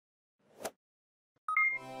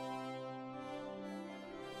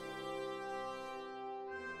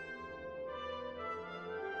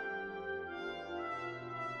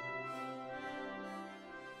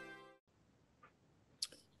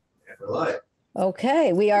We're live.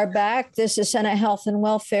 Okay, we are back. This is Senate Health and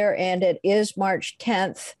Welfare, and it is March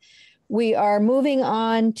 10th. We are moving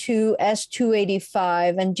on to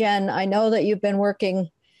S.285. And Jen, I know that you've been working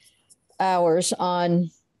hours on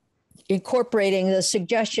incorporating the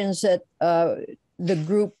suggestions that the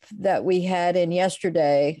group that we had in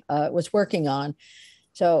yesterday was working on.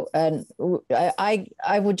 So, and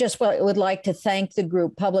I would like to thank the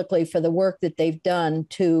group publicly for the work that they've done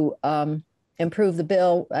to improve the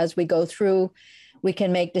bill. As we go through, we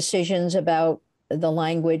can make decisions about the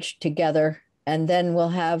language together, and then we'll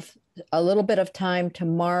have a little bit of time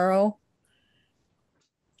tomorrow.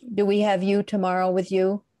 Do we have you tomorrow with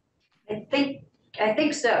you? I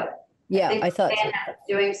think so. Yeah, I thought so.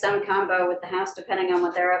 Doing some combo with the House, depending on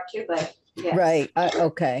what they're up to, but yes. Right.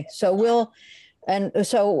 Okay. So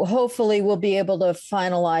so hopefully we'll be able to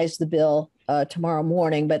finalize the bill tomorrow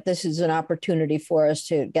morning, but this is an opportunity for us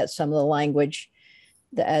to get some of the language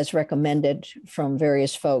as recommended from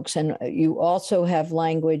various folks. And you also have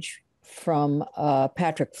language from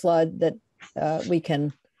Patrick Flood that we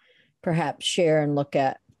can perhaps share and look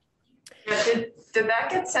at. Yeah, did that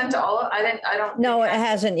get sent to all of, I don't. No, it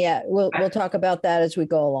hasn't yet. We'll talk about that as we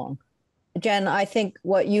go along. Jen, I think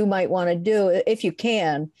what you might want to do, if you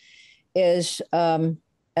can, is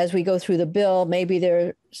as we go through the bill, maybe there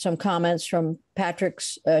are some comments from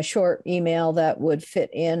Patrick's short email that would fit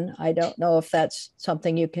in. I don't know if that's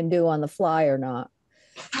something you can do on the fly or not.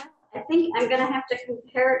 I think I'm going to have to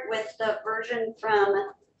compare it with the version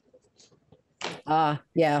from.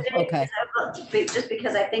 Yeah, okay. Just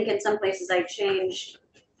because I think in some places I changed.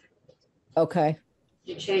 Okay.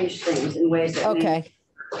 You change things in ways that. Okay.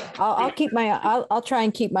 I'll try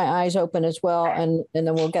and keep my eyes open as well, and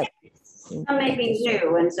then we'll get. Some may be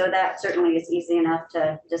new, and so that certainly is easy enough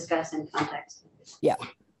to discuss in context. Yeah.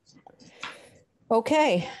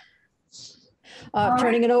 Okay.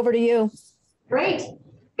 Turning it over to you. Great.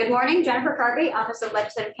 Good morning, Jennifer Carby, Office of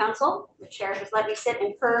Legislative Counsel. The chair has let me sit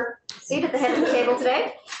in her seat at the head of the table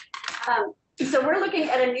today. So we're looking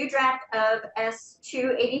at a new draft of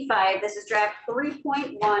S.285. This is draft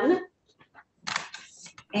 3.1.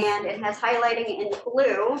 And it has highlighting in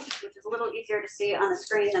blue, which is a little easier to see on the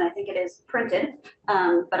screen than I think it is printed.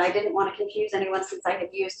 But I didn't want to confuse anyone since I had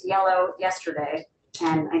used yellow yesterday.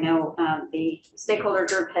 And I know the stakeholder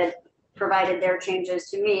group had provided their changes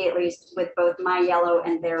to me, at least with both my yellow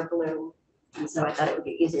and their blue. And so I thought it would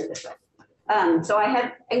be easier this way. So I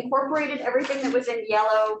have incorporated everything that was in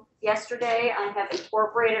yellow yesterday. I have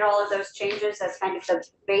incorporated all of those changes as kind of the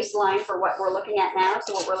baseline for what we're looking at now.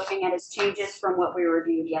 So what we're looking at is changes from what we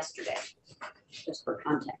reviewed yesterday, just for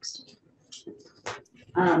context.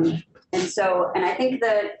 And I think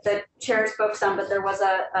the chair spoke some, but there was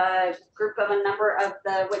a group of a number of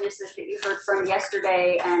the witnesses that you heard from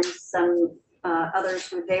yesterday and some others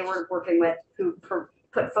who they were working with who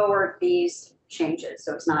put forward these changes.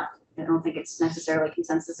 So it's not, I don't think it's necessarily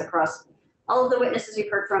consensus across all of the witnesses you've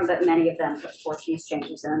heard from, but many of them put forth these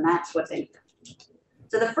changes, and that's what's in here.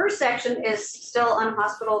 So the first section is still on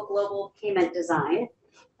hospital global payment design,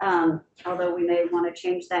 although we may want to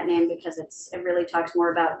change that name because it really talks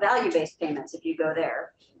more about value-based payments if you go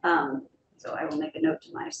there. So I will make a note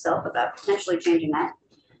to myself about potentially changing that.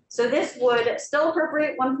 So this would still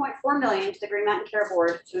appropriate $1.4 million to the Green Mountain Care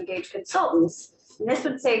Board to engage consultants, and this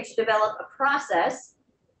would say to develop a process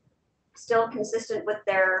still consistent with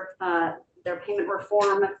their payment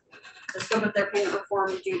reform, the scope of their payment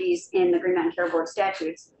reform duties in the Green Mountain Care Board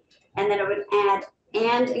statutes. And then it would add,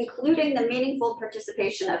 and including the meaningful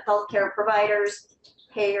participation of healthcare providers,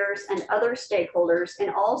 payers, and other stakeholders in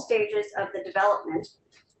all stages of the development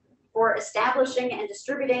for establishing and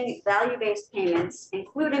distributing value-based payments,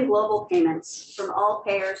 including global payments from all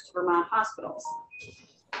payers to Vermont hospitals.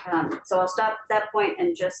 So I'll stop at that point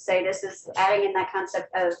and just say this is adding in that concept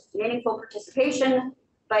of meaningful participation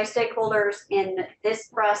by stakeholders in this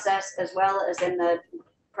process, as well as in the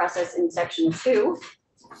process in section 2,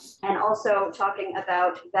 and also talking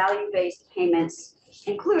about value-based payments,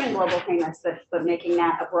 including global payments, but making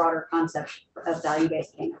that a broader concept of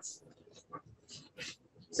value-based payments.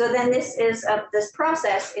 So then this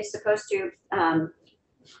process is supposed to,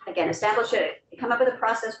 again, come up with a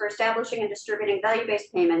process for establishing and distributing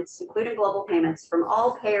value-based payments, including global payments, from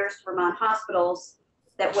all payers to Vermont hospitals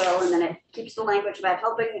that will, and then it keeps the language about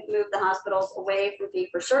helping move the hospitals away from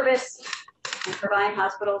fee-for-service and provide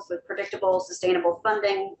hospitals with predictable, sustainable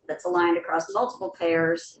funding that's aligned across multiple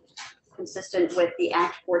payers, consistent with the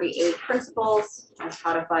Act 48 principles as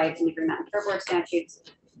codified in the Green Mountain Care Board statutes,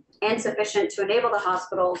 and sufficient to enable the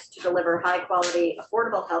hospitals to deliver high-quality,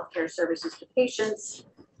 affordable healthcare services to patients.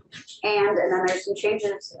 And then there's some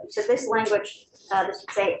changes to this language this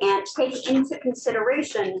would say, and take into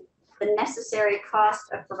consideration the necessary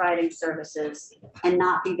cost of providing services and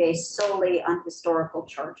not be based solely on historical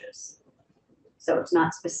charges. So it's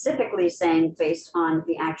not specifically saying based on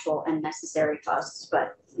the actual and necessary costs,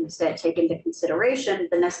 but instead take into consideration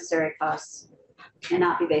the necessary costs and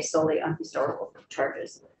not be based solely on historical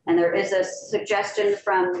charges. And there is a suggestion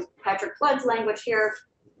from Patrick Flood's language here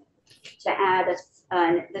to add,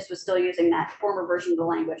 this was still using that former version of the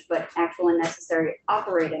language, but actual and necessary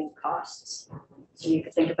operating costs. So you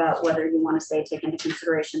could think about whether you want to say take into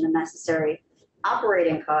consideration the necessary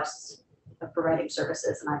operating costs of providing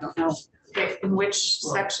services. And I don't know. In which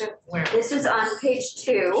section? Where? This is on page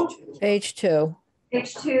 2. Page 2.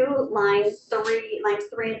 Page 2, lines 3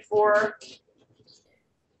 and 4.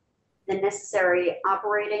 The necessary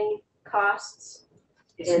operating costs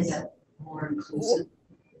is more inclusive.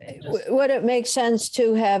 Would it make sense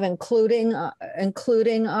to have including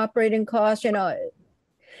operating costs? You know,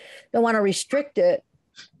 don't want to restrict it,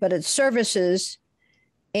 but it's services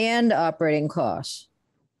and operating costs.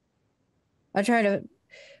 I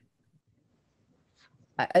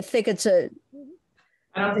think it's I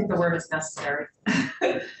don't think the word is necessary.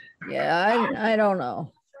 yeah, I don't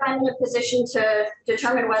know. I'm in a position to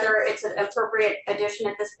determine whether it's an appropriate addition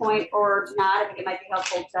at this point or not. I think it might be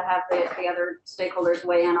helpful to have the other stakeholders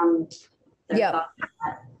weigh in on their thoughts on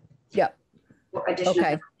that. Yep. Addition.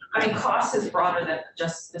 Okay. I mean, cost is broader than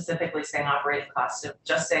just specifically saying operating costs. So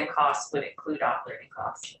just saying costs would include operating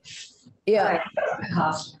costs. Yeah.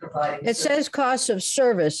 Cost of providing. It says cost of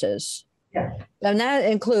services. Yeah. And that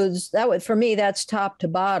includes, for me, that's top to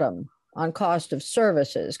bottom on cost of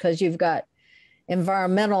services, because you've got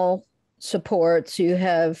environmental supports, you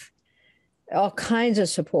have all kinds of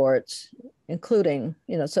supports, including,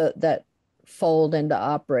 so that fold into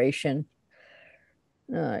operation.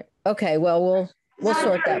 All right. Okay. Well, we'll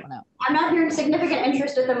sort that one out. I'm not hearing significant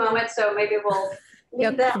interest at the moment, so maybe we'll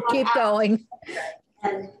leave that one keep out. going.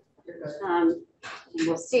 And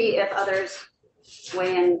we'll see if others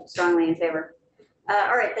weigh in strongly in favor.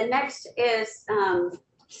 All right, the next is,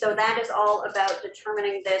 so that is all about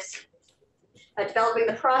determining this, developing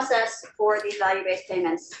the process for these value-based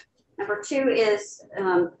payments. Number 2 is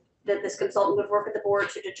that this consultant would work with the board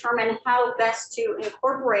to determine how best to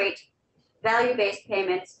incorporate value-based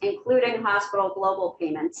payments, including hospital global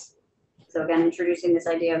payments. So again, introducing this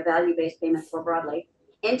idea of value-based payments more broadly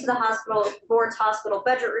into the board's hospital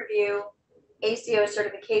budget review, ACO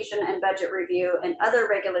certification and budget review, and other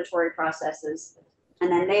regulatory processes.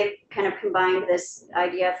 And then they've kind of combined this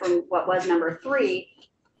idea from what was number 3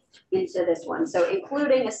 into this one. So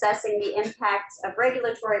including assessing the impacts of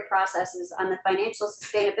regulatory processes on the financial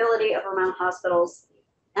sustainability of Vermont hospitals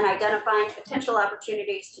and identifying potential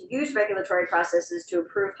opportunities to use regulatory processes to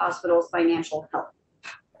improve hospitals' financial health.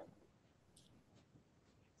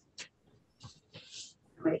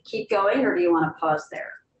 I'm going to keep going, or do you want to pause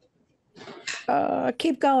there?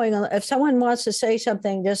 Keep going. If someone wants to say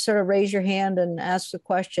something, just sort of raise your hand and ask the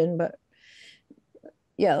question. But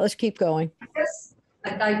yeah, let's keep going. Yes,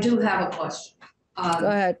 I do have a question. Go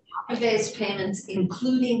ahead. Value-based payments,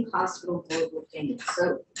 including hospital global payments.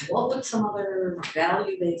 So what would some other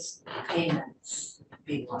value-based payments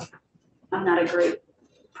be like? I'm not a great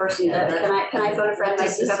person. Yeah, can I phone a friend?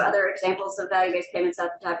 Like, do you have other examples of value-based payments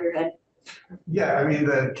off the top of your head? Yeah, I mean,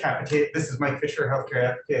 this is Mike Fisher, healthcare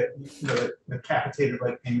advocate, the capitated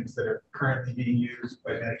like payments that are currently being used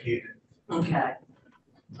by Medicaid. Okay.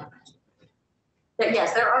 But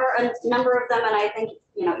yes, there are a number of them, and I think,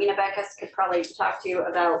 Ina Beckus could probably talk to you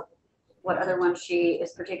about what other ones she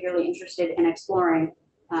is particularly interested in exploring.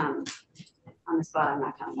 On the spot, I'm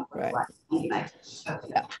not coming up with Right. what. Anyway.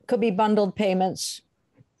 Yeah. Could be bundled payments.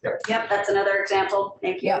 Yep, that's another example.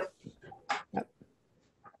 Thank you. Yep.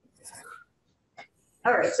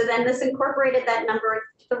 All right, so then this incorporated that number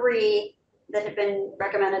 3 that had been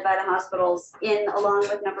recommended by the hospitals in along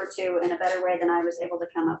with number 2 in a better way than I was able to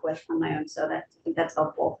come up with on my own. So I think that's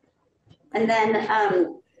helpful. And then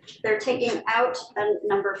they're taking out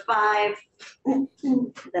number 5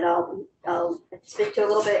 that I'll speak to a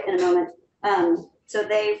little bit in a moment. So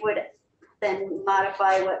they would then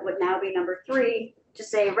modify what would now be number 3 to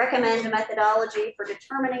say recommend a methodology for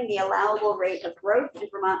determining the allowable rate of growth in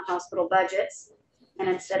Vermont hospital budgets. And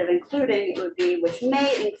instead of including, it would be which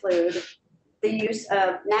may include the use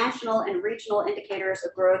of national and regional indicators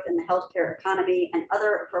of growth in the healthcare economy and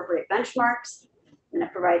other appropriate benchmarks. And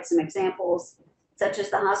it provides some examples, such as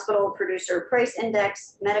the Hospital Producer Price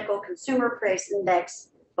Index, Medical Consumer Price Index,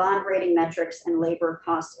 bond rating metrics, and labor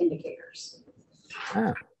cost indicators.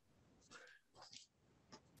 Oh.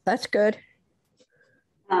 That's good.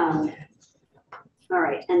 All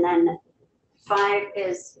right, and then 5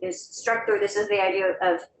 is struck through. This is the idea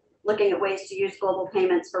of looking at ways to use global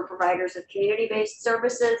payments for providers of community-based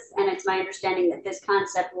services. And it's my understanding that this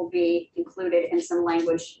concept will be included in some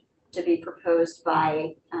language to be proposed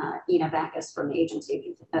by Ina Backus from the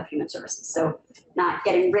Agency of Human Services. So not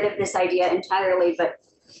getting rid of this idea entirely, but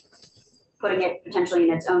putting it potentially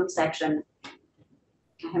in its own section.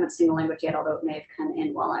 I haven't seen the language yet, although it may have come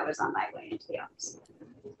in while I was on my way into the office.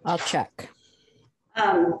 I'll check.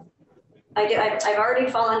 I've already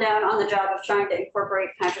fallen down on the job of trying to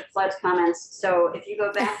incorporate Patrick Flood's comments. So if you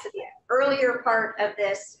go back to the earlier part of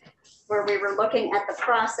this, where we were looking at the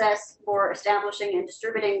process for establishing and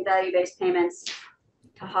distributing value-based payments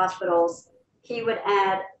to hospitals, he would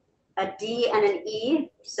add a D and an E.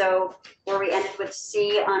 So where we ended with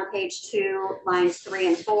C on page 2, lines 3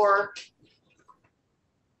 and 4.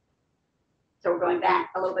 So we're going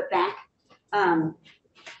back a little bit back.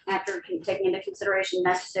 After taking into consideration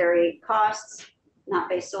necessary costs, not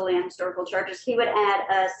based solely on historical charges, he would add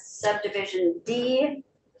a subdivision D.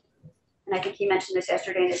 And I think he mentioned this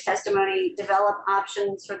yesterday in his testimony, develop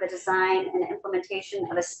options for the design and implementation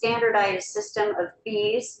of a standardized system of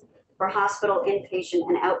fees for hospital inpatient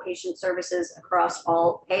and outpatient services across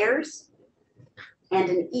all payers. And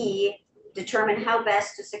an E, determine how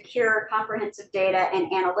best to secure comprehensive data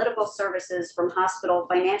and analytical services from hospital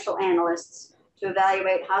financial analysts to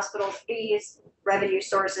evaluate hospitals' fees, revenue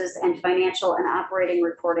sources, and financial and operating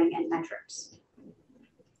reporting and metrics.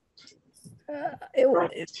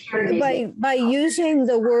 By using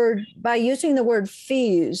the word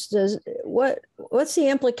fees, what's the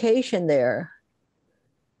implication there?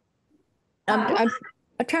 I'm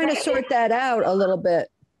trying to sort that out a little bit.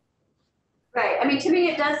 Right. I mean, to me,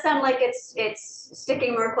 it does sound like it's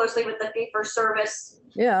sticking more closely with the fee for service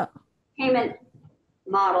payment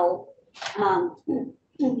model.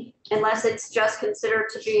 Unless it's just considered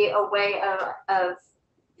to be a way of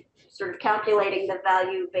sort of calculating the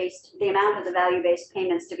amount of the value-based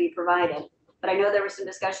payments to be provided. But I know there was some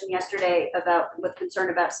discussion yesterday with concern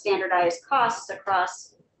about standardized costs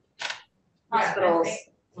across hospitals.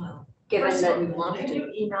 Given that we want Can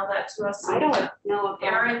you email that to us? I don't know.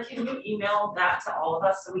 Erin, can you email that to all of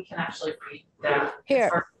us so we can actually read that?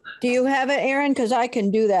 Here, do you have it, Erin? Because I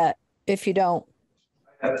can do that if you don't.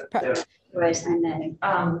 Otherwise, I may.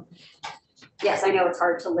 Yes, I know it's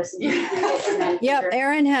hard to listen to. And then Yep,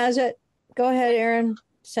 Erin has it. Go ahead, Erin.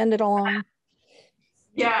 Send it along.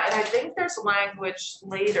 Yeah, and I think there's language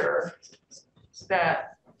later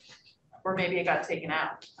that, or maybe it got taken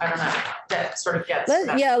out. I don't know. That sort of gets.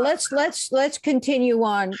 Let's continue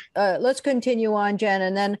on. Let's continue on, Jen,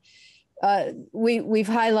 and then we've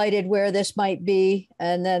highlighted where this might be,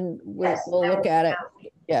 and then we'll look at it.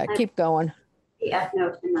 Yeah, keep going. The F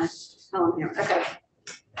note in my column here. Okay.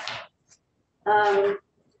 All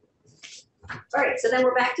right, so then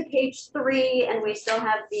we're back to page 3, and we still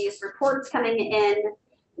have these reports coming in.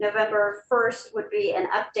 November 1st would be an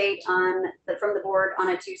update from the board on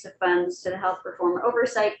its use of funds to the Health Reform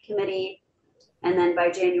Oversight Committee. And then by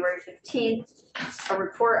January 15th, a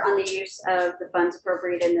report on the use of the funds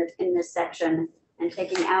appropriated in this section, and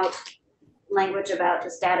taking out language about the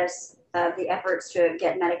status of the efforts to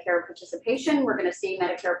get Medicare participation. We're going to see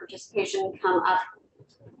Medicare participation come up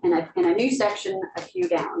in a new section a few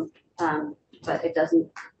down, but it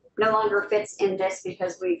no longer fits in this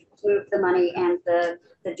because we've moved the money and the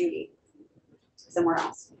duty somewhere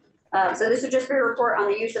else. So this would just be a report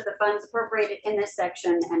on the use of the funds appropriated in this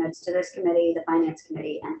section, and it's to this committee, the Finance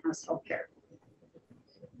Committee, and House Health Care.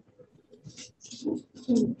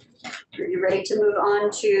 Are you ready to move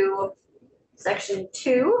on to section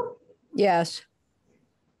 2? Yes.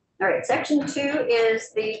 All right, section 2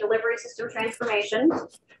 is the delivery system transformation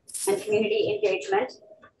and community engagement.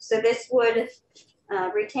 So this would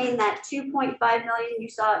retain that 2.5 million you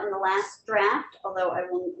saw in the last draft, although I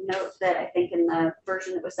will note that I think in the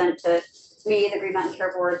version that was sent to me, the Green Mountain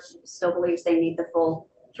Care Board still believes they need the full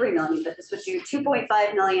 3 million, but this would do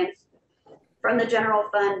 2.5 million from the general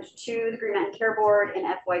fund to the Green Mountain Care Board in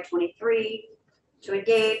FY23 to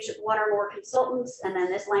engage one or more consultants, and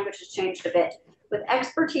then this language has changed a bit, with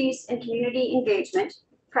expertise in community engagement,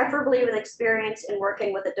 preferably with experience in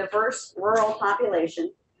working with a diverse rural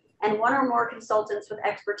population, and one or more consultants with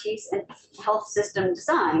expertise in health system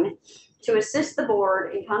design to assist the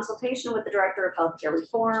board in consultation with the Director of Healthcare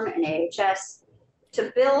Reform and AHS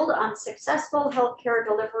to build on successful healthcare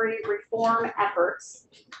delivery reform efforts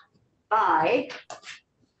by,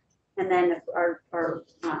 and then our verb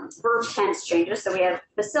tense changes. So we have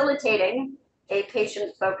facilitating a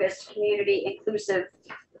patient-focused, community-inclusive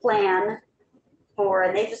plan for,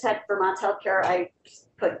 and they just had Vermont's healthcare, I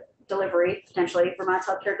put delivery, potentially Vermont's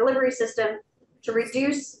healthcare delivery system to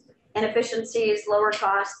reduce inefficiencies, lower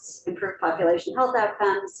costs, improve population health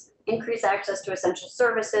outcomes, increase access to essential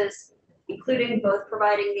services, including both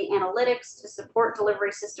providing the analytics to support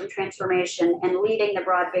delivery system transformation and leading the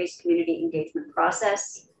broad-based community engagement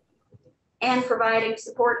process, and providing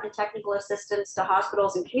support and technical assistance to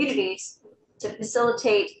hospitals and communities to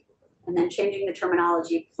facilitate, and then changing the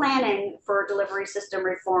terminology, planning for delivery system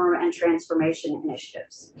reform and transformation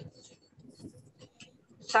initiatives.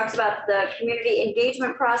 Talks about the community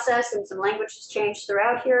engagement process, and some language has changed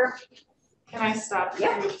throughout here. Can I stop?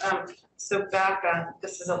 Yeah. So back on,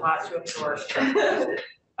 this is a lot to absorb.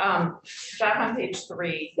 Back on page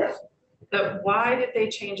 3, why did they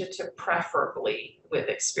change it to preferably with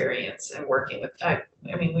experience and working with, I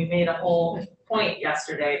mean, we made a whole point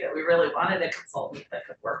yesterday that we really wanted a consultant that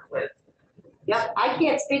could work with. Yep, I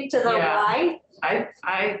can't speak to the Yeah. why.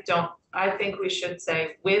 I think we should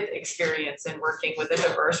say with experience in working with a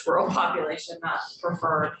diverse rural population, not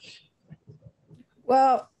preferred.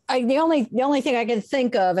 Well, the only thing I can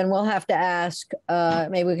think of, and we'll have to ask,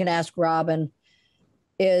 maybe we can ask Robin,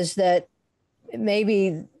 is that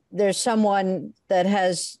maybe there's someone that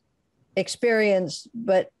has experience,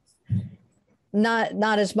 but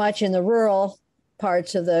not as much in the rural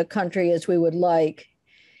parts of the country as we would like.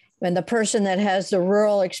 And the person that has the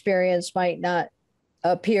rural experience might not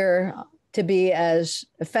appear to be as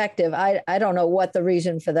effective. I don't know what the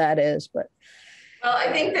reason for that is, but. Well,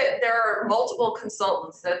 I think that there are multiple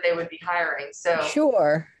consultants that they would be hiring, so.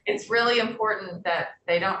 Sure. It's really important that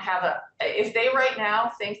they don't have if they right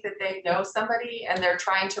now think that they know somebody and they're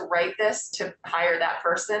trying to write this to hire that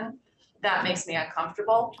person, that makes me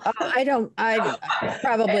uncomfortable. I don't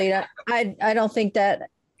think that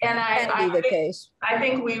And can be the case. I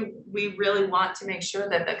think we really want to make sure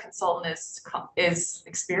that the consultant is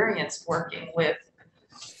experienced working with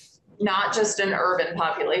not just an urban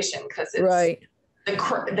population, because it's Right. The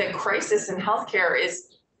crisis in healthcare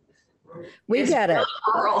is We get it.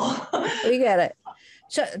 rural. We get it.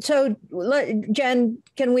 So Jen,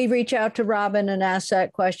 can we reach out to Robin and ask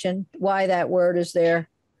that question? Why that word is there?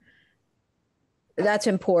 That's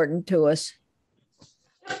important to us.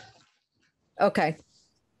 Okay.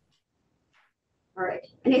 All right,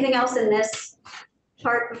 anything else in this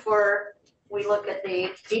part before we look at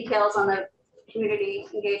the details on the community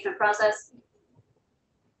engagement process?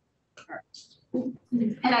 All right.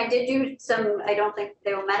 And I did do some, I don't think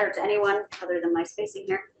they will matter to anyone other than my spacing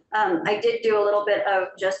here. I did do a little bit of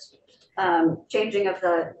just changing of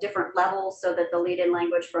the different levels so that the lead-in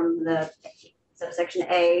language from the subsection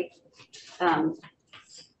A,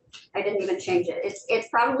 I didn't even change it. It's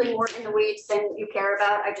probably more in the weeds than you care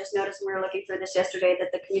about. I just noticed when we were looking through this yesterday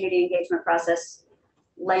that the community engagement process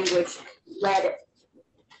language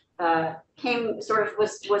came sort of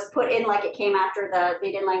was put in like it came after the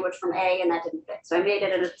lead-in language from A, and that didn't fit. So I made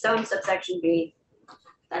it in its own subsection B.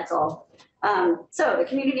 That's all. So the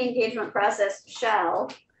community engagement process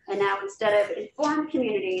shall, and now instead of inform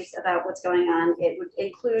communities about what's going on, it would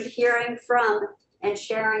include hearing from and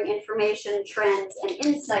sharing information, trends, and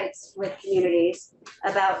insights with communities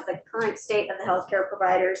about the current state of the healthcare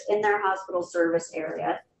providers in their hospital service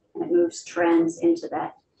area. And it moves trends into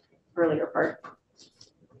that earlier part.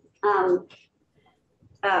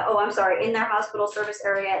 I'm sorry, in their hospital service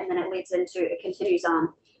area, and then it continues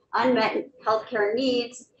on. Unmet healthcare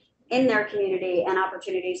needs in their community and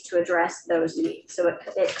opportunities to address those needs. So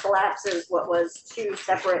it collapses what was 2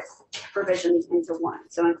 separate provisions into one.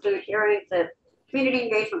 So include hearing, the community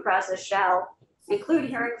engagement process shall include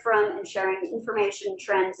hearing from and sharing information,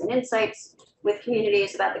 trends, and insights with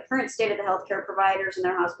communities about the current state of the healthcare providers in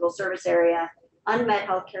their hospital service area, unmet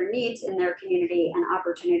healthcare needs in their community, and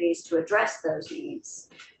opportunities to address those needs.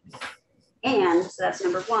 And so that's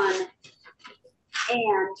number 1.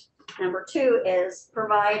 And number 2 is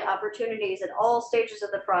provide opportunities at all stages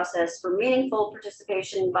of the process for meaningful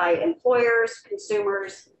participation by employers,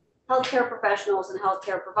 consumers, healthcare professionals, and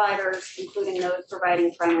healthcare providers, including those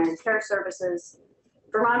providing primary care services,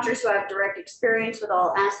 Vermonters who have direct experience with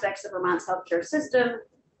all aspects of Vermont's healthcare system,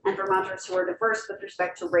 and Vermonters who are diverse with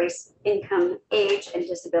respect to race, income, age, and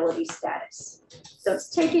disability status. So it's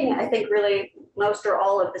taking, I think, really most or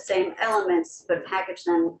all of the same elements, but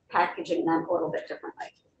packaging them a little bit differently.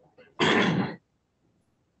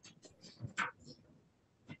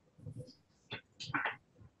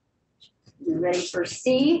 You ready for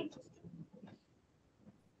C?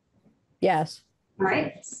 Yes. All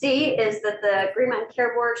right, C is that the Vermont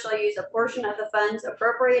Care Board shall use a portion of the funds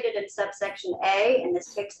appropriated in subsection A, and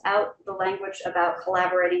this takes out the language about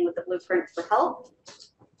collaborating with the Blueprint for Health.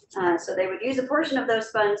 So they would use a portion of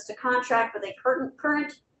those funds to contract with a current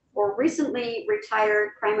or recently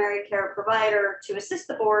retired primary care provider to assist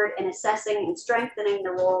the board in assessing and strengthening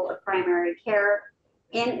the role of primary care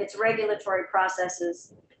in its regulatory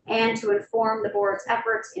processes and to inform the board's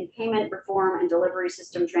efforts in payment reform and delivery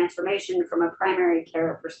system transformation from a primary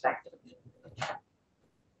care perspective.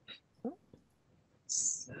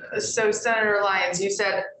 So Senator Lyons, you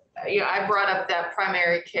said, I brought up that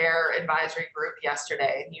primary care advisory group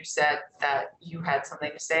yesterday, and you said that you had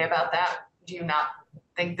something to say about that. Do you not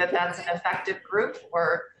think that that's an effective group,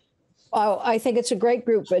 or? Oh, I think it's a great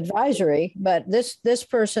group advisory, but this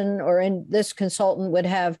person or this consultant would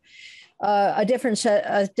have a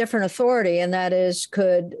different authority, and that is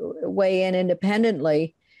could weigh in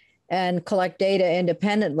independently and collect data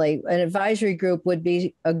independently. An advisory group would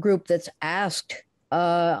be a group that's asked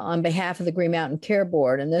on behalf of the Green Mountain Care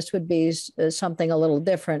Board, and this would be something a little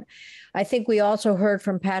different. I think we also heard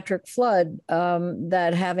from Patrick Flood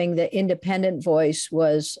that having the independent voice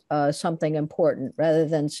was something important rather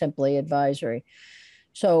than simply advisory.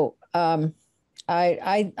 So I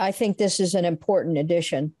think this is an important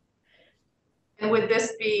addition. And would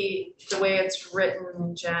this be the way it's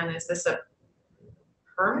written, Jen? Is this a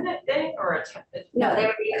permanent thing or a? No, they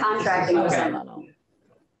would be contracting with Okay. someone.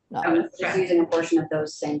 No. Just using a portion of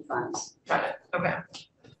those same funds. Got it. Okay.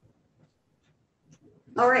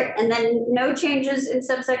 All right, and then no changes in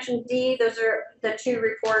subsection D. Those are the two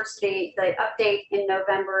reports, the update in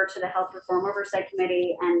November to the Health Reform Oversight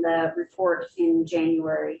Committee and the report in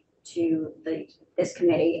January to this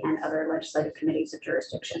committee and other legislative committees of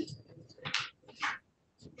jurisdiction.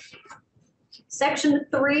 Section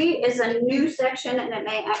 3 is a new section, and it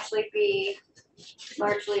may actually be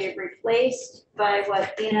largely replaced by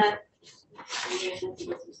what Dina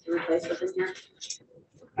replace what's in here.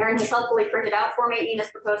 Erin has helpfully printed out for me Ina's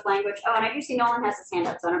proposed language. Oh, and I do see Nolan has his hand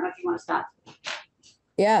up, so I don't know if you want to stop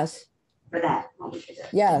Yes, for that.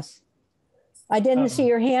 yes. I didn't see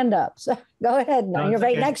your hand up, so go ahead. No, No, you're it's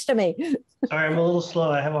right okay. next to me. Sorry, I'm a little slow.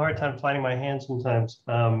 I have a hard time finding my hand sometimes.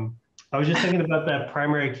 I was just thinking about that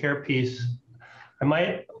primary care piece.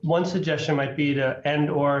 One suggestion might be to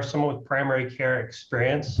or someone with primary care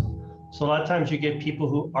experience. So a lot of times you get people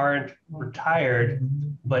who aren't retired,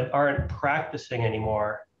 but aren't practicing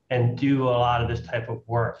anymore and do a lot of this type of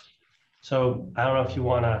work. So I don't know if you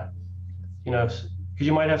want to, because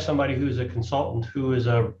you might have somebody who's a consultant who is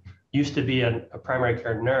used to be a primary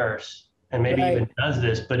care nurse and maybe Right. even does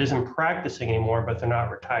this, but isn't practicing anymore, but they're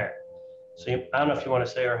not retired. So I don't know if you want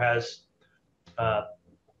to say or has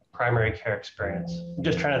primary care experience. I'm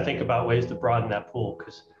just trying to think about ways to broaden that pool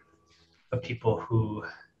because of people who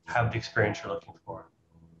have the experience you're looking for.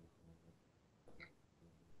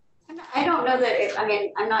 I don't know that,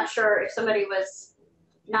 I'm not sure if somebody was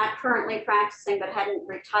not currently practicing but hadn't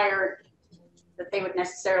retired, that they would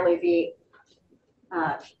necessarily be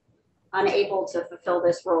unable to fulfill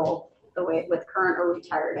this role the way with current or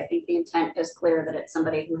retired. I think the intent is clear that it's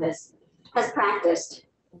somebody who has practiced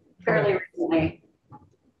fairly recently.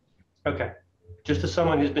 Okay. Just as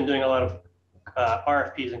someone who's been doing a lot of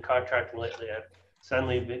RFPs and contracting lately,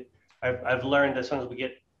 I've learned that sometimes we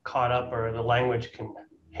get caught up or the language can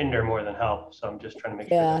hinder more than help. So I'm just trying to make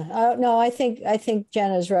sure. Yeah, no, I think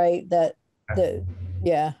Jen is right that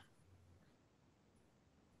yeah.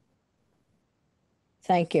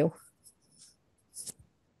 Thank you.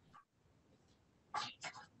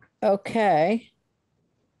 Okay.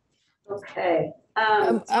 Okay.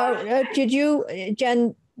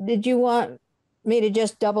 Jen, did you want me to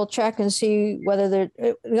just double check and see whether they're,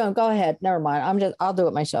 no, go ahead. Never mind. I'll do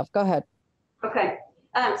it myself. Go ahead. Okay.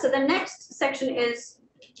 So the next section is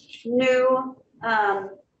new.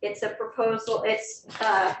 It's a proposal. It's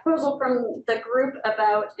a proposal from the group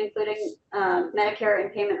about including Medicare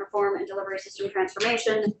and payment reform and delivery system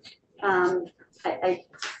transformation. I'm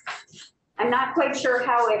not quite sure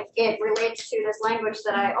how it relates to this language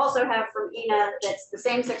that I also have from Ina. That's the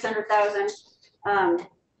same 600,000.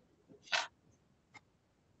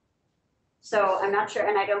 So I'm not sure,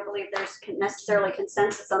 and I don't believe there's necessarily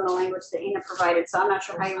consensus on the language that Ina provided. So I'm not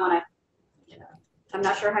sure how you want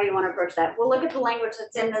to approach that. We'll look at the language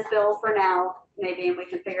that's in this bill for now, maybe, and we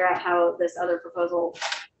can figure out how this other proposal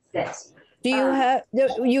fits. Do you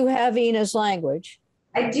have Ina's language?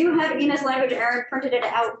 I do have Ina's language. Erin printed it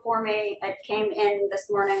out for me. It came in this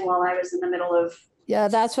morning while I was in the middle of. Yeah,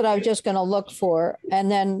 that's what I was just going to look for.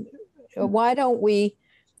 And then why don't we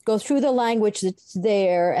go through the language that's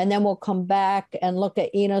there, and then we'll come back and look at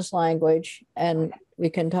Ina's language, and we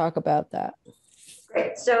can talk about that.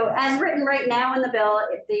 Great. So as written right now in the bill,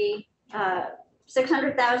 the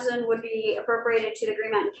 600,000 would be appropriated to the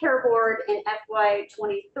Green Mountain Care Board in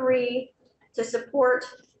FY23 to support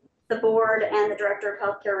the board and the Director of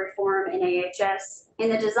Healthcare Reform in AHS in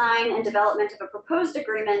the design and development of a proposed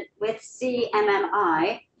agreement with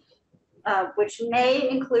CMMI, which may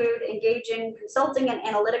include engaging consulting and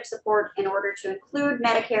analytic support in order to include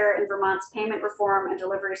Medicare in Vermont's payment reform and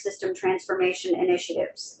delivery system transformation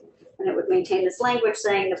initiatives. And it would maintain this language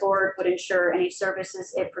saying the board would ensure any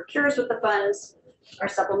services it procures with the funds are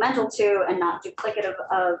supplemental to and not duplicative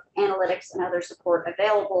of analytics and other support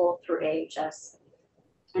available through AHS.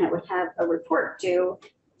 And it would have a report due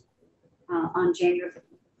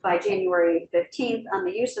by January 15th on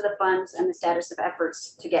the use of the funds and the status of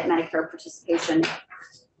efforts to get Medicare participation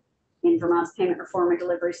in Vermont's payment reform and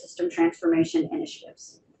delivery system transformation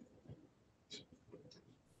initiatives.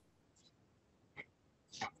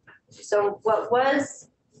 So what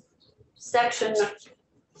was section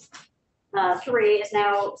 3 is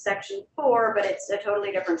now section 4, but it's a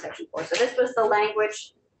totally different section 4. So this was the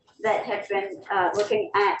language that had been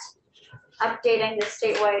looking at updating the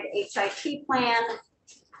statewide HIT plan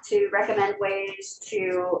to recommend ways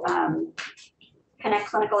to connect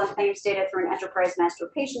clinical and claims data through an enterprise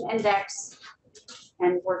master patient index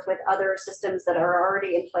and work with other systems that are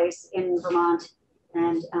already in place in Vermont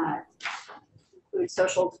and include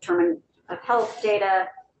social determinant of health data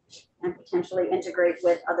and potentially integrate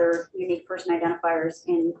with other unique person identifiers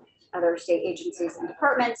in other state agencies and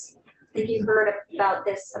departments. I think you heard about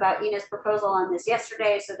this, about Ina's proposal on this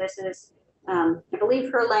yesterday. So this is, I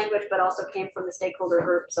believe, her language, but also came from the stakeholder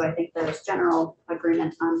group. So I think there's general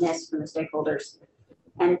agreement on this from the stakeholders.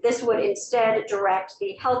 And this would instead direct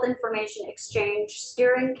the Health Information Exchange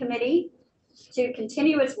Steering Committee to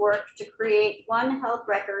continue its work to create one health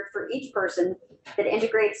record for each person that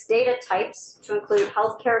integrates data types to include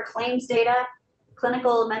healthcare claims data,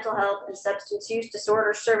 clinical, mental health, and substance use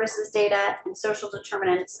disorder services data, and social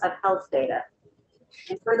determinants of health data.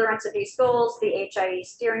 In furtherance of these goals, the HIE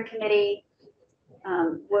Steering Committee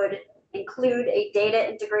would include a data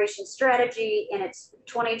integration strategy in its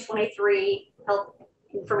 2023 Health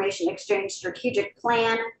Information Exchange Strategic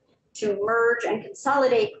Plan to merge and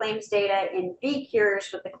consolidate claims data in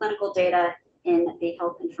VCures with the clinical data in the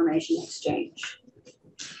Health Information Exchange.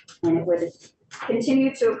 And it would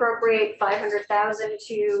continue to appropriate $500,000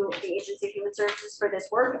 to the Agency of Human Services for this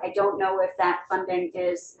work. I don't know if that funding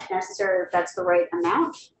is necessary or if that's the right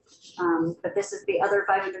amount, but this is the other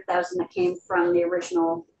 $500,000 that came from the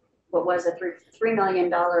original, what was a $3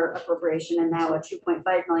 million appropriation and now a $2.5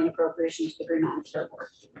 million appropriation to the Green Mountain Care Board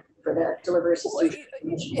for the delivery system.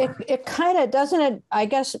 It kind of doesn't it, I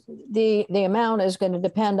guess the amount is going to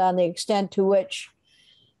depend on the extent to which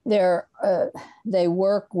they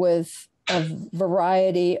work with a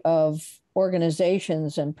variety of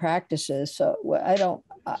organizations and practices. So I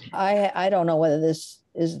don't know whether this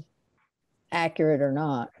is accurate or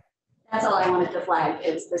not. That's all I wanted to flag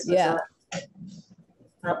is this was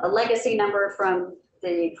a legacy number from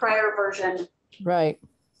the prior version. Right.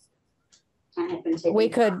 And had been taken. We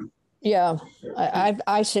could, yeah,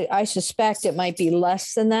 I suspect it might be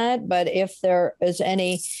less than that, but if there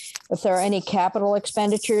are any capital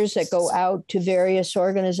expenditures that go out to various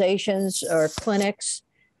organizations or clinics,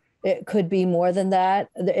 it could be more than that.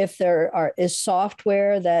 If there is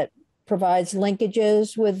software that provides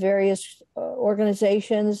linkages with various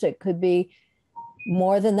organizations, it could be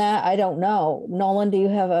more than that. I don't know. Nolan, do you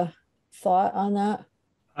have a thought on that?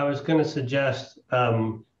 I was going to suggest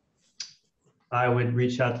I would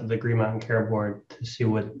reach out to the Green Mountain Care Board to see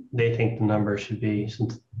what they think the number should be,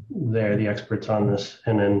 since they're the experts on this,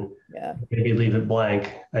 and then maybe leave it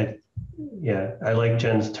blank. I like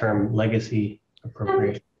Jen's term, legacy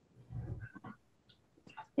appropriation.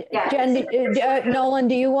 Yeah. Jen, Nolan,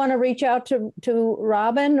 do you want to reach out to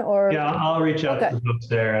Robin or? Yeah, I'll reach out to the folks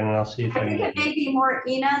there and I'll see if I I think can. it may be more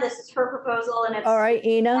Ina. This is her proposal and it's. All right,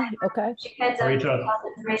 Ina, okay. She heads up the Health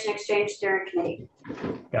Information Exchange Steering Committee.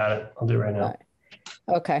 Got it. I'll do it right now.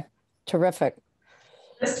 Okay, terrific.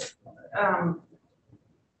 This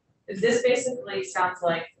basically sounds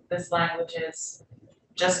like this language is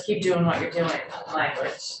just keep doing what you're doing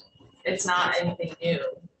language. It's not anything new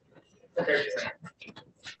that they're doing.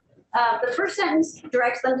 The first sentence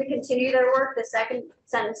directs them to continue their work. The second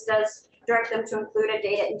sentence does direct them to include a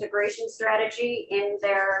data integration strategy in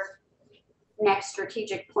their next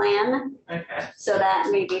strategic plan. Okay. So that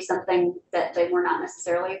may be something that they were not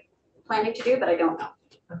necessarily planning to do, but I don't know.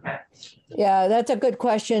 Okay. Yeah, that's a good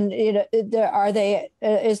question.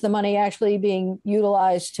 Is the money actually being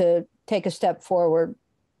utilized to take a step forward?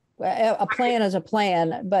 A plan is a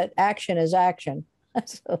plan, but action is action.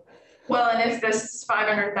 So, Well, and if this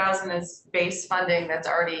 500,000 is base funding they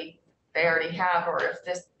already have, or if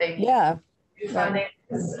they need new funding,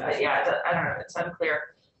 I don't know, it's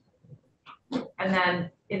unclear. And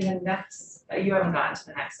then in the next, you haven't gotten to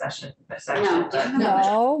the next section, but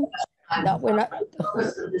No, no, we're not. The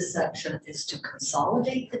purpose of this section is to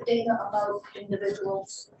consolidate the data about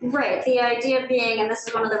individuals. Right, the idea being, and this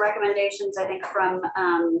is one of the recommendations, I think, from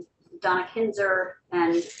Donna Kinzer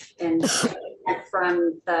and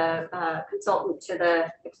from the consultant to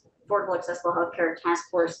the Affordable Accessible Healthcare Task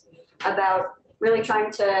Force, about really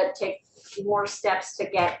trying to take more steps to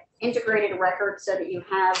get integrated records so that you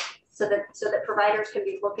have, so that providers can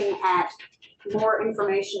be looking at more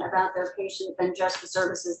information about their patient than just the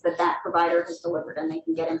services that that provider has delivered, and they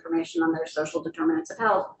can get information on their social determinants of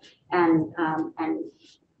health and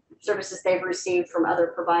services they've received from other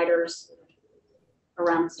providers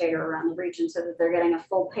around the state or around the region, so that they're getting a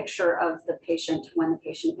full picture of the patient when the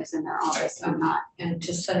patient is in their office and not. And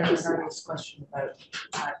to Senator Hardy's question about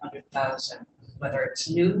 500,000, whether it's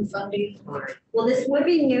new funding or. Well, this would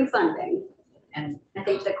be new funding. And I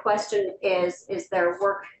think the question is there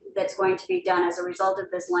work that's going to be done as a result of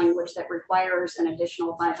this language that requires an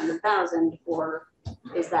additional 500,000, or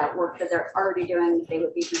is that work that they're already doing that they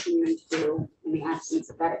would be continuing to do in the absence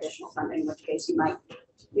of that additional funding, in which case you might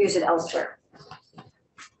use it elsewhere.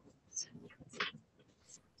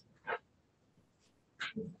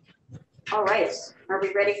 All right, are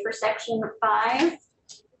we ready for section 5?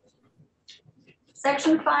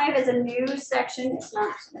 Section 5 is a new section.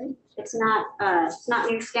 It's not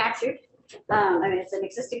new statute. I mean, it's an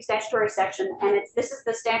existing statutory section, and this is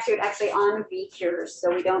the statute actually on VCures.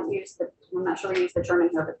 So we don't use I'm not sure we use the term in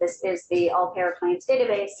here, but this is the all payer claims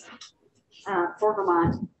database for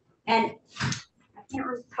Vermont. And I can't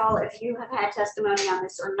recall if you have had testimony on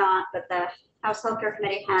this or not, but the House Healthcare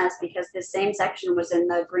Committee has, because this same section was in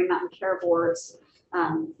the Green Mountain Care Board's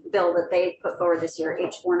bill that they put forward this year,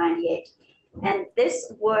 H498. And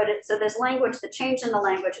this language, the change in the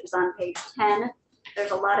language is on page 10.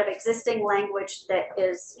 There's a lot of existing language that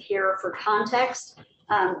is here for context.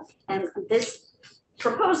 And this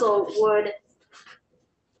proposal would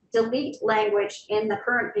delete language in the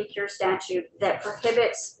current VCure statute that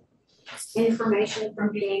prohibits information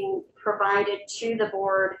from being provided to the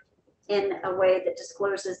board in a way that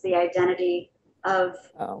discloses the identity of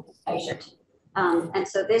patient. And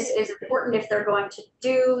so this is important if they're going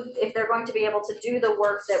to be able to do the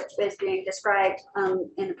work that is being described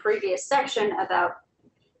in the previous section about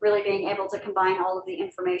really being able to combine all of the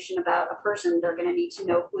information about a person. They're going to need to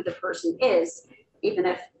know who the person is, even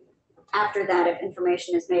if after that, if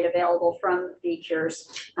information is made available from VCures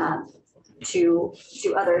to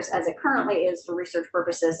others as it currently is for research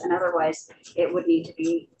purposes, and otherwise it would need to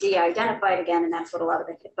be de-identified again, and that's what a lot of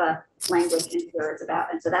the HIPAA language in here is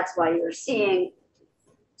about. And so that's why you're seeing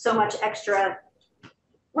so much extra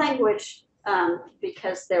language,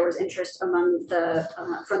 because there was interest among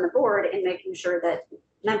from the board in making sure that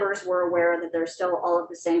members were aware that there's still all of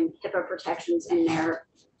the same HIPAA protections in there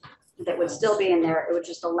that would still be in there. It would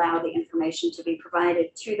just allow the information to be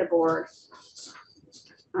provided to the board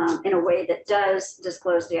in a way that does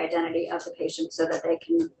disclose the identity of the patient, so that it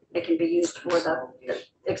can be used for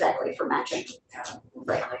exactly for matching.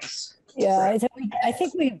 Right. Yeah, I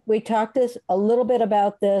think we talked a little bit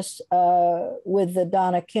about this with the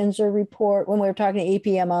Donna Kinzer report when we were talking to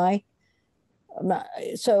EPMI.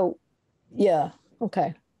 So, yeah,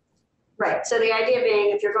 okay. Right. So the idea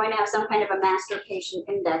being, if you're going to have some kind of a master patient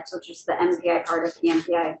index, which is the MPI part of the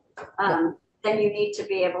MPI, then you need to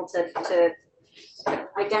be able to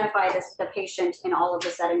identify the patient in all of the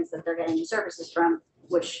settings that they're getting the services from,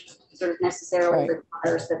 which sort of necessarily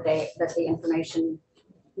requires that the information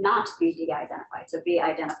not be de-identified, so be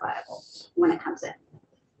identifiable when it comes in.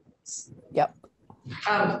 Yep.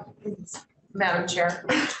 Madam Chair.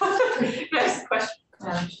 Next question.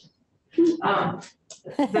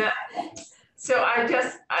 So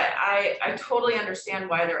I totally understand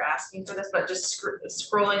why they're asking for this, but just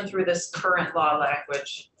scrolling through this current law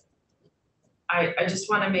language, I just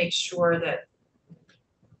want to make sure that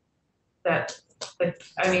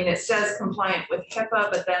I mean, it says compliant with HIPAA,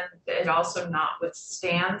 but then it also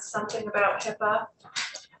notwithstands something about HIPAA,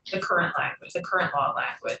 the current law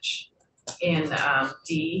language in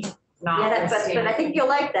D. But I think you'll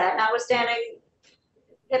like that, notwithstanding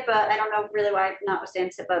HIPAA. I don't know really why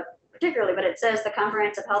notwithstands HIPAA particularly, but it says the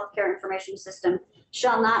comprehensive healthcare information system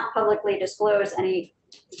shall not publicly disclose any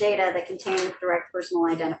data that contain direct personal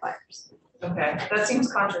identifiers. Okay, that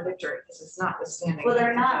seems contradictory because it's notwithstanding. Well,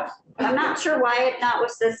 they're not. I'm not sure why it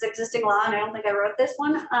notwithstands this existing law, and I don't think I wrote this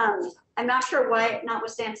one. I'm not sure why it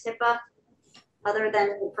notwithstands HIPAA, other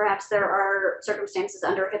than perhaps there are circumstances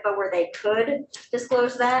under HIPAA where they could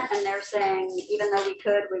disclose that, and they're saying even though we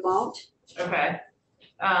could, we won't. Okay.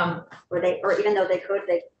 Or even though they could,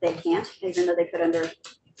 they can't, even though they could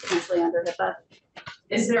potentially under HIPAA.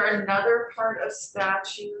 Is there another part of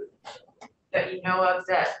statute that you know of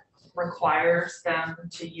that requires them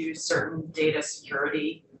to use certain data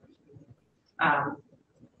security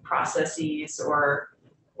processes or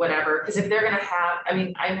whatever? Because if they're gonna have, I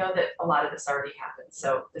mean, I know that a lot of this already happened,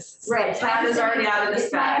 so this is. Right. That is already out of the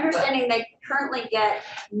It's my bag, but- understanding they currently get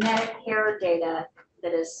Medicare data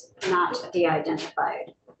that is not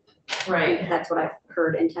de-identified. Right, That's what I've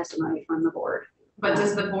heard in testimony from the board. but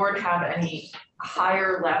does the board have any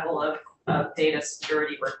higher level of data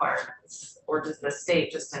security requirements? Or does the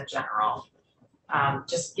state just in general,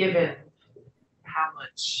 just given how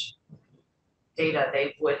much data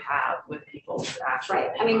they would have with people's actual.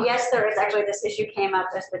 Right. I mean, yes, there is actually, this issue came up,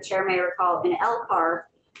 as the chair may recall, in LCAR,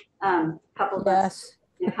 couple of months Yes.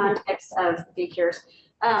 in the context of VCures.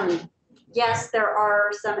 Yes, there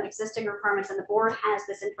are some existing requirements and the board has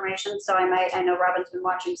this information. So I know Robin's been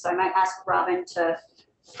watching, so I might ask Robin to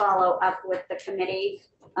follow up with the committee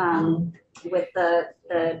with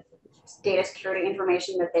the data security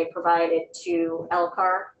information that they provided to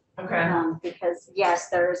LCAR. Okay, Because yes,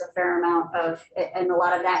 there is a fair amount of, and a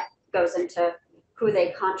lot of that goes into who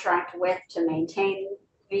they contract with to maintain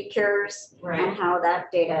VCures and right, how that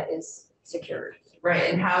data is secured.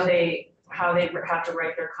 right, and how they have to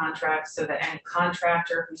write their contracts so that any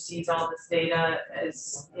contractor who sees all this data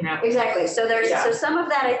is, you know. Exactly. So there's, Yeah. so some of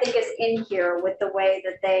that I think is in here with the way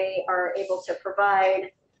that they are able to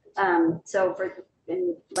provide. So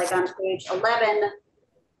like on page 11,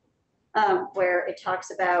 where it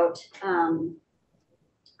talks about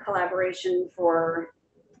collaboration for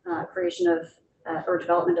creation of or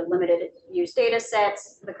development of limited use data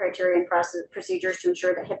sets, the criteria and procedures to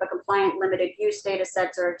ensure that HIPAA compliant limited use data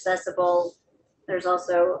sets are accessible. There's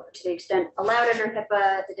also, to the extent allowed under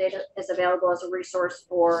HIPAA, the data is available as a resource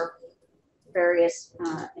for various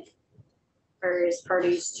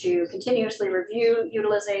parties to continuously review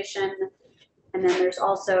utilization. And then there's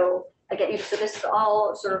also, again, so this is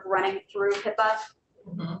all sort of running through HIPAA.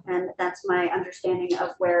 And that's my understanding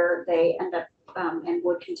of where they end up and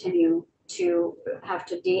would continue to have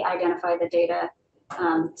to de-identify the data.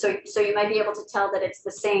 So you might be able to tell that it's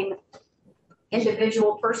the same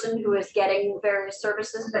individual person who is getting various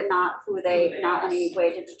services, but not any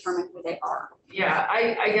way to determine who they are. Yeah,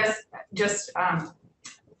 I guess just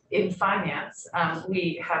in finance,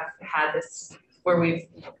 we have had this where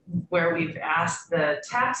we've asked the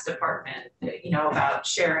tax department, you know, about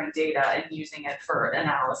sharing data and using it for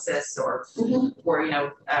analysis or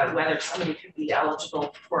whether somebody could be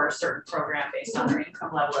eligible for a certain program based on their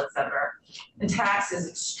income level, et cetera. And tax is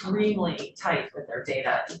extremely tight with their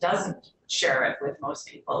data. It doesn't share it with most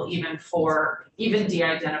people, even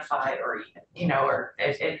de-identified or even, or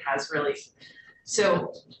it has really.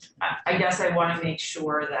 So I guess I want to make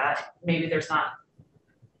sure that maybe there's not.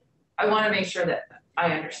 I want to make sure that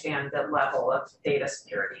I understand the level of data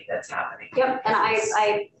security that's happening. Yep, and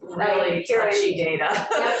I Really touchy data.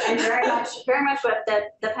 Yep, and very much what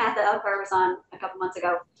the path that LCAR was on a couple months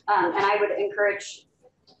ago. And I would encourage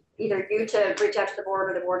either you to reach out to the board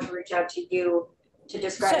or the board to reach out to you to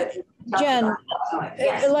describe it. Jen,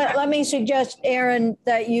 Yes. let me suggest, Aaron,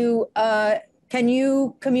 that you, can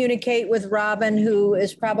you communicate with Robin, who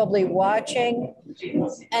is probably watching,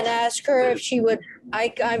 and ask her if she would,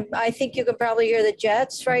 I think you can probably hear the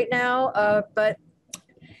jets right now, but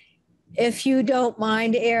if you don't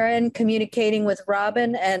mind, Aaron, communicating with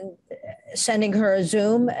Robin and sending her a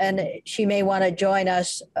Zoom, and she may want to join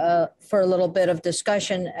us for a little bit of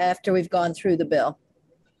discussion after we've gone through the bill.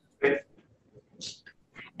 Great.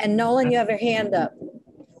 And Nolan, you have your hand up.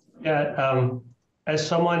 Yeah, as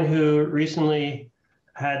someone who recently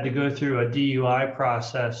had to go through a DUI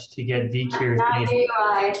process to get VCures. Not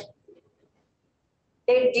DUI.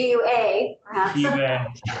 DUA, perhaps.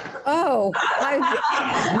 DUA. Oh,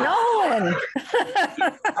 Nolan.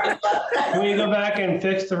 Can we go back and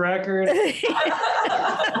fix the record?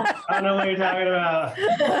 I don't know what you're talking about.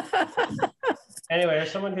 Anyway,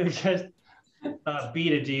 as someone who just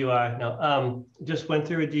beat a DUI, just went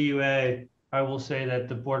through a DUA, I will say that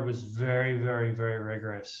the board was very, very, very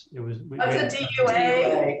rigorous. It was. That's a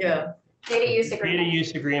DUA. Yeah. Data use agreement. Data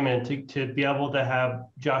use agreement to be able to have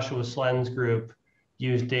Joshua Slen's group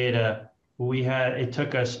use data. It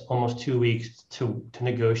took us almost 2 weeks to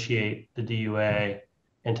negotiate the DUA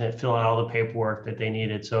and to fill out all the paperwork that they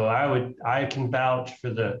needed. So I can vouch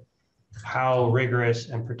for how rigorous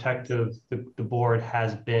and protective the board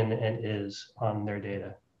has been and is on their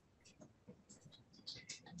data.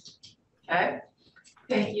 Okay,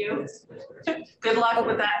 thank you. Good luck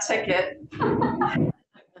with that ticket.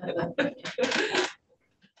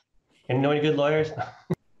 And know any good lawyers?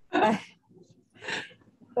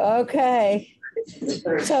 Okay,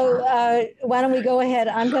 so why don't we go ahead?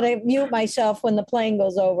 I'm going to mute myself when the plane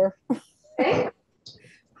goes over. Okay,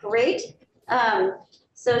 great.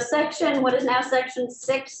 So what is now section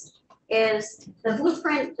 6 is the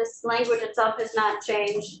blueprint. This language itself has not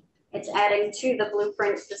changed. It's adding to the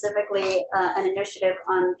blueprint specifically an initiative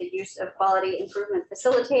on the use of quality improvement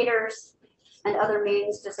facilitators and other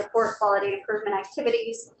means to support quality improvement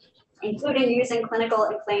activities, including using clinical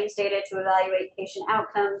and claims data to evaluate patient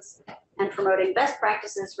outcomes and promoting best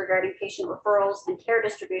practices regarding patient referrals and care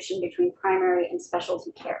distribution between primary and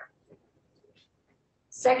specialty care.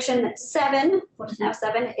 Section 7, what is now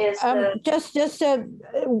 7, is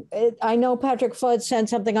I know Patrick Flood sent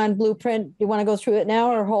something on blueprint. You want to go through it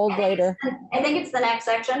now or hold later? I think it's the next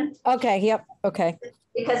section. Okay, yep, okay.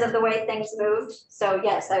 Because of the way things moved. So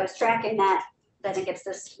yes, I was tracking that. I think it's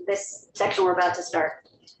this section we're about to start.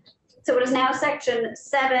 So it is now section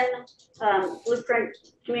 7, blueprint,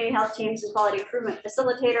 community health teams and quality improvement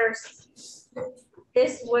facilitators.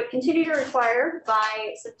 This would continue to require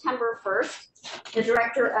by September 1st, the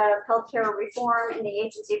Director of Healthcare Reform in the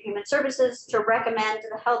Agency of Human Services to recommend to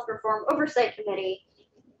the Health Reform Oversight Committee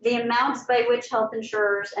the amounts by which health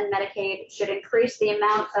insurers and Medicaid should increase the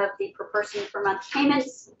amount of the per person per month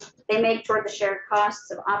payments they make toward the shared costs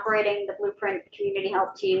of operating the blueprint community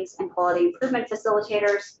health teams and quality improvement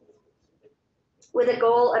facilitators, with a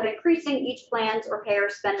goal of increasing each plan's or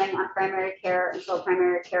payer's spending on primary care until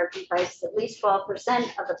primary care comprises at least 12%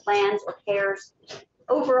 of the plan's or payer's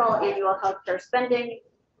overall annual healthcare spending,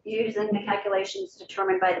 using the calculations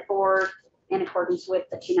determined by the board in accordance with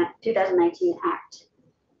the 2019 Act.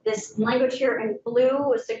 This language here in blue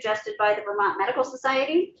was suggested by the Vermont Medical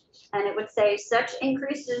Society, and it would say such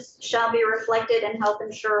increases shall be reflected in health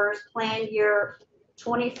insurers' plan year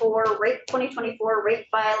 2024 rate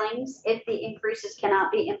filings if the increases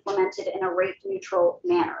cannot be implemented in a rate neutral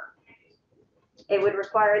manner. It would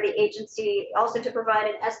require the agency also to provide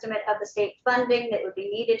an estimate of the state funding that would be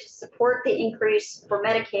needed to support the increase for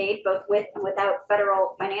Medicaid, both with and without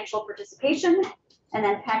federal financial participation. And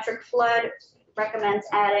then Patrick Flood recommends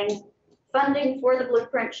adding funding for the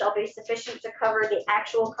blueprint shall be sufficient to cover the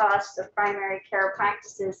actual costs of primary care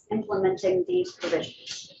practices implementing these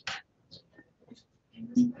provisions.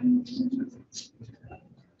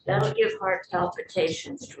 That'll give heart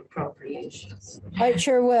palpitations to appropriations. It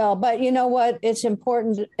sure will, but you know what? It's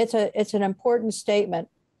important. It's an important statement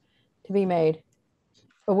to be made.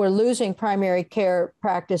 But we're losing primary care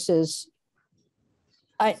practices.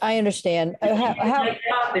 I understand. How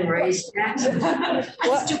job and raise taxes.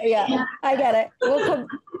 Well, yeah, I get it.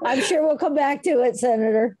 I'm sure we'll come back to it,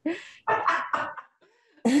 Senator.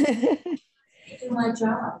 Do my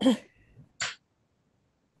job.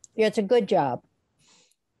 Yeah, it's a good job.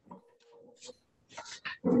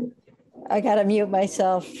 I gotta mute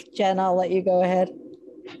myself. Jen, I'll let you go ahead.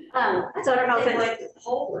 So I don't know if They it's went to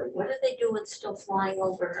Poland. What are they doing still flying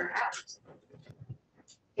over her house?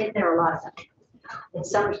 there are a lot of them.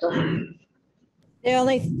 Some are still.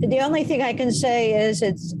 The only thing I can say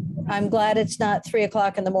is I'm glad it's not 3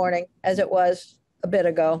 o'clock in the morning as it was a bit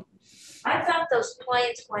ago. I thought those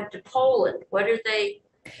planes went to Poland. What are they?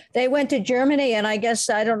 They went to Germany, and I guess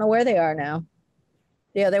I don't know where they are now.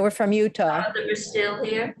 Yeah, they were from Utah. That are still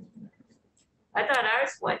here? I thought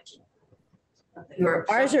ours went to Europe.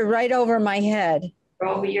 Ours are right over my head.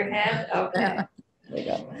 Over your head? Okay. There you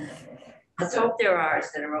go. Let's hope there are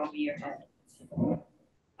ours that are over your head.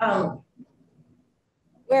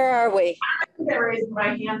 Where are we? I raised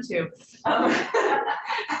my hand too.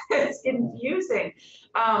 It's confusing.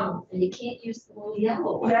 And you can't use the little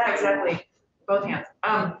yellow one. Yeah, exactly. Both hands.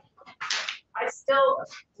 I still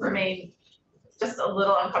remain just a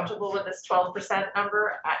little uncomfortable with this 12%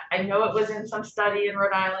 number. I know it was in some study in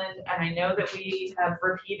Rhode Island, and I know that we have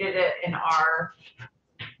repeated it in our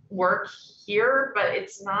work here, but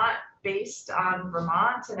it's not based on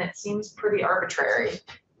Vermont, and it seems pretty arbitrary.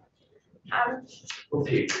 What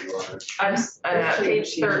page are you on? I'm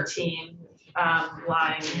page 13,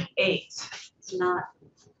 line 8. It's not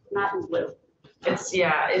in blue.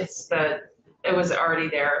 It was already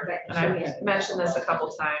there, and I've mentioned this a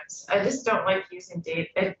couple times. I just don't like using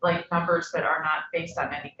data, like numbers that are not based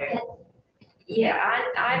on anything. Yeah,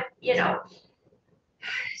 I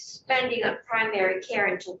spending on primary care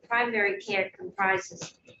until primary care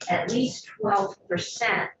comprises at least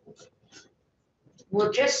 12%.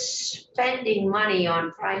 Well, just spending money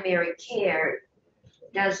on primary care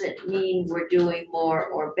doesn't mean we're doing more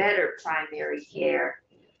or better primary care.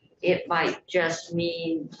 It might just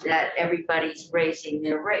mean that everybody's raising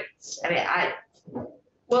their rates. I mean,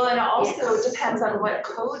 Well, and it also Yes. depends on what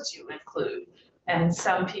codes you include. And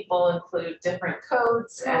some people include different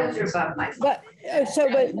codes and. Those are above my. But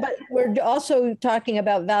but we're also talking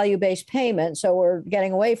about value-based payment. So we're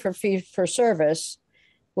getting away from fee for service.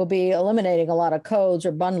 We'll be eliminating a lot of codes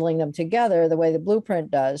or bundling them together the way the blueprint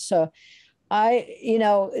does. So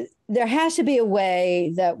there has to be a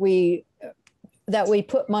way that we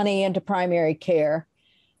put money into primary care.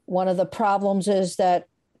 One of the problems is that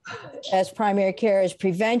as primary care is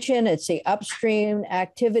prevention, it's the upstream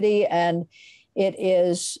activity, and it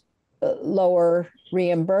is lower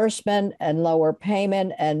reimbursement and lower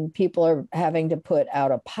payment, and people are having to put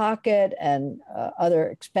out of pocket and other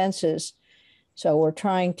expenses. So we're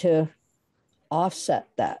trying to offset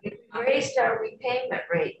that. If we raised our repayment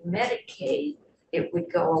rate in Medicaid, it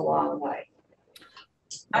would go a long way.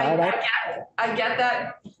 I get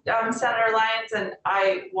that, Senator Lyons, and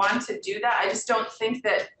I want to do that. I just don't think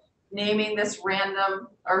that naming this random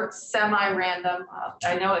or semi-random,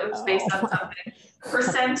 I know it was based on something,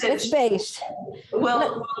 percentage. It's based.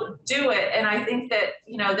 Will do it. And I think that,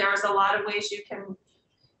 there's a lot of ways you can,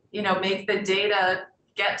 make the data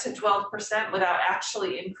get to 12% without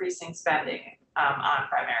actually increasing spending on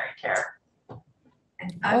primary care.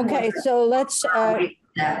 Okay, so let's,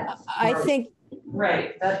 I think.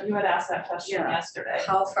 Right, that you had asked that question yesterday.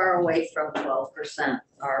 How far away from 12%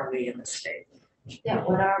 are we in the state? Yeah,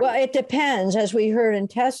 what are? Well, it depends. As we heard in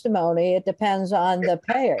testimony, it depends on the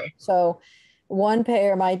payer. So one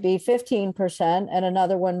payer might be 15% and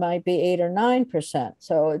another one might be 8 or 9%.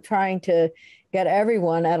 So trying to get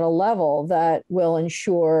everyone at a level that will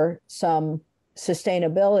ensure some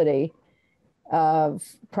sustainability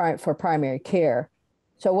for primary care.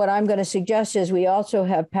 So what I'm going to suggest is we also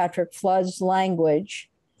have Patrick Flood's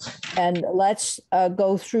language, and let's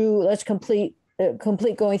complete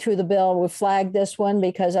going through the bill. We'll flag this one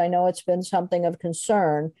because I know it's been something of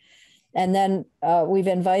concern. And then we've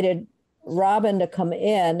invited Robin to come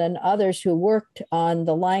in and others who worked on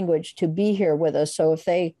the language to be here with us. So if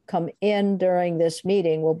they come in during this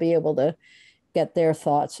meeting, we'll be able to get their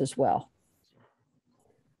thoughts as well.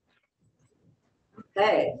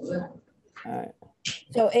 Okay. All right.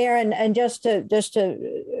 So Aaron, and just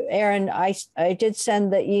to Aaron, I did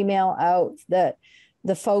send the email out that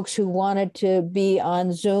the folks who wanted to be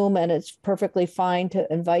on Zoom, and it's perfectly fine to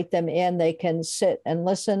invite them in, they can sit and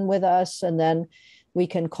listen with us, and then we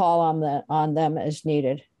can call on them as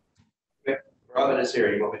needed. Okay. Robin is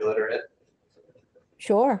here. You want me to let her in?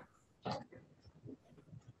 Sure.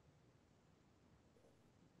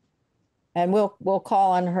 And we'll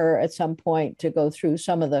call on her at some point to go through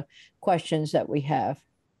some of the questions that we have.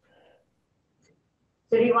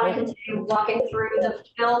 So do you want to continue walking through the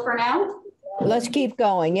bill for now? Let's keep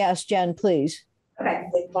going. Yes, Jen, please. Okay.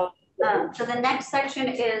 So the next section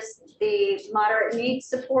is the moderate needs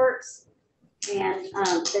supports. And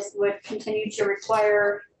this would continue to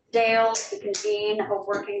require Dale to convene a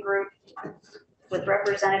working group with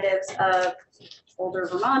representatives of older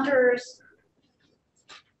Vermonters,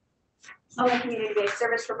 other community-based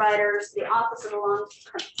service providers, the Office of the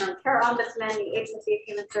Long-Term Care Ombudsman, the Agency of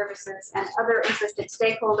Human Services, and other interested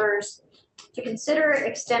stakeholders to consider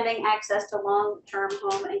extending access to long-term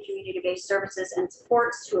home and community-based services and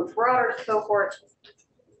supports to a broader cohort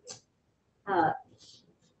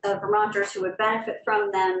of Vermonters who would benefit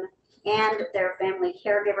from them and their family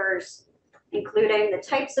caregivers, including the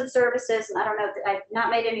types of services. And I don't know, I've not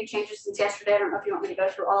made any changes since yesterday. I don't know if you want me to go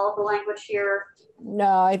through all of the language here.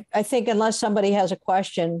 No, I think unless somebody has a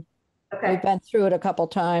question, Okay. we've been through it a couple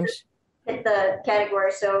times. Hit the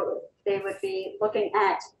category. So they would be looking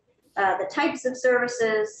at the types of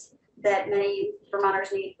services that many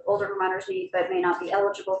Vermonters need, older Vermonters need, but may not be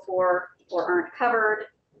eligible for or aren't covered.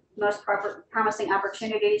 Most promising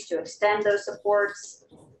opportunities to extend those supports,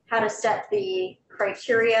 how to set the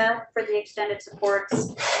criteria for the extended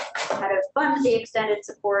supports, how to fund the extended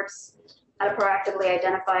supports, how to proactively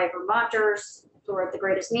identify Vermonters who are at the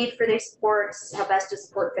greatest need for these supports, how best to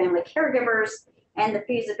support family caregivers, and the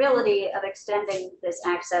feasibility of extending this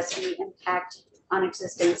access and the impact on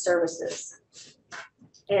existing services.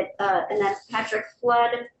 And then Patrick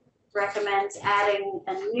Flood recommends adding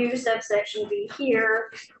a new subsection B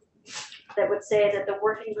here that would say that the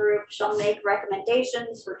working group shall make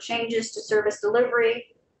recommendations for changes to service delivery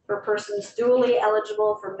for persons duly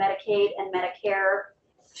eligible for Medicaid and Medicare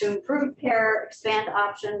to improve care, expand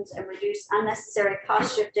options, and reduce unnecessary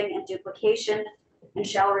cost shifting and duplication, and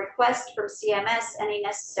shall request from CMS any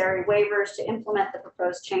necessary waivers to implement the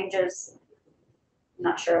proposed changes. I'm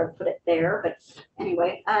not sure I put it there, but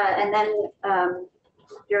anyway. And then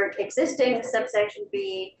your existing subsection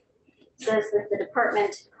B says that the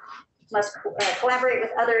department must collaborate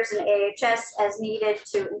with others in AHS as needed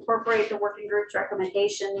to incorporate the working group's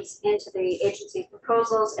recommendations into the agency's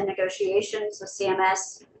proposals and negotiations with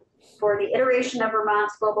CMS for the iteration of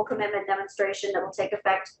Vermont's global commitment demonstration that will take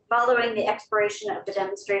effect following the expiration of the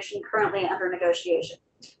demonstration currently under negotiation.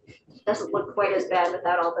 Doesn't look quite as bad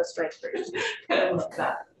without all the strike throughs.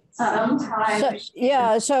 Sometimes.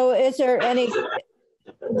 So is there any,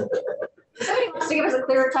 Somebody wants to give us a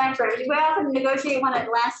clearer time frame. We often negotiate when it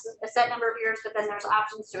lasts a set number of years, but then there's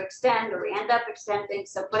options to extend, or we end up extending.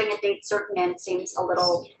 So putting a date certain in seems a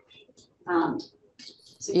little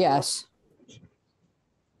yes.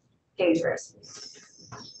 dangerous.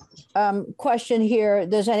 Question here,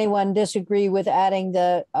 does anyone disagree with adding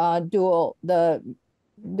the dual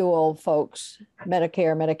folks,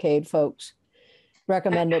 Medicare, Medicaid folks,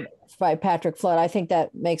 recommended by Patrick Flood? I think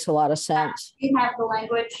that makes a lot of sense. You have the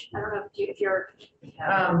language. I don't know if you're you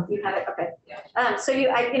have it. Okay. So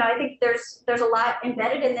I think there's a lot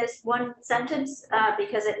embedded in this one sentence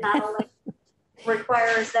because it not only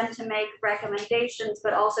requires them to make recommendations,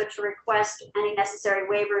 but also to request any necessary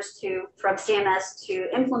waivers from CMS to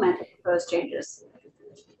implement the proposed changes.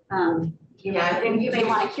 Yeah, I think you may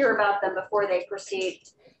want to hear about them before they proceed.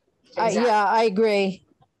 Yeah, I agree.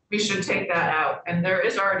 we should take that out. And there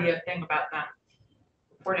is already a thing about them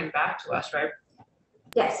reporting back to us, right?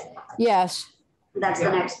 Yes, Yes. that's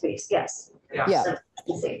the next piece. Yes. Yeah. So,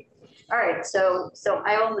 let's see. All right. So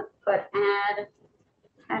I will put add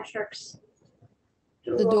Patrick's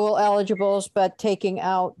The dual eligibles, but taking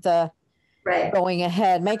out the right. going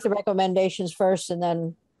ahead, make the recommendations first and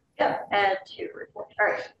then, Yep, add to report. All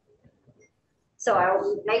right. So I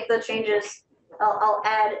will make the changes. I'll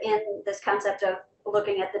add in this concept of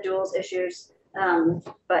looking at the duals issues,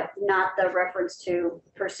 but not the reference to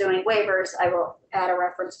pursuing waivers. I will add a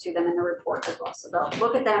reference to them in the report as well. So they'll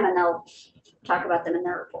look at them and they'll talk about them in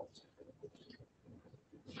their report.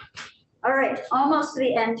 All right, almost to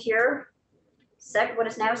the end here. What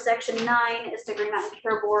is now section 9 is the Green Mountain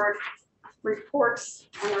Care Board reports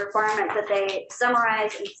and the requirement that they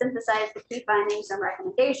summarize and synthesize the key findings and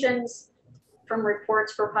recommendations from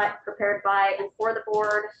reports prepared by and for the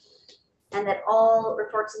board, and that all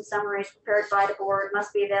reports and summaries prepared by the board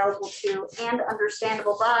must be available to and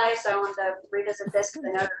understandable by, so I want to revisit this because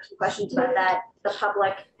I know there are some questions about that, the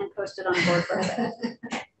public, and posted on the board website.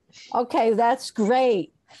 okay, that's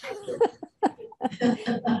great.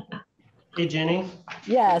 Hey, Jenny,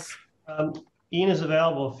 Yes. Ina's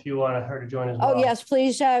available if you want her to join as well. Oh, yes,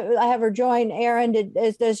 please have her join. Aaron,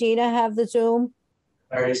 does Ina have the Zoom?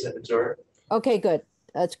 I already sent it to her. Okay, good.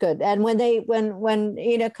 That's good. And when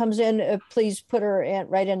Ina comes in, please put her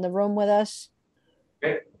right in the room with us.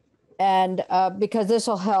 Okay. And because this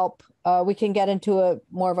will help, we can get into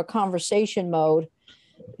more of a conversation mode.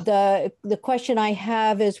 The question I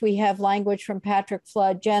have is, we have language from Patrick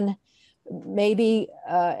Flood. Jen, maybe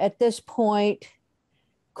at this point,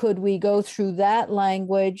 could we go through that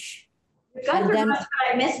language? And then,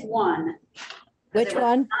 I missed one. Which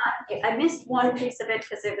one? I missed one piece of it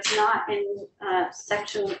because it was not in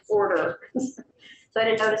section order. So I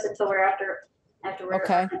didn't notice it until we're after we're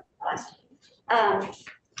Okay.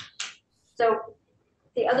 So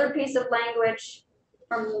the other piece of language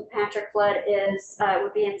from Patrick Flood is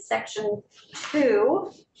would be in section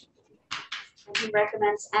 2. And he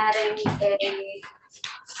recommends adding a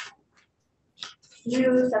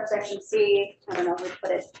new subsection C. I don't know, we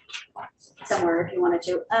put it somewhere if you wanted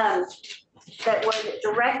to. That would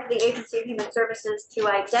direct the Agency of Human Services to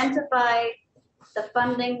identify the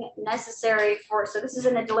funding necessary for, so this is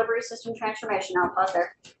in the delivery system transformation, I'll pause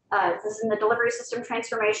there. This is in the delivery system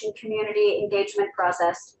transformation community engagement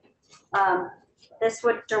process. This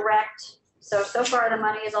would direct, so far the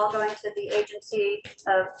money is all going to the agency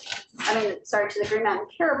of, to the Green Mountain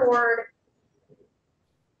Care Board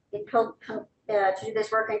to do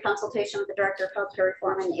this work in consultation with the Director of Healthcare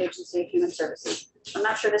Reform and the Agency of Human Services. I'm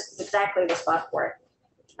not sure this is exactly the spot for it,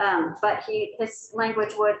 but his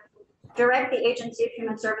language would direct the Agency of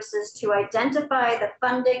Human Services to identify the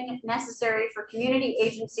funding necessary for community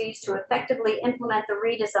agencies to effectively implement the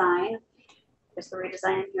redesign, there's the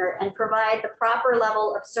redesign in here, and provide the proper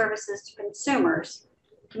level of services to consumers.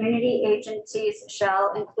 Community agencies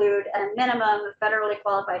shall include at a minimum federally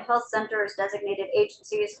qualified health centers, designated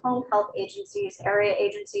agencies, home health agencies, area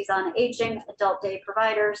agencies on aging, adult day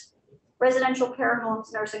providers, residential care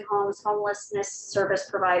homes, nursing homes, homelessness service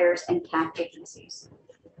providers, and CAP agencies.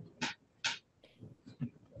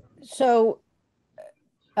 So,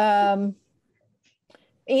 Ina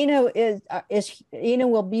Ina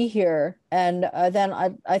will be here, and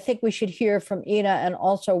then I think we should hear from Ina and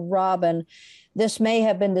also Robin. this may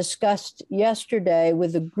have been discussed yesterday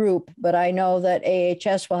with the group, but I know that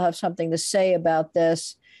AHS will have something to say about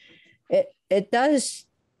this. It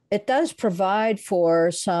does provide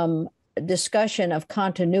for some discussion of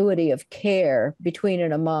continuity of care between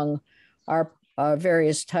and among our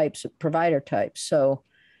various types of provider types. So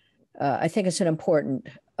I think it's an important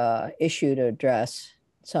issue to address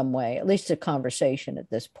some way, at least a conversation at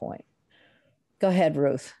this point. Go ahead,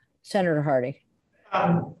 Ruth. Senator Hardy.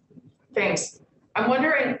 Thanks. I'm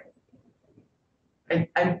wondering,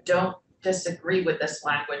 I don't disagree with this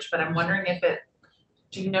language, but I'm wondering if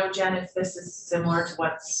do you know, Jen, if this is similar to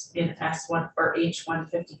what's in S1 or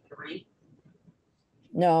H153?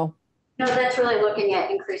 No. No, that's really looking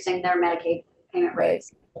at increasing their Medicaid payment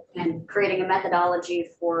rates and creating a methodology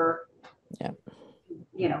for,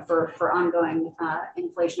 for ongoing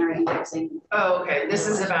inflationary indexing. Oh, okay. This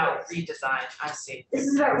is about redesign. I see. This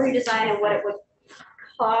is about redesign and what it would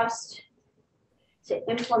cost to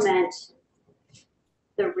implement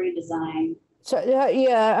the redesign. So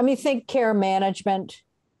yeah, I mean, think care management,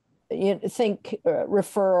 think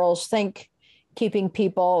referrals, think keeping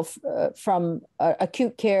people from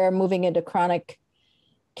acute care moving into chronic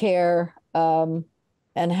care, and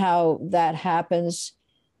how that happens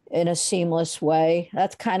in a seamless way.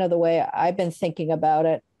 That's kind of the way I've been thinking about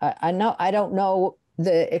it. I don't know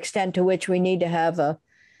the extent to which we need to have a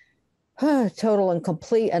total and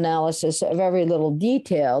complete analysis of every little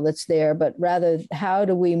detail that's there, but rather how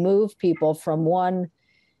do we move people from one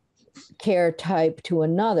care type to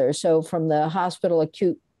another? So from the hospital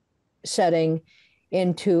acute setting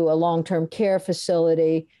into a long-term care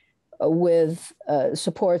facility with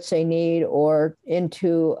supports they need, or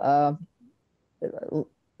into a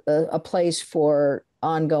place for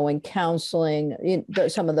ongoing counseling,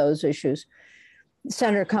 some of those issues.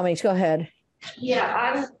 Senator Cummings, go ahead. Yeah,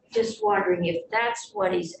 I'm just wondering if that's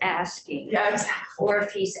what he's asking. Yeah, exactly. Or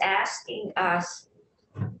if he's asking us,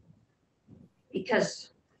 because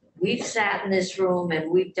we've sat in this room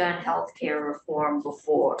and we've done healthcare reform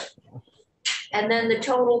before. And then the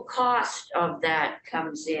total cost of that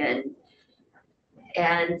comes in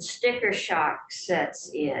and sticker shock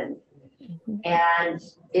sets in and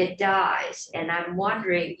it dies. And I'm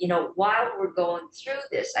wondering, while we're going through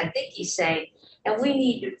this, I think he's saying, and we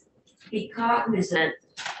need to be cognizant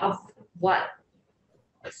of what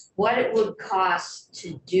it would cost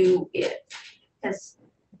to do it. Because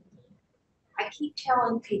I keep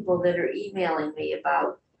telling people that are emailing me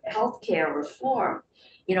about healthcare reform,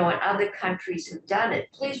 and other countries have done it.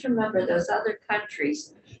 Please remember those other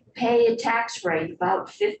countries pay a tax rate about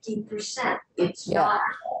 50%. It's not,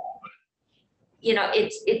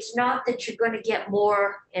 it's not that you're going to get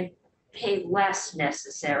more and pay less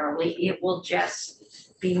necessarily. It will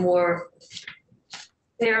just be more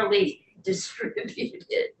fairly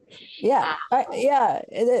distributed. Yeah,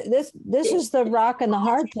 this is the rock and the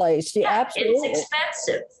hard place. Absolutely. It's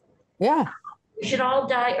expensive. Yeah. We should all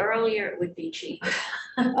die earlier. It would be cheap.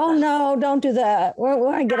 Oh no, don't do that. We're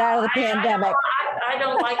going to get out of the pandemic. I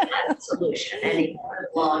don't like that solution anymore.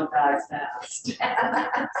 Long dies fast.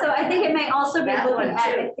 So I think it may also be looking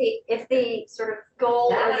at if the sort of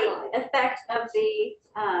goal or the effect of the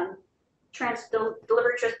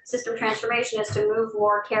delivery system transformation is to move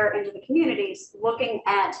more care into the communities, looking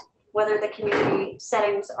at whether the community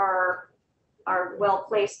settings are well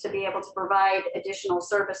placed to be able to provide additional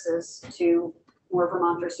services to more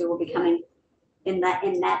Vermonters who will be coming in that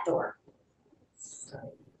door.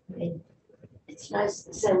 I mean, it's nice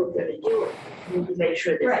to say we're gonna do it. We need to make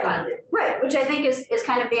sure they're funded. Right, which I think is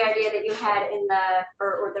kind of the idea that you had in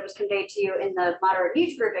or that was conveyed to you in the moderate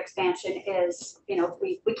needs group expansion is,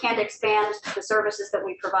 we can't expand the services that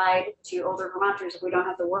we provide to older Vermonters if we don't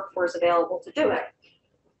have the workforce available to do it.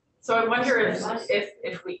 So I wonder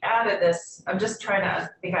if we added this, I'm just trying to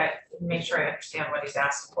make sure I understand what he's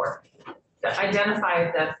asking for. To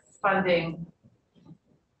identify the funding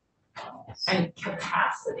and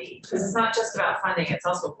capacity, because it's not just about funding, it's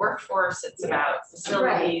also workforce, it's about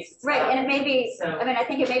facilities. Right, and it may be, So, I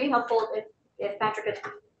think it may be helpful if Patrick is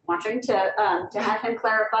watching to have him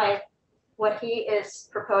clarify what he is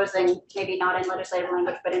proposing, maybe not in legislative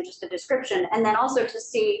language, but in just a description, and then also to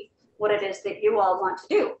see what it is that you all want to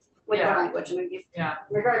do with your language.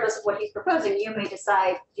 Regardless of what he's proposing, you may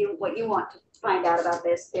decide what you want to find out about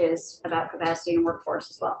this is about capacity and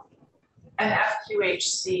workforce as well. And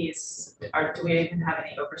FQHCs, do we even have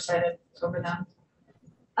any oversight over them?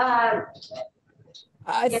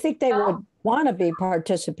 I think they would want to be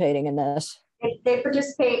participating in this. They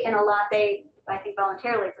participate in a lot. I think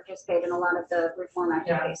voluntarily participate in a lot of the reform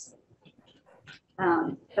activities.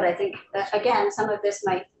 But I think, again, some of this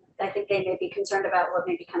I think they may be concerned about what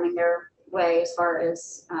may be coming their way as far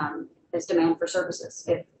as demand for services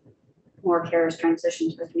if more care is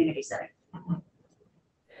transitioned to the community setting.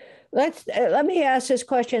 Let me ask this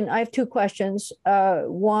question. I have two questions.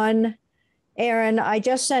 One, Aaron, I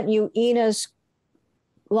just sent you Ina's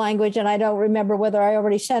language, and I don't remember whether I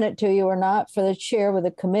already sent it to you or not, for the chair with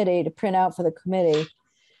the committee to print out for the committee.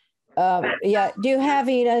 Yeah, do you have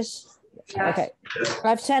Ina's? Okay,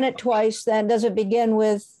 I've sent it twice. Then does it begin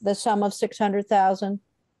with the sum of 600,000?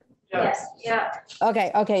 Yes. Yeah.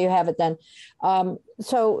 Okay, you have it then.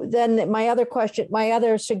 So then my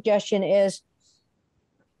other suggestion is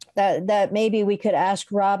that maybe we could ask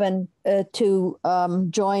Robin to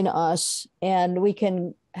join us, and we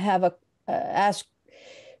can have ask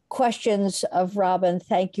questions of Robin.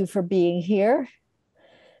 Thank you for being here.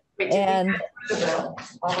 And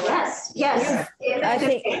Yes, yes. I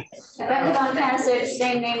think Effective on passage,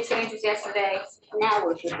 same name change as yesterday. Now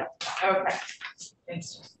we should go. Okay,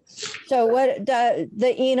 thanks. so. What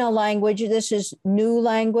the Ina language? This is new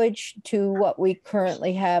language to what we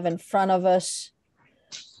currently have in front of us.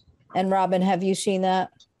 And Robin, have you seen that?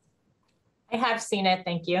 I have seen it.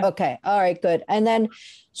 Thank you. Okay. All right, good. And then,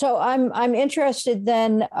 so I'm interested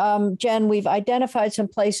then, Jen, we've identified some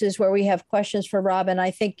places where we have questions for Robin.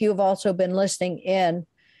 I think you've also been listening in.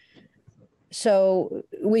 So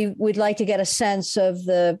we'd like to get a sense of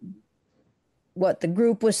what the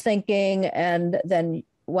group was thinking. And then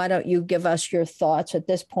why don't you give us your thoughts at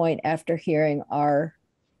this point after hearing our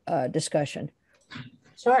discussion?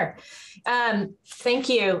 Sure. Thank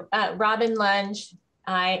you. Robin Lunge.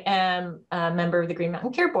 I am a member of the Green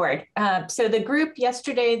Mountain Care Board. So the group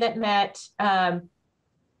yesterday that met, Jen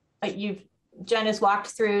has walked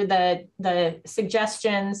through the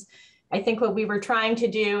suggestions. I think what we were trying to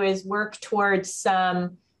do is work towards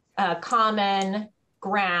some common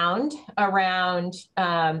ground around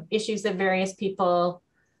issues that various people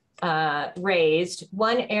raised.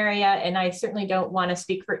 One area, and I certainly don't want to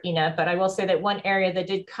speak for Ina, but I will say that one area that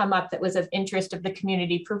did come up that was of interest of the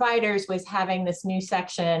community providers was having this new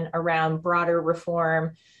section around broader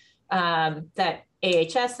reform that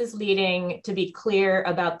AHS is leading, to be clear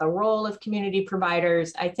about the role of community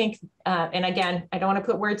providers. I think, and again, I don't want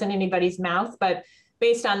to put words in anybody's mouth, but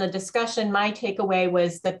based on the discussion, my takeaway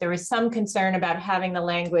was that there was some concern about having the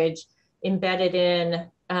language embedded in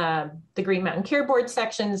the Green Mountain Care Board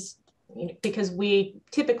sections, because we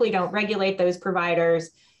typically don't regulate those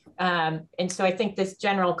providers. And so I think this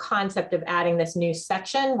general concept of adding this new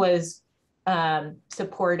section was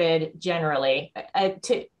supported generally.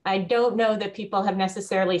 I don't know that people have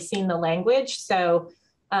necessarily seen the language. So,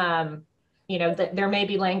 there may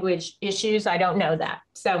be language issues. I don't know that.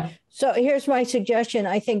 So here's my suggestion.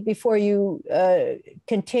 I think before you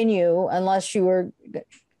continue, unless you were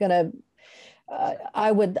going to,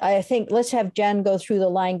 I think let's have Jen go through the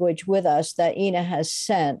language with us that Ina has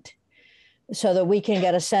sent, so that we can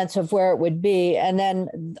get a sense of where it would be. And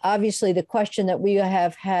then obviously the question that we've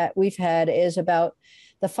had is about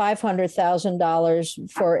the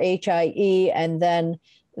 $500,000 for HIE, and then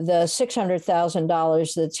the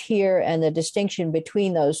 $600,000 that's here, and the distinction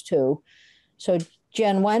between those two. So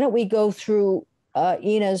Jen, why don't we go through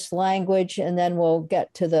Ina's language, and then we'll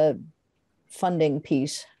get to the funding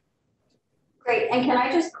piece. Great, and can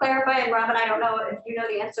I just clarify, and Robin, I don't know if you know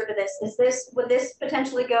the answer to this, would this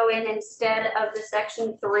potentially go in instead of the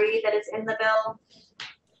section 3 that is in the bill?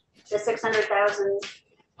 The 600,000?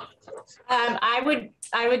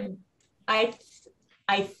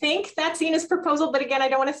 I think that's Ina's proposal, but again, I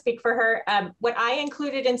don't want to speak for her. What I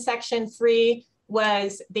included in section 3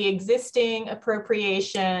 was the existing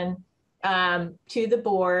appropriation to the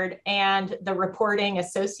board and the reporting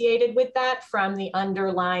associated with that from the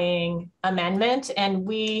underlying amendment. And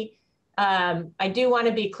I do want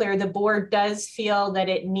to be clear, the board does feel that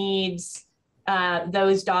it needs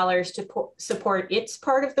those dollars to support its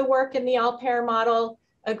part of the work in the all-payer model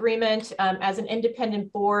agreement. As an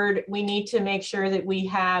independent board, we need to make sure that we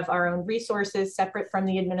have our own resources separate from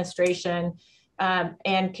the administration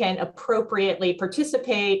and can appropriately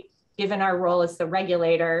participate given our role as the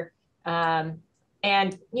regulator. And,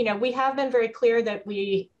 we have been very clear that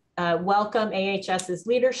we welcome AHS's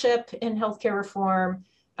leadership in healthcare reform.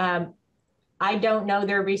 I don't know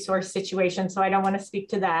their resource situation, so I don't want to speak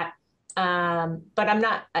to that. But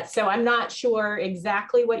I'm not sure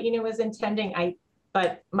exactly what Ina was intending.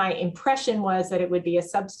 But my impression was that it would be a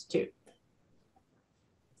substitute.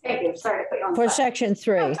 Thank you. Sorry to put you on the For spot. section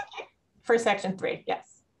 3. For section 3,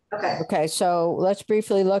 yes. Okay. Okay, so let's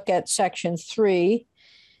briefly look at section 3.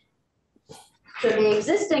 So the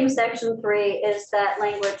existing section 3 is that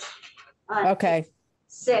language on Okay.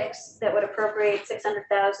 6 that would appropriate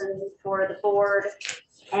 600,000 for the board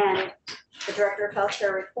and the Director of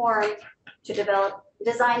Healthcare Reform to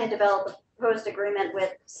design and develop a proposed agreement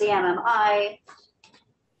with CMMI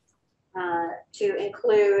to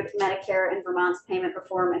include Medicare and Vermont's payment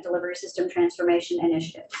reform and delivery system transformation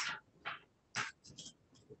initiatives.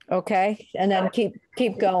 Okay, and then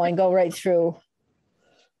keep going, go right through.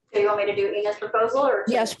 So you want me to do Ina's proposal or?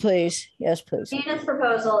 Yes, please. Yes, please. Ina's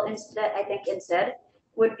proposal instead, I think instead,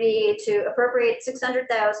 would be to appropriate $600,000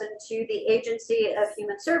 to the Agency of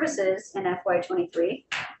Human Services in FY23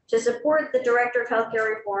 to support the Director of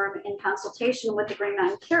Healthcare Reform in consultation with the Green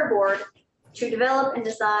Mountain Care Board to develop and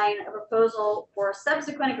design a proposal for a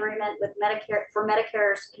subsequent agreement with Medicare for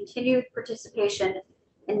Medicare's continued participation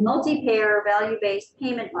in multi-payer value-based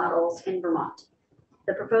payment models in Vermont.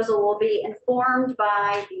 The proposal will be informed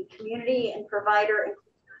by the community and provider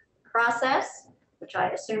process, which I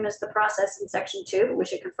assume is the process in section 2, but we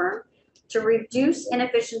should confirm, to reduce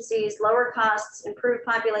inefficiencies, lower costs, improve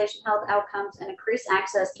population health outcomes, and increase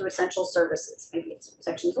access to essential services. Maybe it's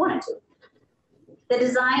sections 1 and 2. The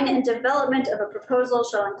design and development of a proposal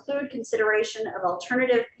shall include consideration of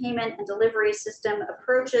alternative payment and delivery system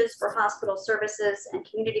approaches for hospital services and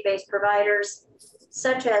community-based providers,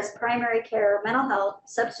 such as primary care, mental health,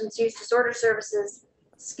 substance use disorder services,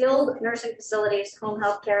 skilled nursing facilities, home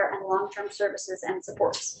health care, and long-term services and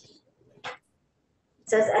supports. It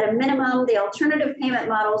says at a minimum, the alternative payment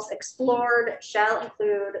models explored shall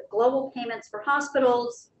include global payments for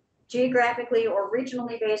hospitals, geographically or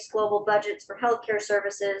regionally based global budgets for healthcare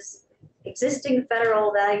services, existing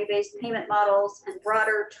federal value-based payment models, and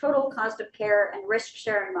broader total cost of care and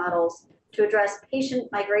risk-sharing models to address patient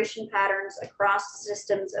migration patterns across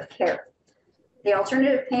systems of care. The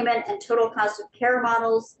alternative payment and total cost of care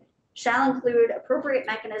models shall include appropriate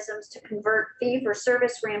mechanisms to convert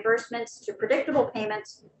fee-for-service reimbursements to predictable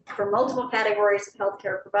payments for multiple categories of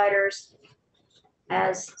healthcare providers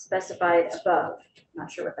as specified above. Not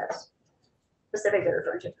sure what that's specifically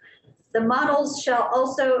referring to. The models shall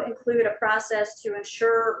also include a process to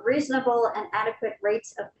ensure reasonable and adequate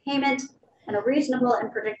rates of payment and a reasonable and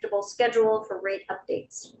predictable schedule for rate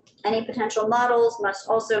updates. Any potential models must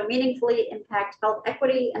also meaningfully impact health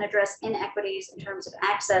equity and address inequities in terms of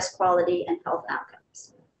access, quality, and health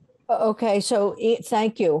outcomes. Okay, so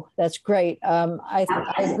thank you. That's great. I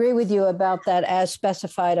agree with you about that as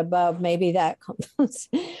specified above. Maybe that comes.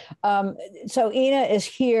 So Ina is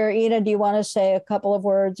here. Ina, do you want to say a couple of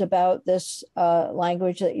words about this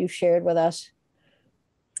language that you shared with us?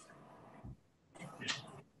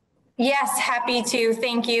 Yes, happy to.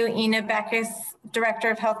 Thank you, Ina Beckus,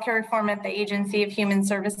 Director of Healthcare Reform at the Agency of Human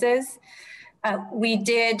Services. We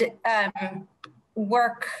did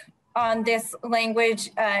work on this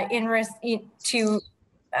language to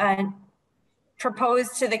propose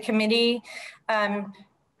to the committee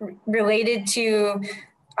related to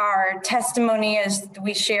our testimony as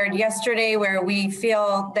we shared yesterday, where we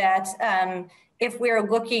feel that if we're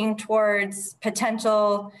looking towards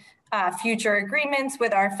potential future agreements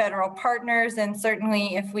with our federal partners, and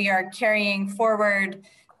certainly if we are carrying forward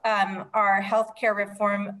our healthcare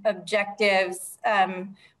reform objectives,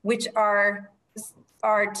 which are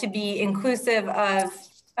to be inclusive of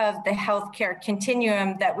the healthcare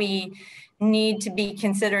continuum, that we need to be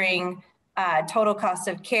considering total cost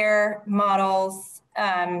of care models,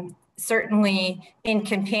 certainly in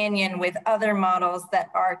companion with other models that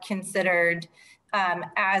are considered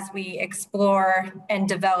as we explore and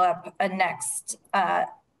develop a next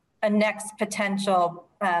potential,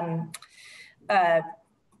 a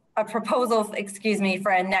proposal, excuse me,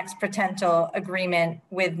 for a next potential agreement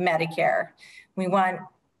with Medicare.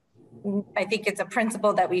 I think it's a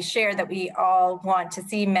principle that we share, that we all want to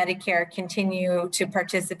see Medicare continue to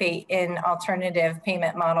participate in alternative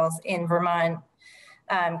payment models in Vermont,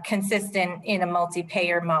 consistent in a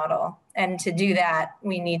multi-payer model. And to do that,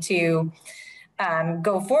 we need to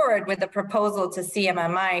go forward with a proposal to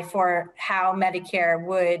CMMI for how Medicare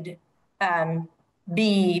would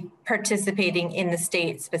be participating in the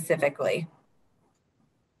state specifically.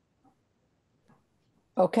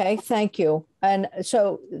 Okay, thank you. And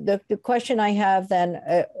so the question I have then,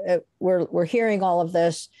 we're hearing all of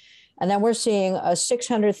this, and then we're seeing a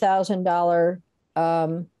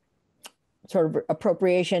 $600,000 sort of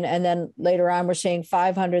appropriation, and then later on we're seeing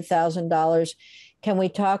 $500,000. Can we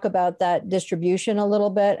talk about that distribution a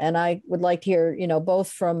little bit? And I would like to hear,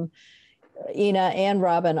 both from Ina and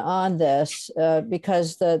Robin on this,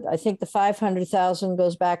 because I think the 500,000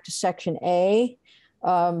 goes back to Section A.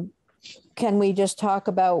 Can we just talk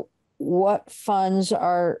about what funds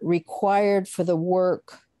are required for the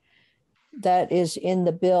work that is in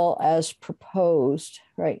the bill as proposed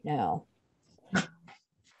right now?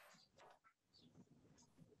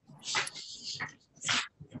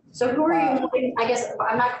 So who are you, looking- I guess,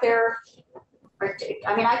 I'm not clear.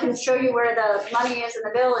 I mean, I can show you where the money is in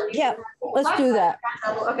the bill and. Yeah, let's do that.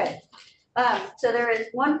 Okay. So there is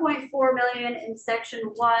 1.4 million in section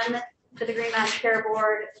 1 to the Green Mountain Care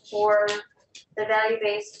Board for the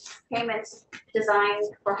value-based payments designed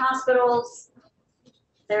for hospitals.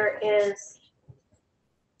 There is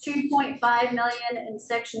 2.5 million in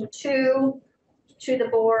section 2 to the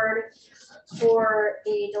board for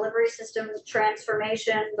the delivery system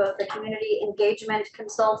transformation, both the community engagement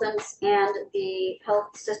consultants and the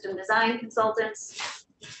health system design consultants.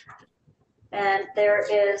 And there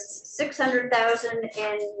is 600,000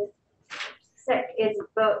 in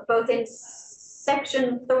both in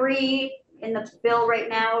section 3 in the bill right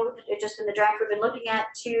now, just in the draft we've been looking at,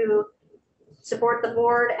 to support the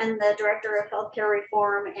board and the director of healthcare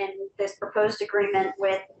reform in this proposed agreement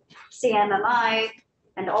with CMMI.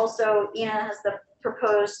 And also Ina has the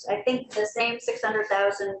proposed, I think, the same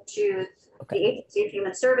 600,000 to the Agency of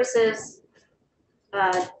Human Services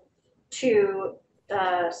to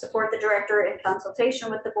support the director in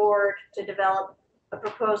consultation with the board to develop a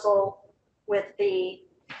proposal with the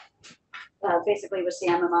basically with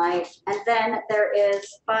CMMI. And then there is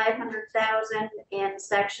 500,000 in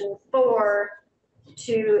section 4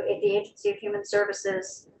 to the Agency of Human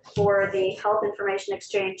Services for the Health Information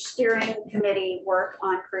Exchange Steering Committee work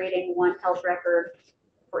on creating one health record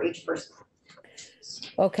for each person.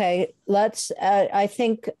 Okay, let's, I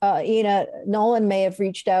think, Ina, Nolan may have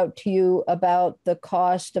reached out to you about the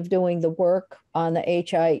cost of doing the work on the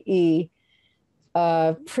HIE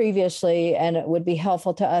previously, and it would be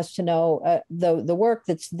helpful to us to know the work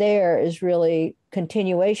that's there is really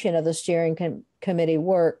continuation of the steering committee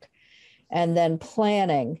work and then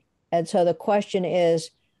planning. And so the question is,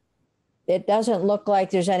 it doesn't look like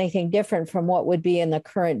there's anything different from what would be in the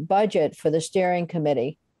current budget for the steering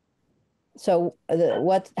committee. So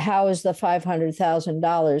how is the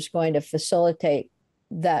 $500,000 going to facilitate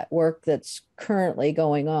that work that's currently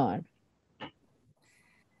going on?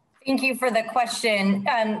 Thank you for the question.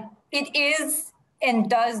 It is and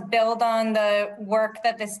does build on the work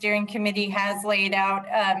that the steering committee has laid out.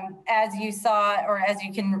 As you saw, or as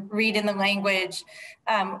you can read in the language,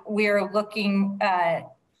 we're looking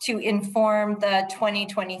to inform the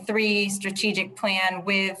 2023 strategic plan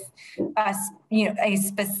with a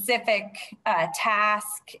specific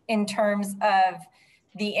task in terms of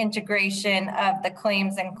the integration of the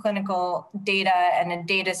claims and clinical data and a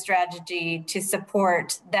data strategy to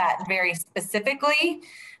support that very specifically.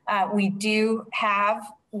 We do have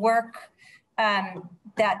work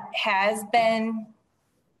that has been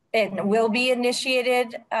and will be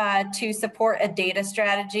initiated to support a data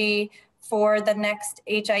strategy for the next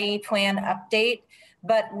HIE plan update.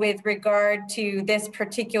 But with regard to this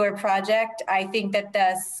particular project, I think that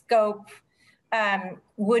the scope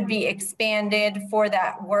would be expanded for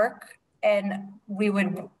that work, and we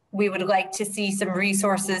would like to see some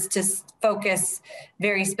resources to focus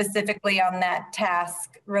very specifically on that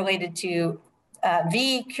task related to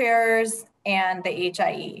V cures and the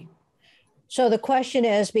HIE. So the question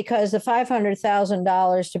is, because the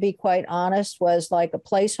 $500,000, to be quite honest, was like a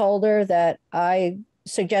placeholder that I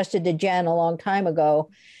suggested to Jen a long time ago,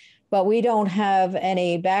 but we don't have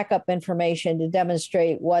any backup information to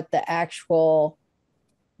demonstrate what the actual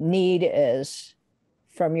need is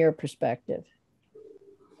from your perspective.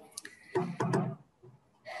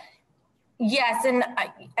 Yes, and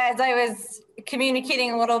as I was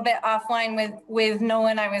communicating a little bit offline with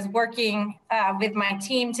Nolan, I was working with my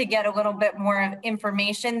team to get a little bit more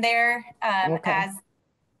information there. Okay.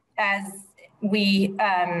 As we,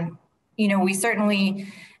 we certainly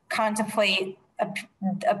contemplate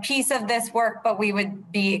a piece of this work, but we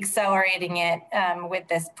would be accelerating it with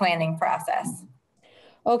this planning process.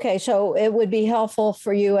 Okay, so it would be helpful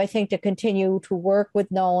for you, I think, to continue to work with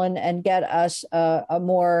Nolan and get us a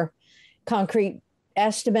more concrete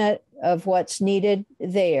estimate of what's needed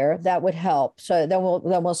there. That would help. So then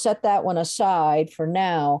we'll set that one aside for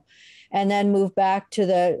now, and then move back to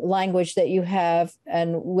the language that you have,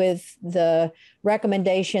 and with the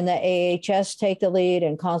recommendation that AHS take the lead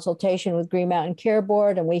in consultation with Green Mountain Care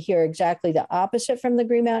Board, and we hear exactly the opposite from the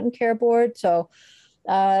Green Mountain Care Board. So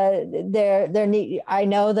I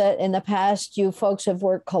know that in the past you folks have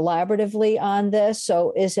worked collaboratively on this.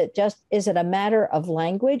 So is it a matter of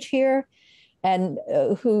language here? And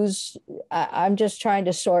I'm just trying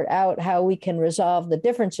to sort out how we can resolve the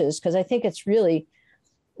differences, because I think it's really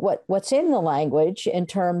what's in the language in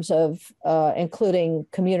terms of including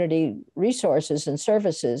community resources and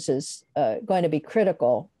services is going to be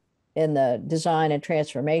critical in the design and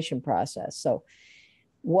transformation process. So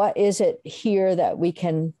what is it here that we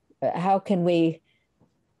can, how can we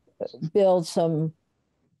build some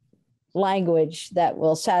language that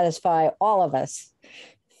will satisfy all of us.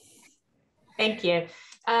 Thank you.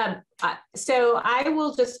 So I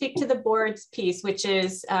will just speak to the board's piece, which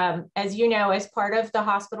is, as you know, as part of the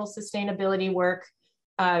hospital sustainability work,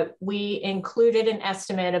 we included an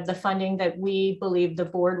estimate of the funding that we believe the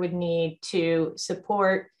board would need to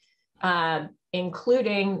support,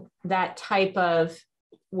 including that type of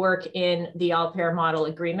work in the all-payer model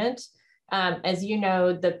agreement. As you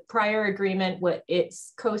know, the prior agreement,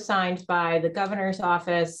 it's co-signed by the governor's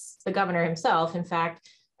office, the governor himself, in fact,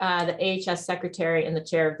 the AHS secretary and the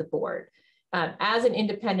chair of the board. As an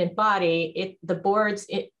independent body, the board's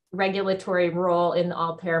regulatory role in the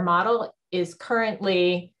all-payer model is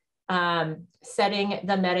currently setting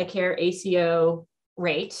the Medicare ACO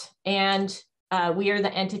rate. And we are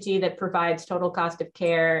the entity that provides total cost of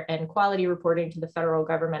care and quality reporting to the federal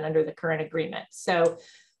government under the current agreement. So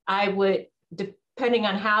I would, depending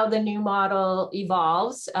on how the new model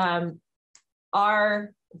evolves,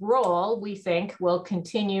 our role, we think, will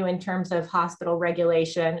continue in terms of hospital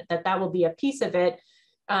regulation, that will be a piece of it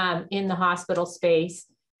in the hospital space.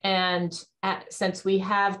 And since we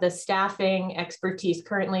have the staffing expertise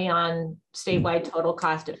currently on statewide total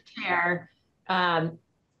cost of care,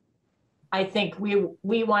 I think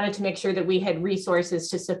we wanted to make sure that we had resources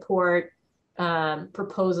to support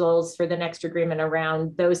proposals for the next agreement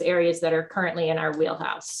around those areas that are currently in our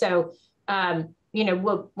wheelhouse. So, you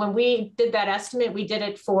know, when we did that estimate, we did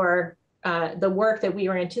it for the work that we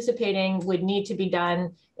were anticipating would need to be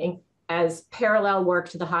done as parallel work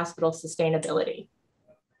to the hospital sustainability.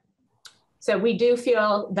 So we do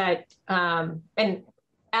feel that, and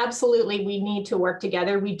absolutely we need to work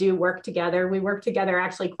together. We do work together. We work together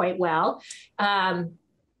actually quite well.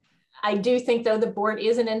 I do think, though, the board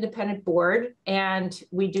is an independent board, and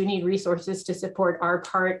we do need resources to support our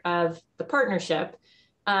part of the partnership,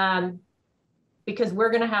 because we're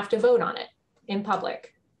going to have to vote on it in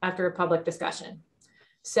public after a public discussion.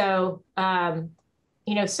 So,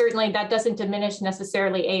 you know, certainly that doesn't diminish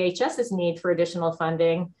necessarily AHS's need for additional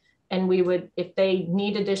funding. And we would, if they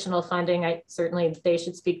need additional funding, certainly they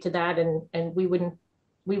should speak to that, and we're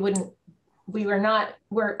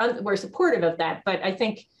supportive of that. But I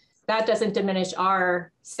think that doesn't diminish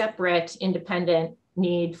our separate independent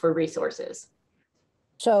need for resources.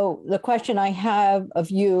 So the question I have of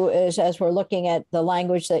you is, as we're looking at the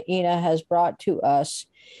language that Ina has brought to us,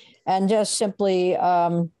 and just simply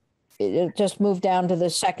just move down to the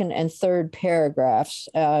second and third paragraphs,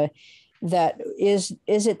 that is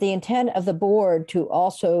it the intent of the board to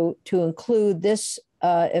also to include this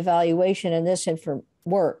evaluation and this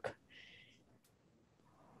work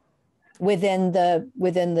within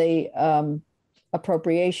the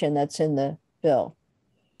appropriation that's in the bill?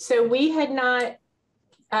 So we had not,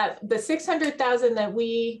 the 600,000 that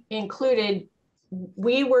we included,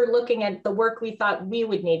 we were looking at the work we thought we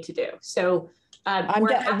would need to do. So,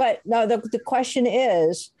 but no, the question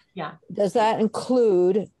is, yeah, does that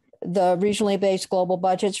include the regionally based global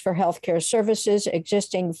budgets for healthcare services,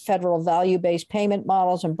 existing federal value-based payment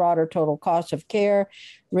models and broader total cost of care,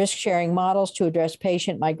 risk-sharing models to address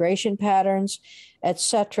patient migration patterns, et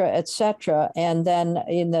cetera, et cetera? And then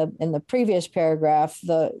in the previous paragraph,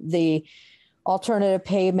 the alternative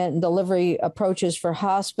payment and delivery approaches for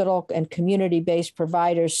hospital and community-based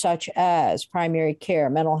providers such as primary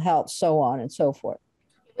care, mental health, so on and so forth.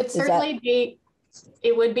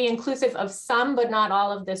 It would be inclusive of some, but not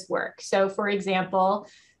all of this work. So for example,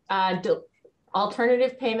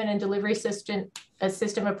 alternative payment and delivery system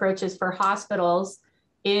approaches for hospitals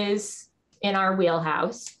is in our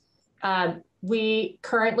wheelhouse. We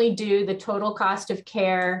currently do the total cost of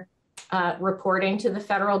care reporting to the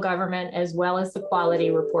federal government, as well as the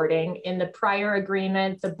quality reporting. In the prior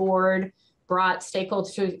agreement, the board brought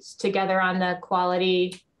stakeholders together on the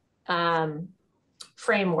quality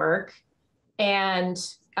framework. And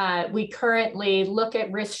we currently look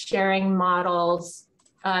at risk-sharing models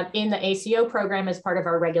in the ACO program as part of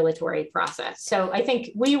our regulatory process. So I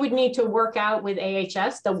think we would need to work out with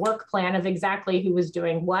AHS the work plan of exactly who was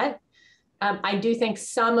doing what. I do think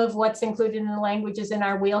some of what's included in the language is in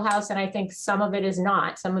our wheelhouse, and I think some of it is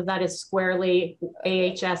not. Some of that is squarely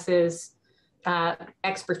AHS's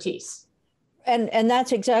expertise. And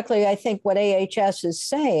that's exactly, I think, what AHS is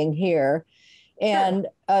saying here. And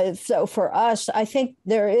so for us, I think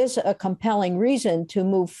there is a compelling reason to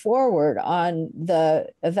move forward on the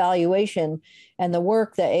evaluation and the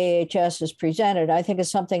work that AHS has presented. I think it's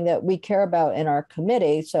something that we care about in our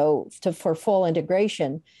committee. So for full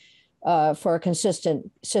integration for a consistent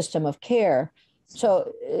system of care.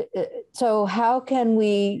 So how can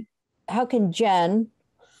Jen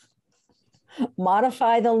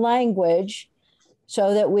modify the language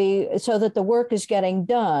so that the work is getting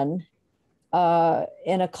done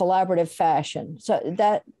in a collaborative fashion. So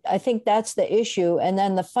that, I think that's the issue. And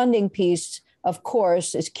then the funding piece, of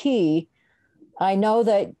course, is key. I know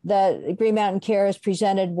that Green Mountain Care has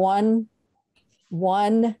presented one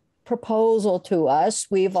proposal to us.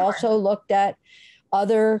 We've also looked at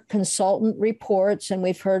other consultant reports, and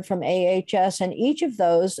we've heard from AHS, and each of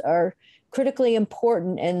those are critically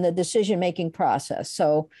important in the decision-making process.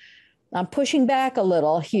 So I'm pushing back a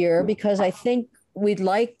little here because I think we'd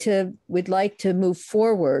like to move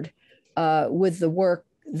forward with the work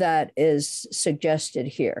that is suggested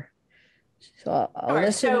here. So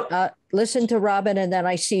I'll listen to Robin, and then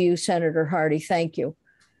I see you, Senator Hardy. Thank you.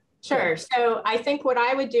 Sure. So I think what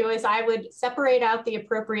I would do is I would separate out the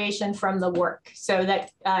appropriation from the work so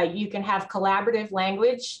that you can have collaborative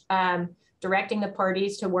language directing the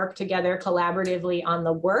parties to work together collaboratively on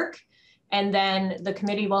the work. And then the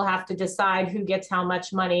committee will have to decide who gets how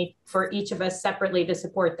much money for each of us separately to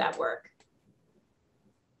support that work.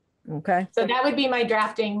 Okay. So that would be my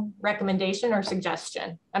drafting recommendation or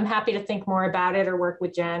suggestion. I'm happy to think more about it or work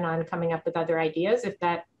with Jen on coming up with other ideas if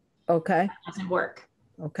that doesn't work.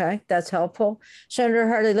 Okay, that's helpful. Senator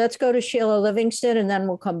Hardy, let's go to Sheila Livingston and then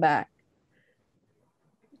we'll come back.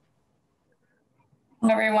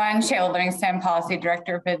 Hello, everyone. Sheila Livingston, Policy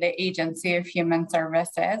Director for the Agency of Human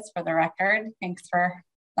Services, for the record. Thanks for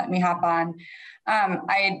letting me hop on.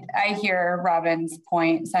 I hear Robin's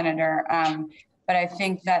point, Senator, but I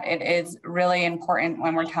think that it is really important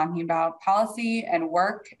when we're talking about policy and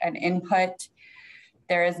work and input.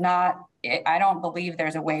 There is not, I don't believe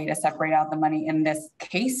there's a way to separate out the money in this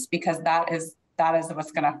case, because that is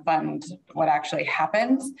what's going to fund what actually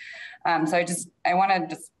happens. So I want to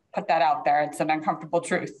just put that out there. It's an uncomfortable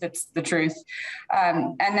truth. It's the truth.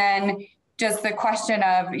 And then just the question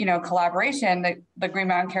of, collaboration, the Green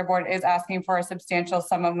Mountain Care Board is asking for a substantial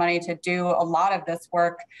sum of money to do a lot of this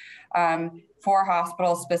work for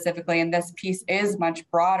hospitals specifically. And this piece is much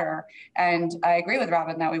broader. And I agree with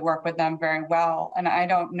Robin that we work with them very well. And I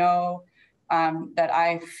don't know that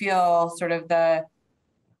I feel sort of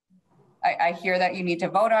I hear that you need to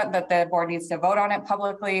vote on, that the board needs to vote on it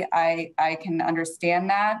publicly. I can understand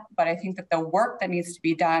that, but I think that the work that needs to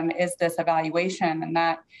be done is this evaluation, and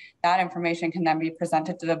that information can then be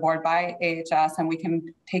presented to the board by AHS, and we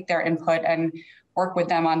can take their input and work with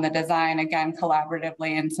them on the design, again,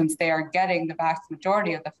 collaboratively. And since they are getting the vast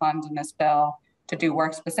majority of the funds in this bill to do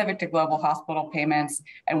work specific to global hospital payments,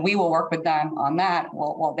 and we will work with them on that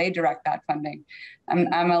while they direct that funding.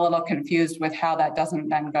 I'm a little confused with how that doesn't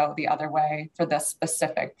then go the other way for this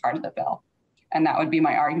specific part of the bill. And that would be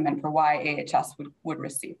my argument for why AHS would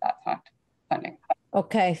receive that funding.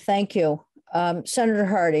 Okay, thank you. Senator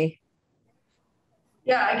Hardy.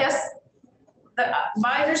 Yeah, I guess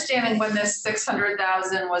my understanding when this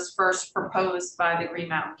 600,000 was first proposed by the Green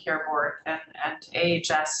Mountain Care Board and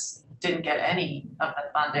AHS didn't get any of the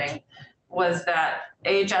funding was that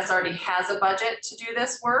AHS already has a budget to do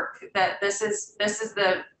this work, that this is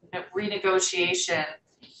the renegotiation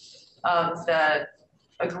of the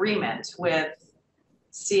agreement with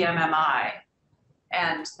CMMI,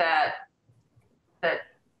 and that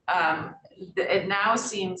it now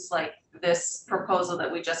seems like this proposal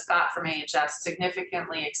that we just got from AHS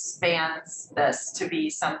significantly expands this to be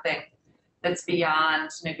something that's beyond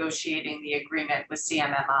negotiating the agreement with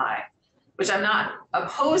CMMI, which I'm not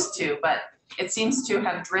opposed to, but it seems to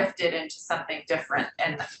have drifted into something different,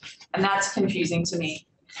 and that's confusing to me.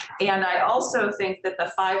 And I also think that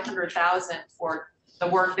the 500,000 for the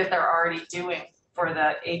work that they're already doing for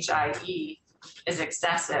the HIE is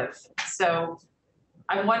excessive. So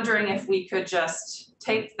I'm wondering if we could just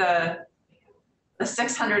take the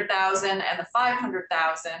 600,000 and the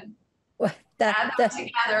 500,000, add them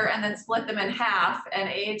together, and then split them in half, and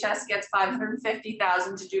AHS gets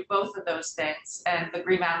 550,000 to do both of those things, and the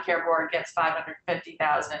Green Mountain Care Board gets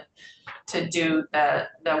 550,000 to do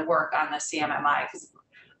the work on the CMMI, because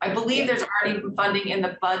I believe there's already funding in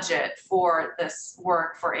the budget for this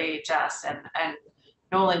work for AHS, and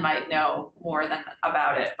Nolan might know more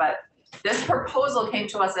about it, but this proposal came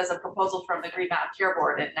to us as a proposal from the Green Mountain Care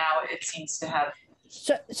Board, and now it seems to have.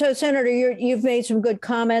 So Senator, you've made some good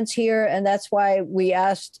comments here, and that's why we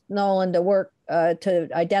asked Nolan to work to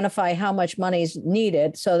identify how much money is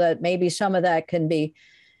needed, so that maybe some of that can be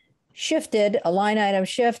shifted, a line item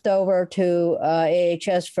shift over to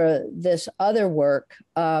AHS for this other work.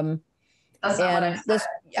 That's not what I said.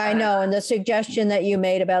 I know, and the suggestion that you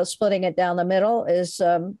made about splitting it down the middle is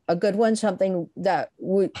a good one, something that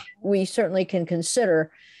we certainly can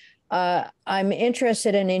consider. I'm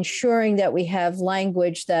interested in ensuring that we have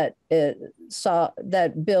language that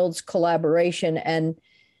that builds collaboration and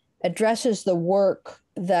addresses the work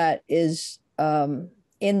that is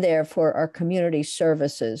in there for our community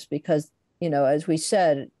services, because, you know, as we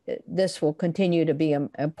said, this will continue to be an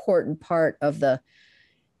important part of the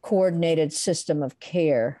coordinated system of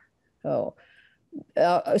care. So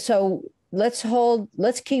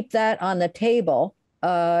let's keep that on the table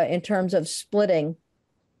in terms of splitting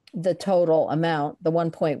the total amount, the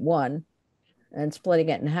 1.1, and splitting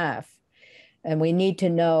it in half. And we need to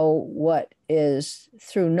know what is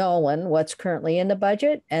through Nolan, what's currently in the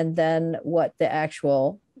budget, and then what the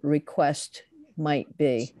actual request might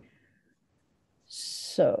be.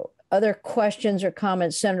 So other questions or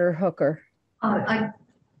comments, Senator Hooker?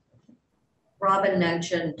 Robin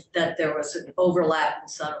mentioned that there was an overlap in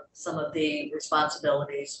some of the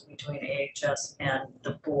responsibilities between AHS and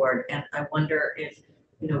the board. And I wonder if,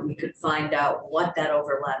 you know, we could find out what that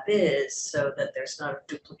overlap is so that there's not a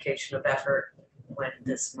duplication of effort when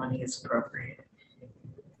this money is appropriated.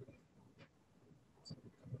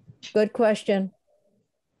 Good question.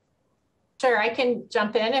 Sure, I can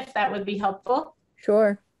jump in if that would be helpful.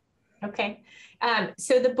 Sure. Okay.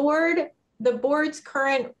 So the board's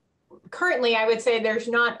currently, I would say there's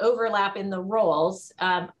not overlap in the roles.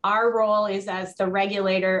 Our role is as the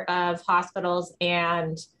regulator of hospitals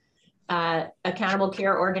and accountable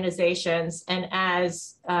care organizations, and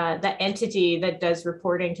as the entity that does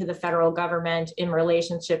reporting to the federal government in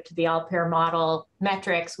relationship to the all-payer model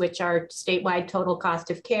metrics, which are statewide total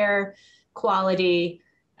cost of care, quality,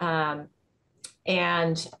 and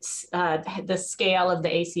the scale of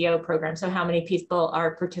the ACO program. So how many people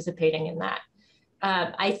are participating in that?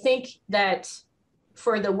 I think that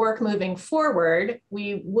for the work moving forward,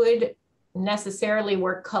 we would necessarily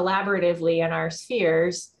work collaboratively in our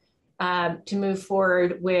spheres to move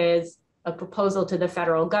forward with a proposal to the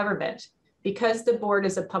federal government. Because the board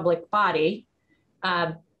is a public body,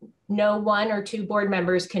 no one or two board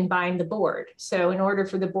members can bind the board. So in order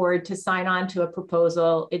for the board to sign on to a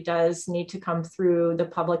proposal, it does need to come through the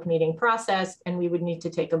public meeting process, and we would need to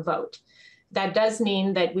take a vote. That does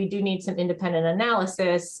mean that we do need some independent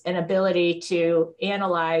analysis and ability to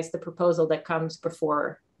analyze the proposal that comes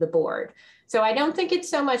before the board. So I don't think it's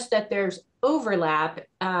so much that there's overlap.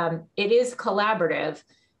 It is collaborative.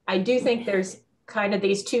 I do think there's kind of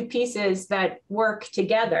these two pieces that work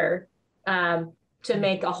together to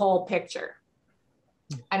make a whole picture.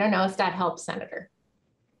 I don't know if that helps, Senator.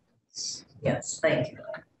 Yes, thank you.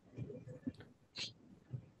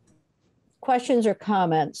 Questions or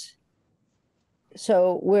comments?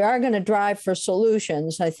 So we are going to drive for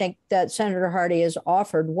solutions. I think that Senator Hardy has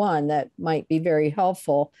offered one that might be very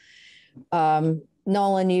helpful.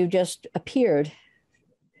 Nolan, you just appeared.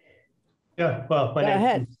 Yeah, well, Go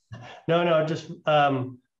ahead. No, just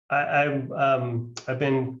I've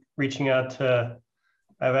been reaching out to,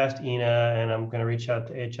 I've asked Ina, and I'm going to reach out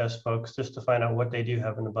to HS folks just to find out what they do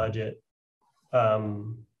have in the budget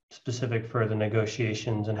specific for the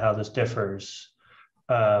negotiations and how this differs.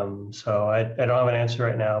 So I don't have an answer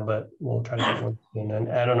right now, but we'll try to get one soon.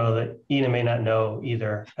 And I don't know that Ina may not know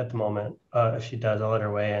either at the moment. If she does, I'll let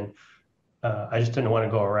her weigh in. I just didn't want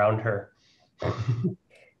to go around her.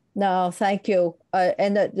 No, thank you.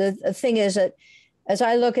 And the thing is that as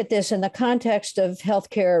I look at this in the context of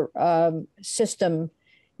healthcare system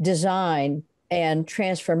design and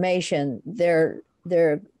transformation, there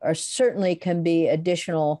are certainly can be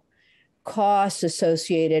additional costs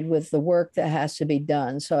associated with the work that has to be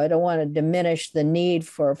done. So I don't want to diminish the need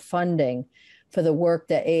for funding for the work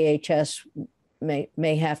that AHS would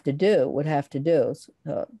have to do.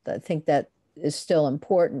 So I think that is still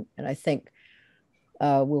important. And I think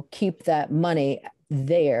we'll keep that money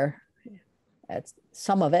there at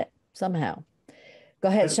some of it somehow. Go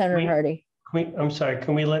ahead, Senator Hardy. I'm sorry,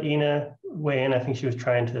 can we let Ina weigh in? I think she was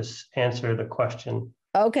trying to answer the question.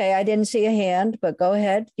 Okay, I didn't see a hand, but go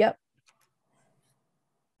ahead. Yep.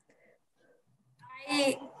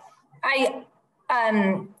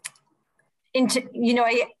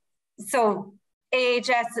 So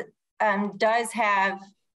AHS does have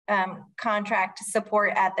contract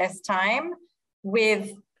support at this time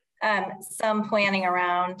with some planning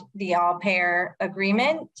around the all-payer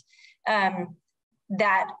agreement.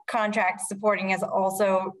 That contract supporting is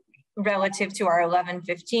also relative to our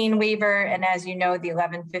 1115 waiver. And as you know, the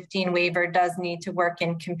 1115 waiver does need to work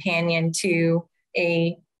in companion to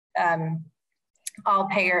a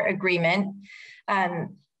all-payer agreement.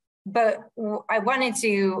 But I wanted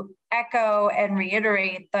to echo and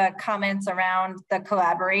reiterate the comments around the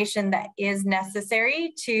collaboration that is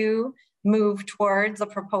necessary to move towards a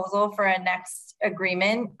proposal for a next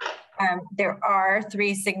agreement. There are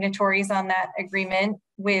 3 signatories on that agreement,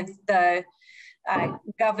 with the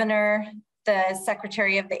governor, the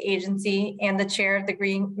secretary of the agency, and the chair of the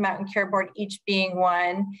Green Mountain Care Board, each being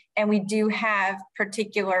one. And we do have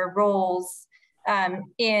particular roles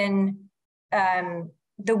in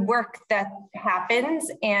the work that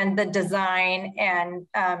happens and the design and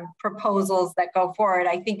proposals that go forward.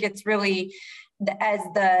 I think it's really, as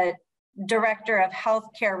the director of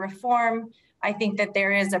healthcare reform, I think that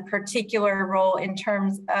there is a particular role in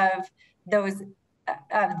terms of those,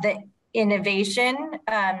 of the innovation,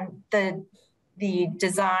 the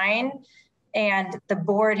design, and the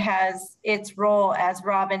board has its role, as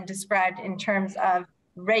Robin described, in terms of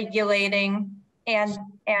regulating and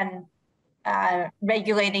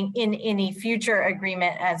regulating in any future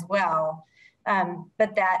agreement as well.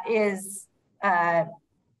 But that is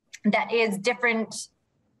different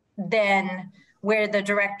than where the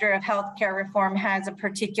director of healthcare reform has a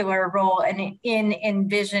particular role in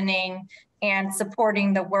envisioning and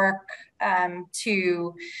supporting the work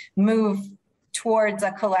to move towards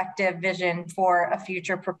a collective vision for a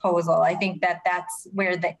future proposal. I think that that's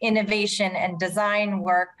where the innovation and design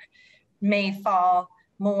work may fall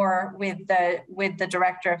more with the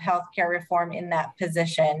director of healthcare reform in that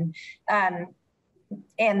position, and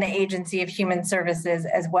the Agency of Human Services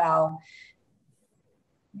as well.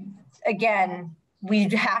 Again, we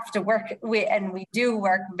have to work, and we do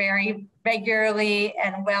work very regularly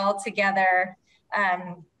and well together.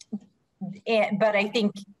 But I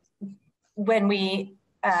think when we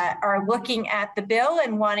are looking at the bill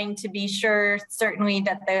and wanting to be sure, certainly,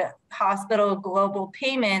 that the hospital global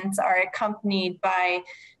payments are accompanied by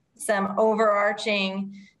some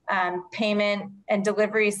overarching payment and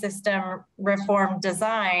delivery system reform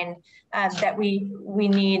design, that we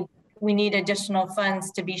need additional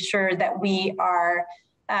funds to be sure that we are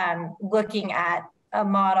looking at a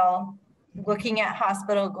model, looking at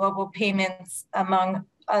hospital global payments among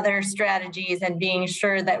other strategies, and being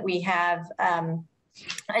sure that we have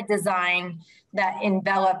a design that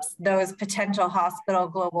envelops those potential hospital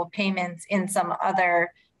global payments in some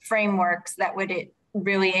other frameworks that would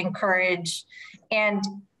really encourage and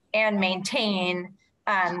maintain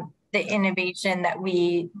the innovation that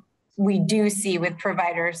we do see with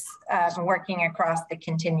providers working across the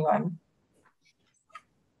continuum.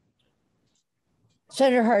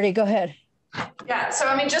 Senator Hardy, go ahead. Yeah, so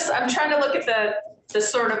I mean, I'm trying to look at the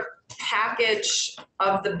sort of package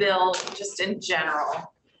of the bill just in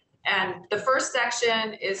general. And the first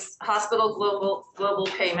section is hospital global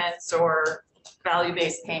payments or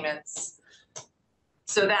value-based payments.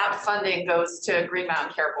 So that funding goes to Green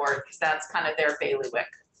Mountain Care Board because that's kind of their bailiwick,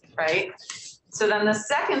 right? So then the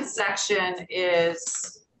second section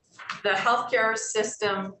is the healthcare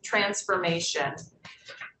system transformation.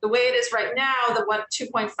 The way it is right now, the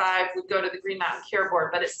 2.5 would go to the Green Mountain Care Board,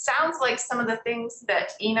 but it sounds like some of the things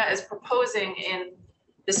that Ina is proposing in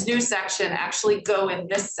this new section actually go in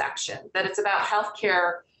this section, that it's about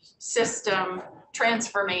healthcare system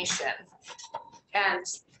transformation, and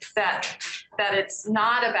that it's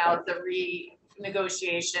not about the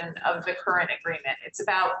renegotiation of the current agreement. It's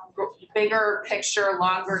about bigger picture,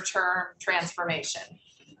 longer term transformation.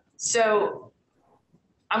 So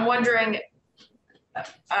I'm wondering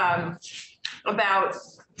about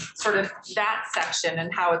sort of that section and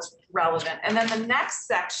how it's relevant. And then the next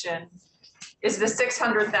section is the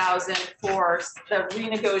 $600,000 for the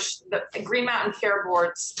Green Mountain Care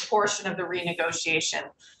Board's portion of the renegotiation,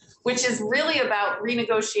 which is really about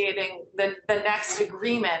renegotiating the next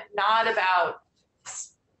agreement, not about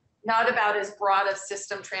as broad a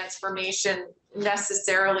system transformation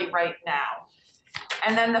necessarily right now.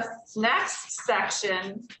 And then the next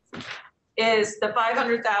section is the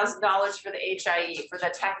 $500,000 for the HIE, for the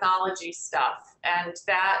technology stuff. And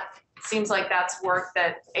that seems like that's work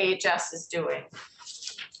that AHS is doing.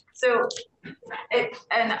 So,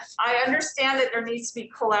 and I understand that there needs to be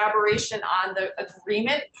collaboration on the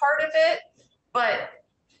agreement part of it, but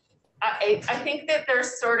I think that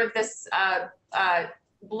there's sort of this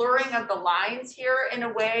blurring of the lines here in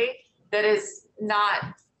a way that is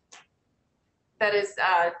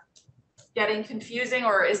getting confusing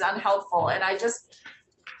or is unhelpful. And I just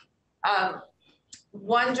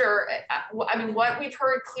wonder, I mean, what we've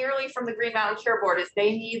heard clearly from the Green Mountain Care Board is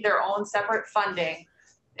they need their own separate funding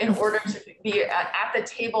in order to be at the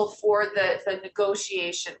table for the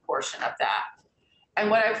negotiation portion of that. And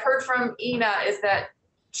what I've heard from Ina is that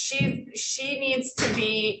she needs to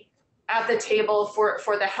be at the table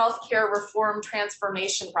for the healthcare reform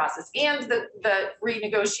transformation process and the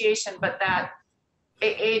renegotiation, but that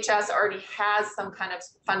AHS already has some kind of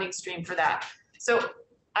funding stream for that. So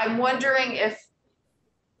I'm wondering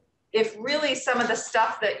if really some of the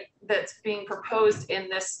stuff that's being proposed in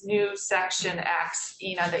this new section X,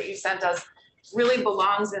 Ina, that you sent us really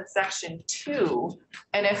belongs in section 2,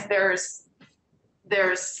 and if there's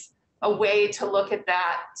a way to look at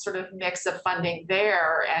that sort of mix of funding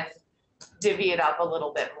there and divvy it up a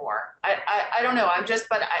little bit more. I don't know.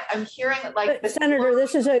 I'm hearing like Senator,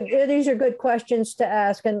 these are good questions to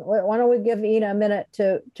ask, and why don't we give Ina a minute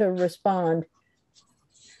to respond?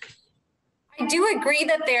 I do agree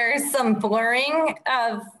that there's some blurring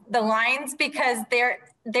of the lines because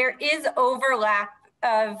there is overlap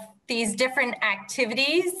of these different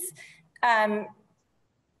activities. And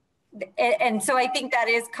so I think that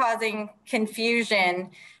is causing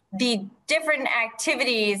confusion. The different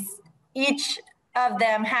activities, each of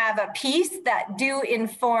them have a piece that do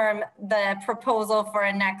inform the proposal for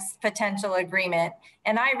a next potential agreement.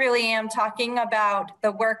 And I really am talking about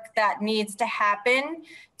the work that needs to happen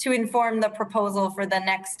to inform the proposal for the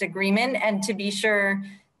next agreement and to be sure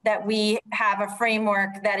that we have a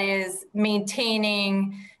framework that is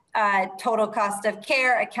maintaining total cost of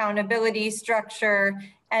care, accountability structure,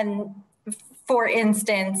 and for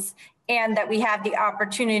instance, and that we have the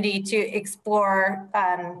opportunity to explore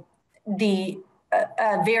the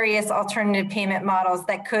various alternative payment models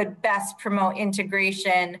that could best promote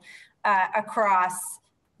integration across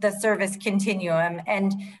the service continuum.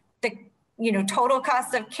 And the total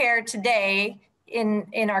cost of care today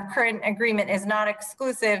in our current agreement is not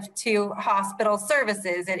exclusive to hospital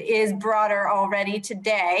services. It is broader already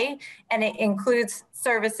today, and it includes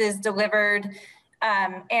services delivered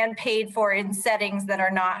and paid for in settings that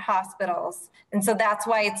are not hospitals. And so that's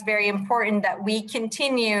why it's very important that we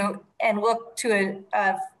continue and look to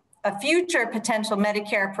a future potential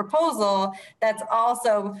Medicare proposal that's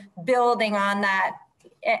also building on that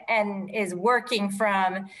and is working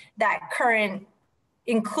from that current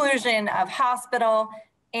inclusion of hospital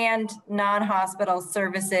and non-hospital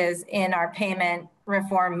services in our payment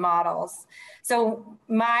reform models. So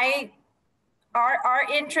our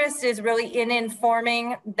interest is really in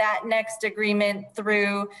informing that next agreement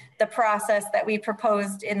through the process that we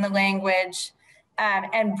proposed in the language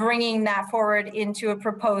and bringing that forward into a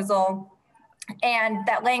proposal. And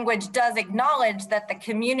that language does acknowledge that the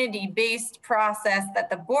community-based process that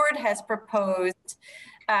the board has proposed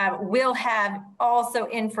will have also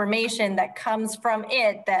information that comes from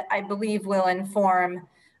it that I believe will inform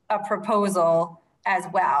a proposal as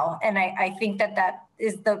well. And I think that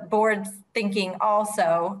is the board's thinking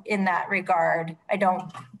also in that regard.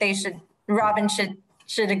 Robin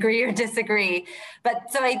should agree or disagree.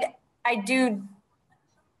 But so I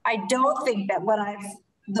don't think that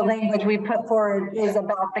the language we put forward is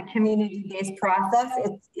about the community-based process.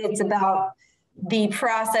 It's about the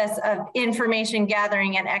process of information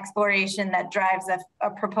gathering and exploration that drives a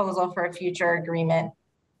proposal for a future agreement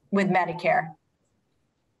with Medicare.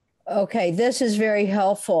 Okay, this is very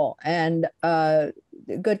helpful and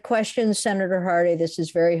good question, Senator Hardy. This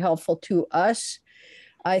is very helpful to us.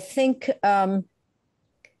 I think, so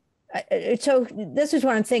this is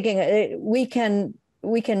what I'm thinking. We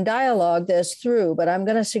can dialogue this through, but I'm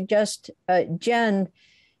going to suggest, Jen,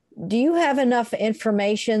 do you have enough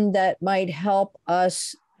information that might help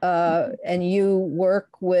us and you work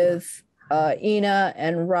with Ina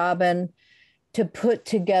and Robin to put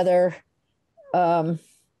together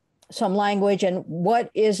some language, and what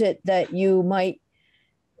is it that you're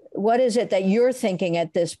thinking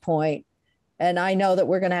at this point? And I know that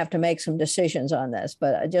we're going to have to make some decisions on this,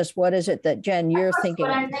 but just what is it that, Jen, you're thinking?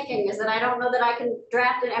 What I'm thinking is that I don't know that I can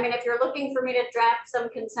draft it. I mean, if you're looking for me to draft some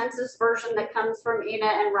consensus version that comes from Ina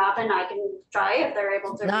and Robin, I can try if they're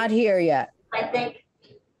able to. Not here yet. I think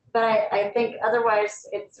otherwise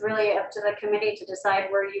it's really up to the committee to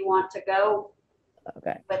decide where you want to go.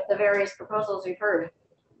 Okay. With the various proposals we've heard.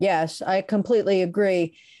 Yes, I completely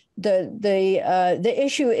agree. The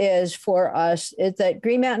issue is for us is that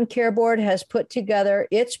Green Mountain Care Board has put together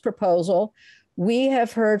its proposal. We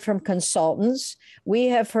have heard from consultants. We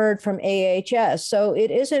have heard from AHS. So it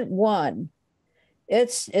isn't one.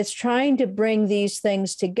 It's trying to bring these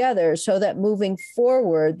things together so that moving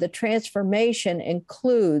forward, the transformation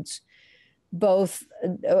includes both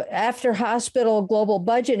after hospital global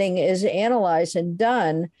budgeting is analyzed and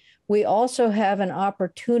done. We also have an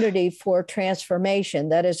opportunity for transformation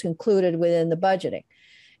that is included within the budgeting.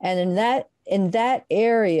 And in that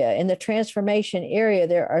area, in the transformation area,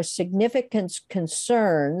 there are significant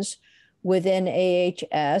concerns within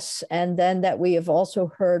AHS, and then that we have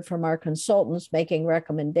also heard from our consultants making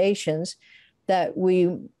recommendations that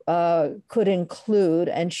we could include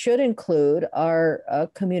and should include our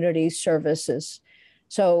community services.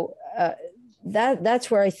 So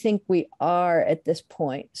that's where I think we are at this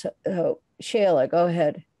point. So Shayla, go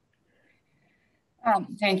ahead.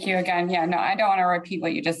 Thank you again. Yeah, no, I don't want to repeat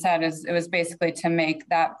what you just said. It was basically to make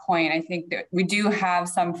that point. I think that we do have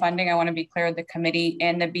some funding. I want to be clear, the committee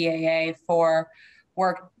and the BAA for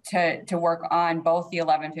work to work on both the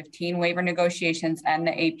 1115 waiver negotiations and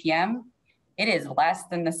the APM. It is less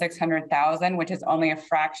than the 600,000, which is only a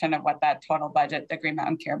fraction of what that total budget the Green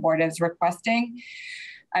Mountain Care Board is requesting.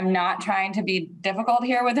 I'm not trying to be difficult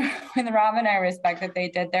here with Robin. I respect that they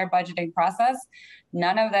did their budgeting process.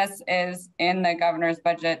 None of this is in the governor's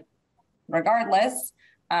budget regardless.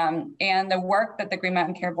 And the work that the Green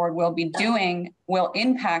Mountain Care Board will be doing will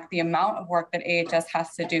impact the amount of work that AHS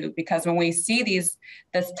has to do. Because when we see this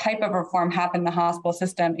type of reform happen in the hospital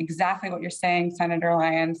system, exactly what you're saying, Senator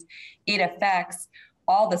Lyons, it affects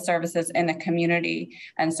all the services in the community.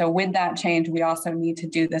 And so with that change, we also need to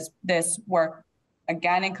do this work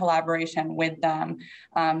again in collaboration with them.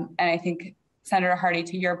 And I think, Senator Hardy,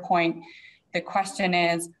 to your point, the question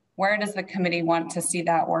is, where does the committee want to see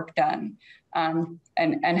that work done?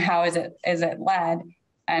 And how is it led?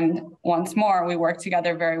 And once more, we work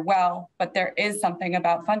together very well, but there is something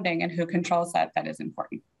about funding and who controls that is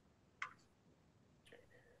important.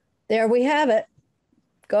 There we have it.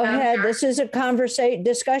 Go ahead. This is a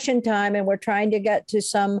discussion time, and we're trying to get to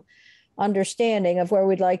some understanding of where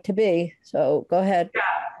we'd like to be. So go ahead.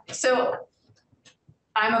 Yeah. So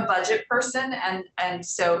I'm a budget person, and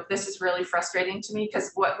so this is really frustrating to me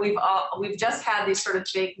because what we've just had these sort of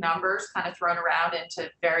big numbers kind of thrown around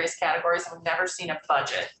into various categories, and we've never seen a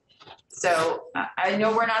budget. So I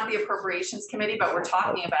know we're not the appropriations committee, but we're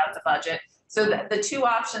talking about the budget. So the two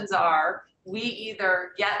options are, we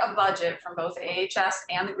either get a budget from both AHS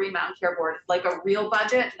and the Green Mountain Care Board, like a real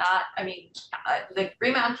budget, the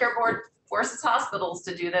Green Mountain Care Board forces hospitals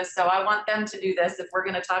to do this, so I want them to do this if we're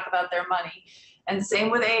going to talk about their money. And same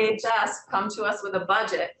with AHS, come to us with a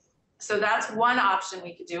budget. So that's one option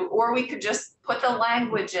we could do, or we could just put the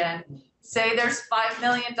language in, say there's $5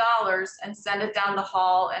 million and send it down the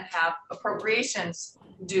hall and have appropriations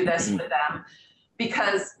do this for them.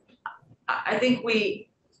 Because I think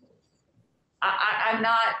I'm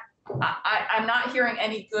not hearing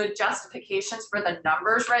any good justifications for the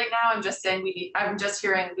numbers right now. I'm just saying I'm just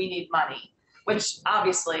hearing we need money, which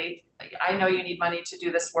obviously I know you need money to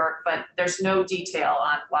do this work, but there's no detail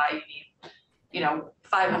on why you need,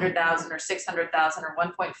 500,000 or 600,000 or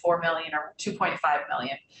 1.4 million or 2.5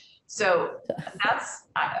 million. So that's,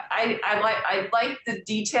 I like the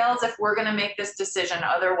details if we're gonna make this decision.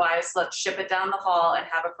 Otherwise, let's ship it down the hall and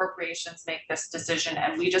have appropriations make this decision,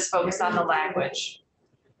 and we just focus on the language.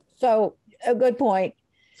 So a good point.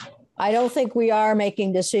 I don't think we are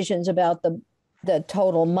making decisions about the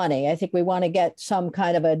total money. I think we want to get some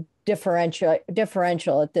kind of a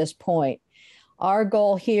differential at this point. Our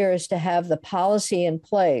goal here is to have the policy in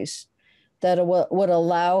place that would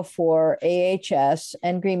allow for AHS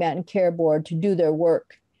and Green Mountain Care Board to do their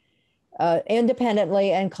work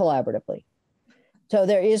independently and collaboratively. So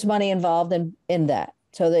there is money involved in that.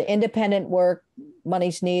 So the independent work,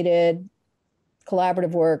 money's needed,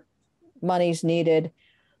 collaborative work, money's needed.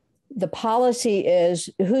 The policy is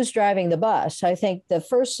who's driving the bus. I think the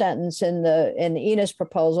first sentence in Ina's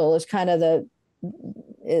proposal is kind of the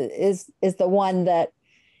one that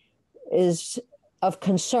is of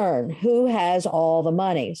concern. Who has all the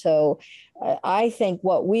money? So I think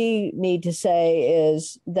what we need to say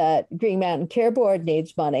is that Green Mountain Care Board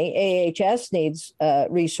needs money, AHS needs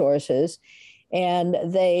resources, and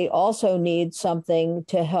they also need something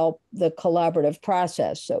to help the collaborative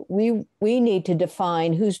process. So we need to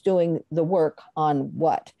define who's doing the work on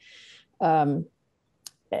what. And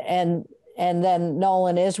then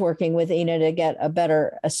Nolan is working with Ina to get a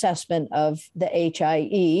better assessment of the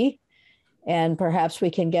HIE, and perhaps we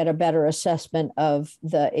can get a better assessment of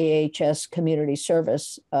the AHS community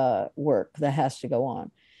service work that has to go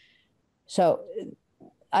on. So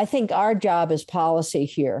I think our job is policy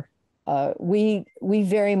here. We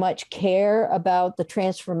very much care about the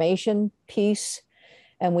transformation piece,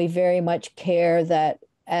 and we very much care that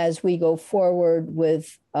as we go forward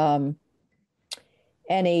with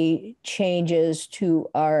any changes to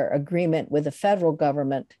our agreement with the federal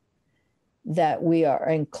government, that we are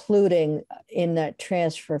including in that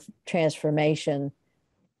transformation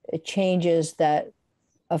changes that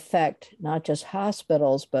affect not just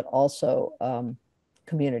hospitals, but also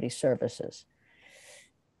community services.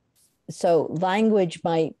 So language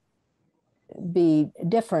might be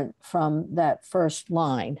different from that first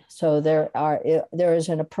line. So there is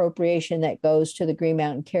an appropriation that goes to the Green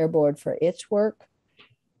Mountain Care Board for its work.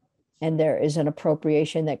 And there is an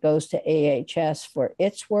appropriation that goes to AHS for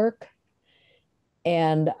its work.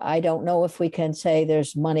 And I don't know if we can say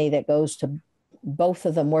there's money that goes to both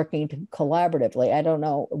of them working collaboratively. I don't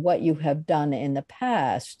know what you have done in the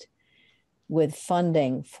past with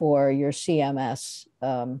funding for your CMS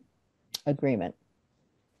agreement.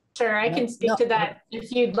 Sure, I can speak to that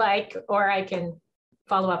if you'd like, or I can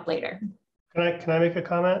follow up later. Can I make a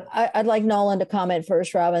comment? I'd like Nolan to comment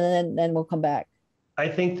first, Robin, and then we'll come back. I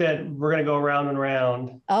think that we're going to go round and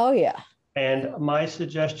round. Oh, yeah. And my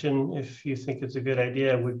suggestion, if you think it's a good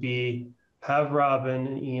idea, would be have Robin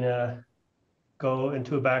and Ina go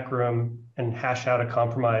into a back room and hash out a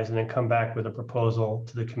compromise and then come back with a proposal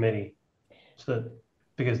to the committee. So,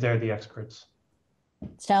 because they're the experts.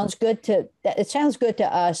 It sounds good to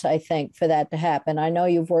us, I think, for that to happen. I know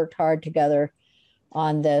you've worked hard together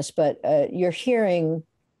on this, but you're hearing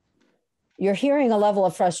a level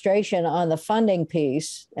of frustration on the funding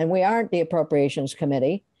piece, and we aren't the appropriations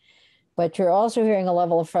committee, but you're also hearing a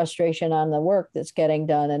level of frustration on the work that's getting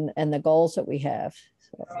done and the goals that we have.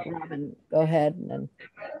 So, Robin, go ahead.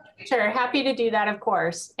 Sure, happy to do that, of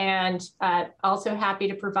course. And also happy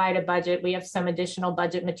to provide a budget. We have some additional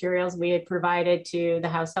budget materials we had provided to the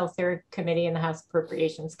House Health Care Committee and the House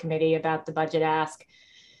Appropriations Committee about the budget ask.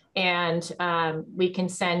 And we can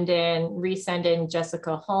resend in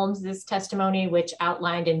Jessica Holmes's testimony, which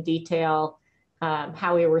outlined in detail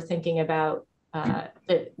how we were thinking about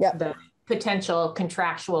the potential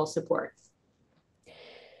contractual support.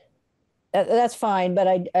 That's fine, but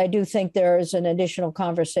I do think there is an additional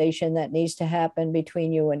conversation that needs to happen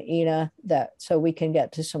between you and Ina so we can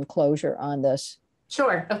get to some closure on this.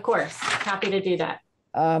 Sure, of course. Happy to do that.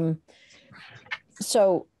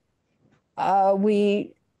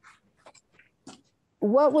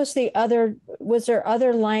 What was there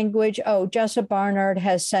other language? Oh, Jessa Barnard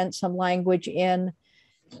has sent some language in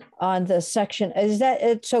on the section. Is that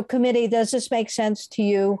it? So committee, does this make sense to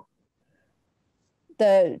you?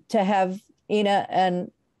 To have Ina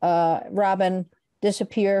and Robin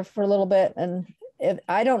disappear for a little bit. And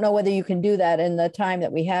I don't know whether you can do that in the time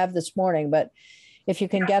that we have this morning, but if you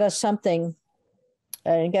can get us something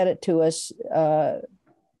and get it to us, that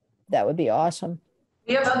would be awesome.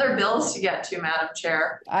 We have other bills to get to, Madam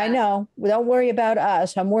Chair. I know. Don't worry about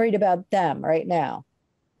us. I'm worried about them right now.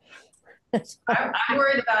 I'm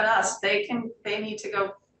worried about us. They need to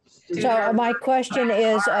go. So my question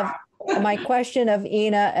is my question of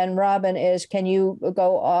Ina and Robin is, can you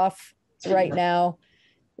go off right now?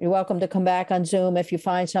 You're welcome to come back on Zoom if you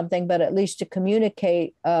find something, but at least to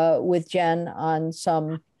communicate with Jen on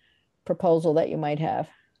some proposal that you might have.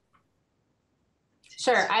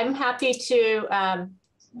 Sure, I'm happy to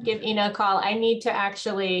give Ina a call. I need to I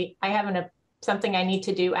have something I need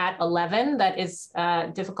to do at 11 that is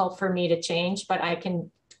difficult for me to change, but I can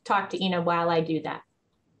talk to Ina while I do that.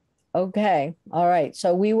 Okay, all right.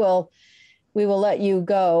 So we will let you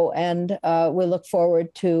go, and we'll look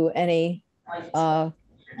forward to any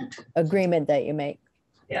agreement that you make.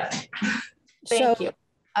 Yeah. Thank you.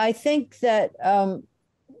 I think that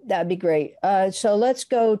that'd be great. So let's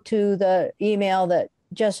go to the email that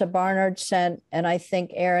Jessa Barnard sent, and I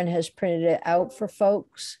think Aaron has printed it out for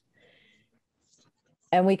folks.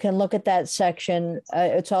 And we can look at that section.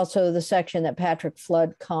 It's also the section that Patrick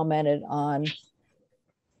Flood commented on.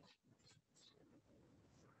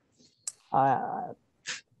 On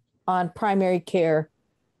primary care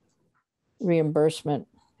reimbursement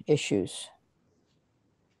issues.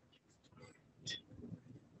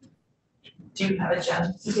 Do you have it,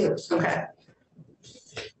 Jen? You do. Okay.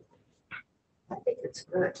 I think it's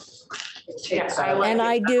good. Yes, I like And it.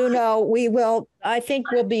 I do know I think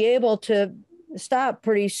we'll be able to stop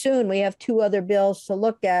pretty soon. We have 2 other bills to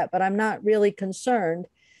look at, but I'm not really concerned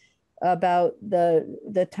about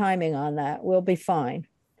the timing on that. We'll be fine.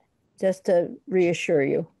 Just to reassure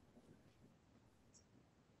you.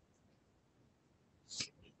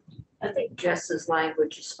 I think Jess's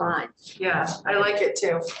language is fine. Yeah, I like it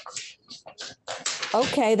too.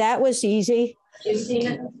 Okay, that was easy.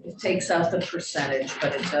 It takes out the percentage,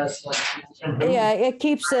 but it does what. Yeah, it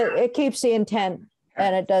keeps the intent,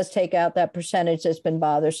 and it does take out that percentage that's been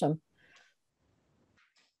bothersome.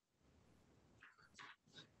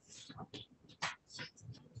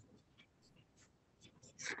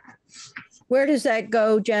 Where does that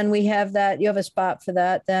go, Jen? We have that. You have a spot for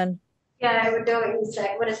that then? Yeah, I would go in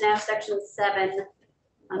what is now section 7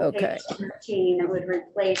 on Okay. page 13. It would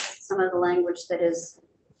replace some of the language that is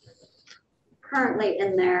currently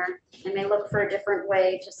in there. I may look for a different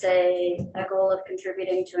way to say a goal of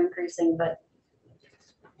contributing to increasing, but.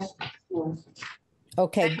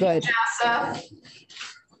 Okay, good. Jessa,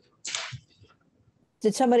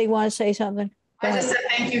 Did somebody want to say something? Go I just ahead.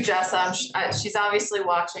 said thank you, Jessa. She's obviously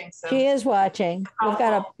watching, so. She is watching. We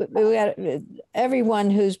got everyone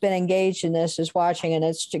who's been engaged in this is watching, and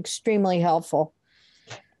it's extremely helpful.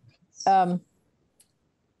 So,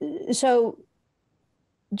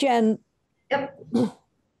 Jen. Yep.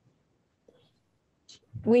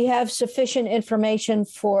 We have sufficient information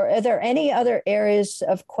are there any other areas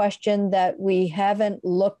of question that we haven't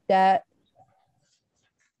looked at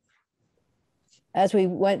as we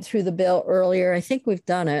went through the bill earlier? I think we've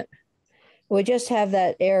done it. We just have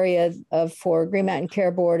that area for Green Mountain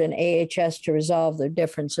Care Board and AHS to resolve their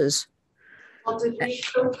differences. Well, did we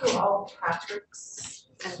go through all Patrick's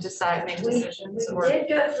and make decisions? We did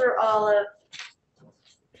go through all of.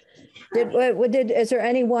 Is there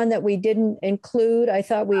any one that we didn't include? I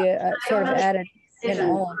thought we sort of added in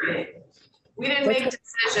all. We didn't make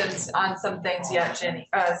decisions on some things yet, Jenny,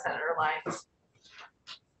 Senator Lyons.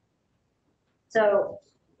 So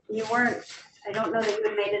you weren't, I don't know that you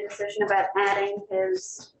had made a decision about adding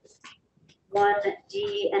his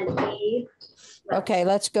 1D and E. Okay,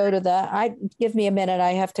 let's go to that. Give me a minute.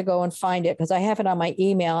 I have to go and find it because I have it on my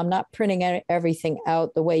email. I'm not printing everything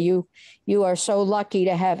out the way you are so lucky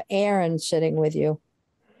to have Aaron sitting with you.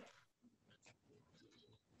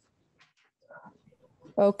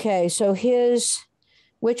 Okay, so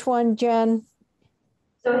which one, Jen?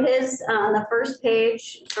 So his, on the first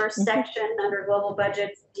page, first section under global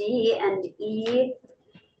budgets, D and E.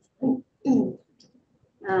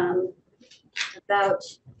 About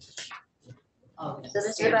So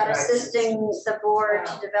this is about assisting the board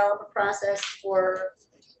to develop a process for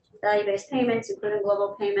value-based payments, including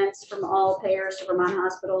global payments from all payers to Vermont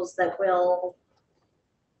hospitals that will,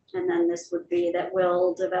 and then this would be that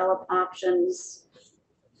will develop options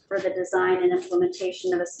for the design and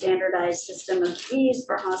implementation of a standardized system of fees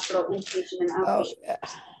for hospital inpatient and outpatient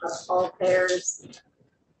across all payers.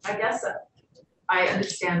 I guess I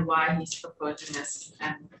understand why he's proposing this,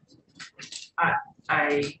 and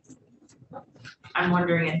I'm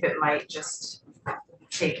wondering if it might just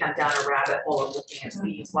take them down a rabbit hole of looking at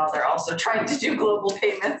fees while they're also trying to do global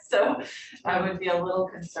payments. So I would be a little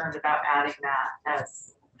concerned about adding that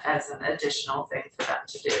as an additional thing for them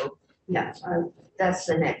to do. Yeah, that's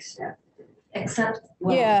the next step. Except,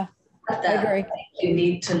 well, Yeah, I that agree. you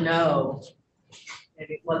need to know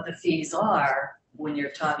maybe what the fees are when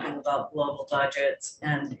you're talking about global budgets,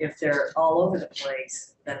 and if they're all over the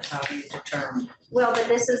place, then how do you determine? Well, but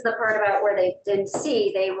this is the part about where they didn't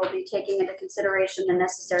see, they will be taking into consideration the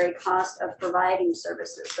necessary cost of providing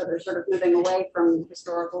services. So they're sort of moving away from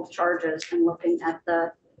historical charges and looking at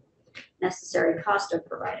the necessary cost of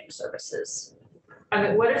providing services. I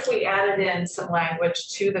mean, what if we added in some language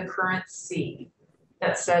to the current C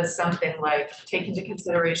that says something like, take into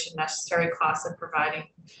consideration necessary costs of providing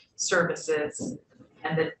services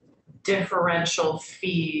and the differential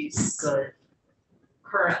fees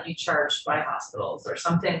currently charged by hospitals, or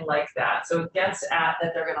something like that. So it gets at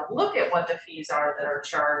that they're going to look at what the fees are that are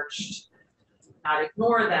charged, not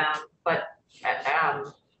ignore them, but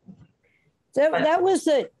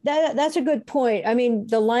that's a good point. I mean,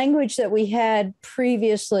 the language that we had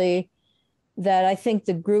previously that I think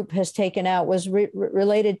the group has taken out was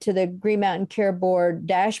related to the Green Mountain Care Board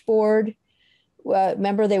dashboard.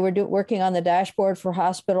 Remember, they were working on the dashboard for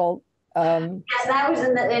hospital. Yes, that was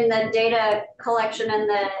in the data collection and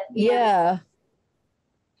the. Yeah.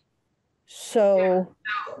 So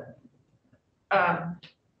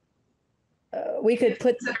we could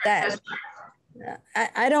put that.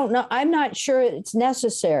 I don't know. I'm not sure it's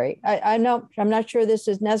necessary. I'm not sure this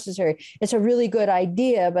is necessary. It's a really good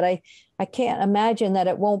idea, but I can't imagine that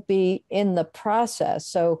it won't be in the process.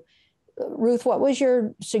 So Ruth, what was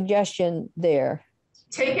your suggestion there?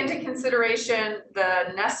 Take into consideration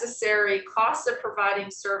the necessary cost of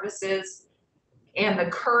providing services and the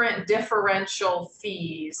current differential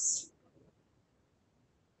fees.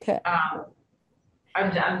 Okay.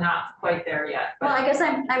 I'm not quite there yet. Well, I guess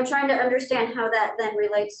I'm trying to understand how that then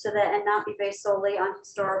relates to that and not be based solely on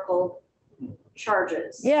historical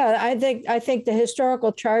charges. Yeah, I think the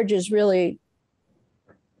historical charges really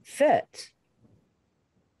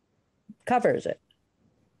covers it.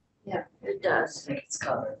 Yeah, it does. I think it's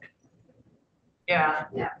covered. Yeah.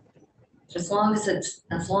 Yeah. As long as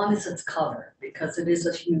it's covered, because it is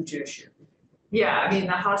a huge issue. Yeah, I mean,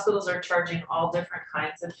 the hospitals are charging all different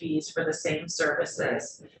kinds of fees for the same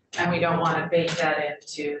services, and we don't want to bake that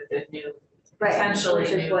into the new,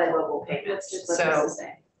 potentially new global payments. So,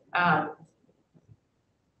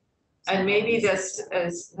 And maybe this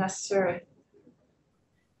is necessary.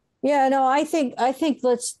 Yeah, no, I think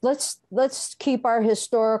let's keep our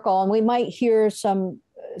historical, and we might hear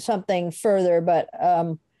something further, but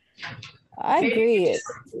I agree. It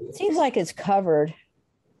seems like it's covered.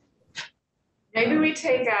 Maybe we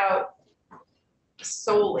take out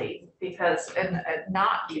solely because, and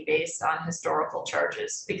not be based on historical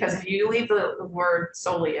charges, because if you leave the word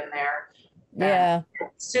solely in there, then Yeah,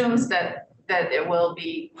 it assumes that it will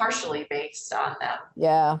be partially based on them.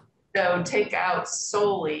 yeah. So take out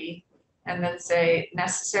solely and then say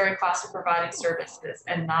necessary cost of providing services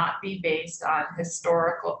and not be based on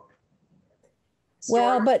historical.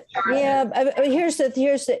 Well, but yeah, here's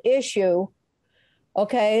the issue.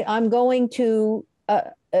 Okay, I'm going to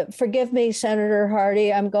forgive me, Senator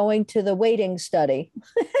Hardy, I'm going to the weighting study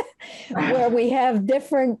where we have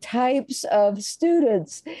different types of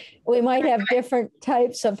students. We might have different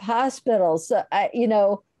types of hospitals.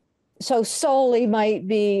 So solely might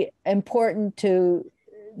be important to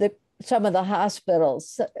some of the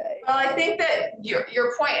hospitals. Well, I think that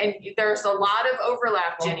your point, and there's a lot of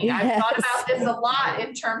overlap, Ginny. Yes. I've thought about this a lot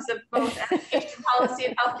in terms of both education policy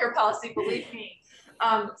and healthcare policy, believe me.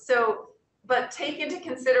 But take into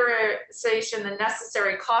consideration the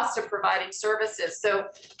necessary cost of providing services. So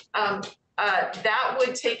that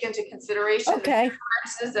would take into consideration the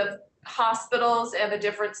differences of hospitals and the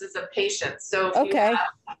differences of patients. So if you have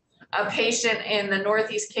a patient in the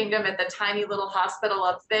Northeast Kingdom at the tiny little hospital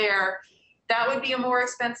up there, that would be a more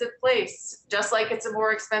expensive place, just like it's a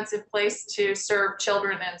more expensive place to serve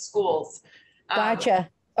children in schools. Gotcha.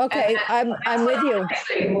 Okay, I'm with you.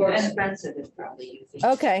 More expensive is probably.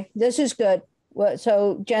 Okay, this is good. Well,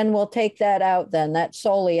 so Jen, we'll take that out then. That's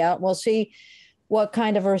solely out. We'll see what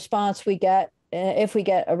kind of a response we get, if we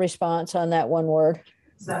get a response on that one word.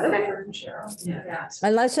 Is that okay for Cheryl? Yeah.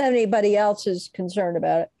 Unless anybody else is concerned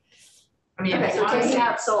about it. I mean, Okay, so taking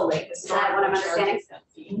out solely, is that what I'm understanding?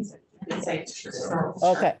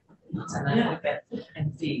 Okay.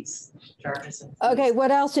 And fees, charges. Okay, what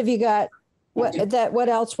else have you got? What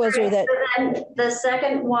else was there that? So then the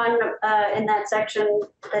second one in that section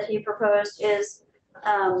that he proposed is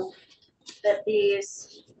that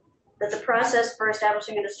the process for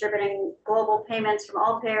establishing and distributing global payments from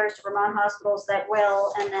all payers to Vermont hospitals that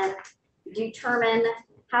will, and then determine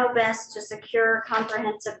how best to secure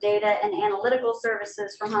comprehensive data and analytical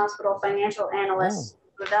services from hospital financial analysts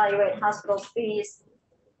to evaluate hospital fees,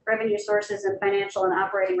 revenue sources, and financial and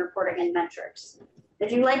operating reporting and metrics.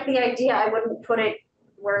 If you like the idea, I wouldn't put it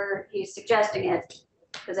where he's suggesting it,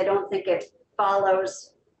 because I don't think it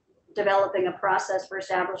follows developing a process for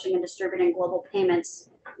establishing and distributing global payments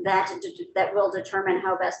that will determine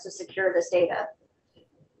how best to secure this data.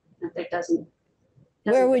 It doesn't.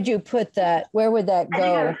 Where would you put that? Where would that I think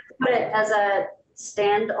I go? would put it as a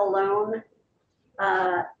standalone,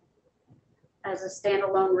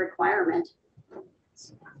 requirement.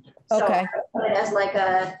 So Okay. I would put it as like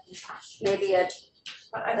maybe a.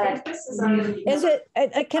 But I think this is already. Is it,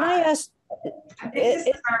 can I ask? I think this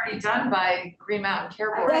is already done by Green Mountain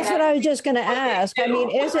Care Board. That's what I was just gonna ask. I mean,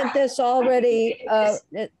 isn't this already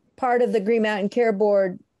part of the Green Mountain Care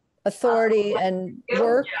Board authority and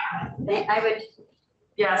work? I would.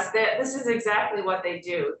 Yes, this is exactly what they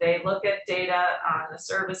do. They look at data on the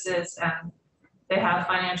services and they have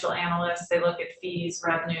financial analysts. They look at fees,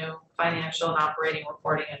 revenue, financial and operating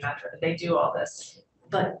reporting and metric. They do all this.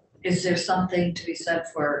 But is there something to be said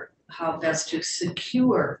for how best to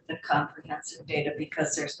secure the comprehensive data?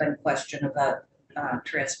 Because there's been question about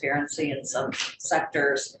transparency in some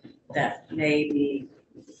sectors that may be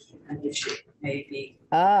an issue, maybe.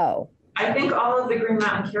 Oh. I think all of the Green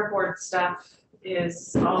Mountain Care Board stuff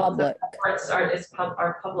is all of the reports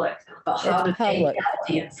are public. But how do they public. get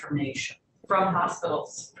the information? From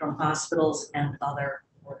hospitals. From hospitals and other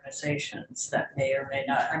organizations that may or may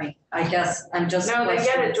not. I mean, I guess I'm just. No, they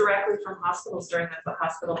get it directly from hospitals during the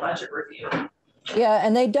hospital budget review. Yeah,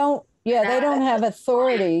 and they don't have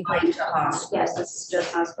authority. Yes, it's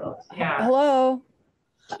just hospitals. Yeah. Hello?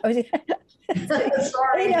 Sorry.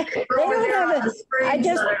 They don't have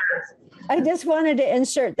I just wanted to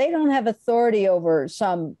insert, they don't have authority over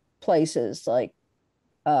some places like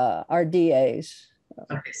our DAs.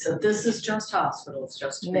 Okay, so this is just hospitals,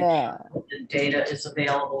 just to make sure the data is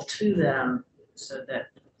available to them so that,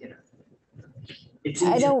 it's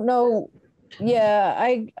easy. I don't know. Yeah,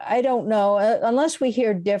 I don't know. Unless we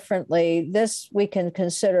hear differently, this we can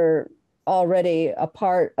consider already a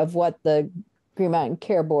part of what the Green Mountain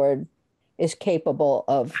Care Board is capable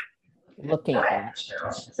of looking at.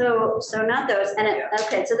 So not those, and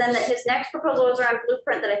okay, so then his next proposal is around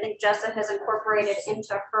blueprint that I think Jessa has incorporated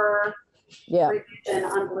into her Yeah. revision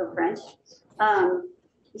on Blueprint.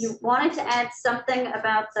 You wanted to add something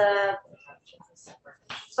about the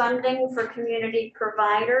funding for community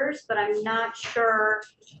providers, but I'm not sure,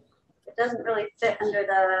 it doesn't really fit under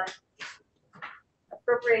the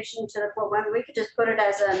appropriation to the full one. We could just put it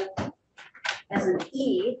as an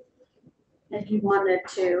E if you wanted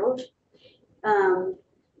to.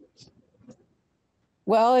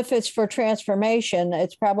 Well, if it's for transformation,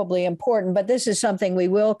 it's probably important, but this is something we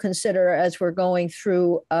will consider as we're going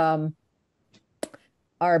through our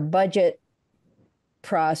budget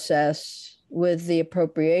process with the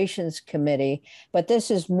appropriations committee. But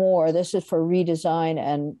this is for redesign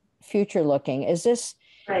and future looking. Is this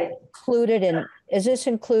included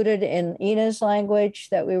in Ina's language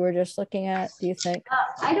that we were just looking at, do you think?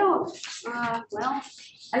 I don't, well,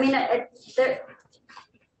 I mean,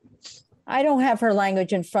 I don't have her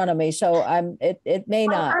language in front of me, so it may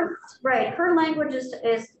not. Her language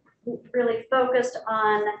is really focused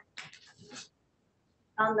on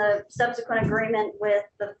the subsequent agreement with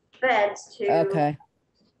the feds to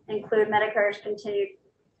include Medicare's continued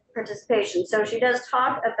participation. So she does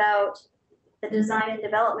talk about the design and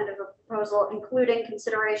development of a proposal, including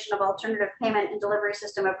consideration of alternative payment and delivery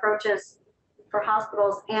system approaches for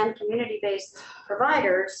hospitals and community-based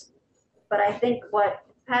providers. But I think what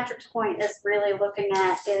Patrick's point is really looking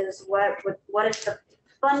at is what is the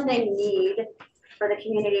funding need for the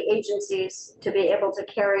community agencies to be able to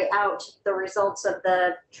carry out the results of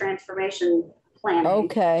the transformation plan.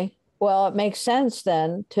 Okay, well, it makes sense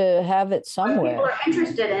then to have it somewhere. If people are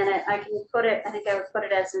interested in it, I can put it, I think I would put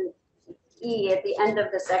it as an E at the end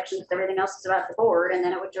of the section, because everything else is about the board, and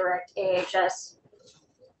then it would direct AHS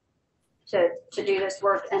to do this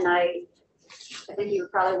work. And I think you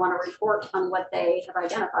would probably want to report on what they have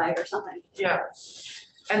identified or something. Yeah.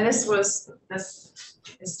 And this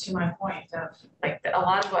is to my point of like a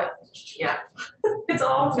lot of what, it's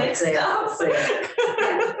all mixed up.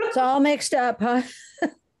 It's all mixed up, huh?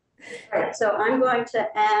 Right, so I'm going to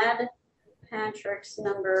add Patrick's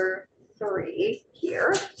number 3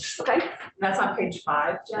 here. Okay. That's on page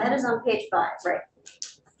 5. That is on page 5, right.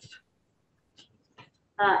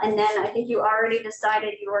 And then I think you already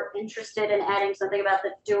decided you were interested in adding something about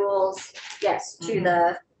the duals, yes, to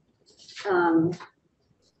that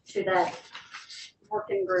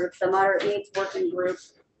working group, the moderate needs working group.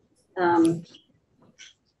 But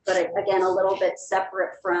again, a little bit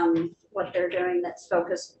separate from what they're doing, that's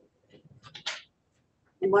focused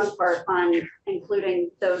in one part on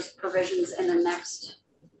including those provisions in the next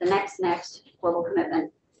global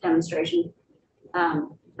commitment demonstration.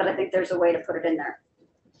 But I think there's a way to put it in there.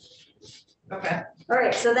 Okay. All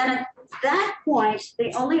right, so then at that point,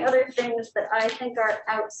 the only other things that I think are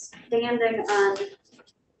outstanding on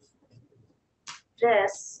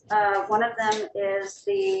this, one of them is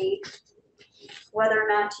whether or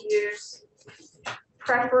not to use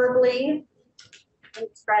preferably in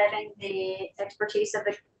describing the expertise of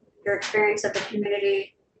your experience of the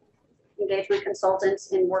community engagement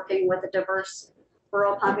consultants in working with a diverse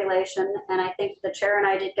rural population. And I think the chair and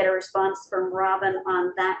I did get a response from Robin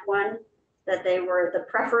on that one, that they were, the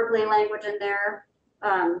preferably language in there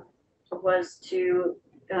was to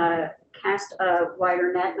cast a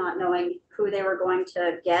wider net, not knowing who they were going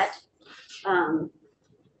to get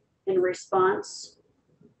in response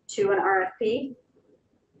to an RFP.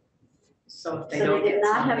 So if they So don't they did get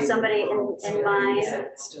not have somebody in mind.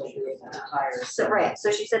 Still be able to hire. So, right,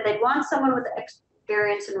 so she said they'd want someone with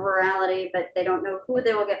experience in rurality, but they don't know who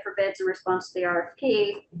they will get for bids in response to the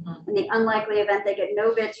RFP. In the unlikely event they get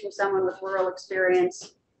no bids from someone with rural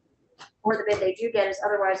experience, or the bid they do get is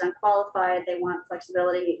otherwise unqualified, they want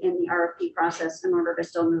flexibility in the RFP process in order to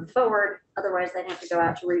still move forward. Otherwise, they'd have to go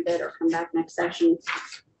out to rebid or come back next session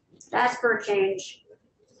to ask for a change.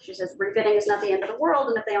 She says rebidding is not the end of the world,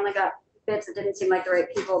 and if they only got bids that didn't seem like the right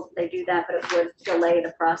people, they do that, but it would delay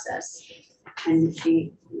the process. And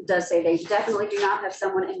she does say they definitely do not have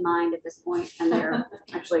someone in mind at this point, and they're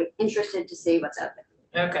actually interested to see what's out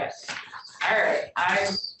there. Okay. All right.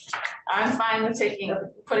 I'm fine with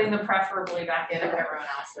putting the preferably back in if everyone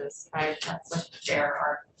else is. That's a fair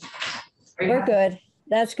part. We're good.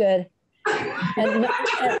 That's good. And,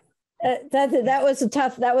 that was a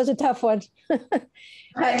tough one.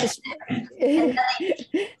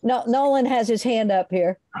 No, Nolan has his hand up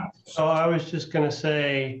here. So I was just going to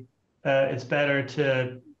say it's better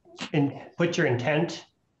to put your intent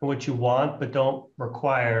and what you want, but don't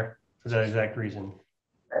require for that exact reason.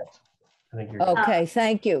 I think you're okay.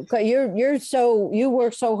 Thank you. You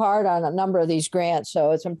work so hard on a number of these grants,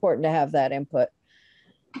 so it's important to have that input.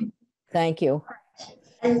 Thank you.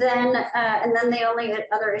 And then the only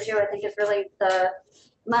other issue I think is really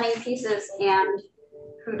money pieces and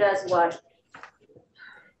who does what.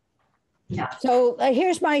 So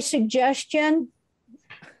here's my suggestion.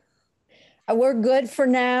 We're good for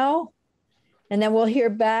now, and then we'll hear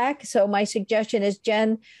back. So my suggestion is,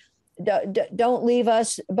 Jen, don't leave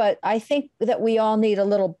us, but I think that we all need a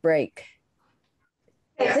little break.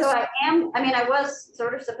 Okay, so I was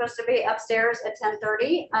sort of supposed to be upstairs at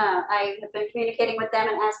 10:30. I have been communicating with them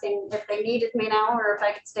and asking if they needed me now or if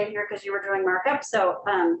I could stay here because you were doing markup. So,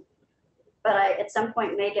 but I at some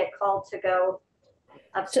point may get called to go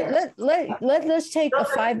upstairs. So let's take a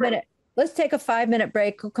 5 minute. Let's take a 5 minute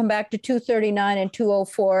break. We'll come back to 239 and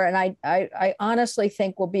 204. And I honestly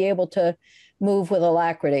think we'll be able to move with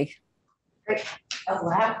alacrity.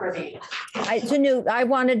 Alacrity. I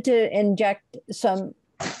wanted to inject some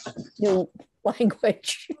new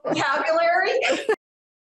language. Vocabulary?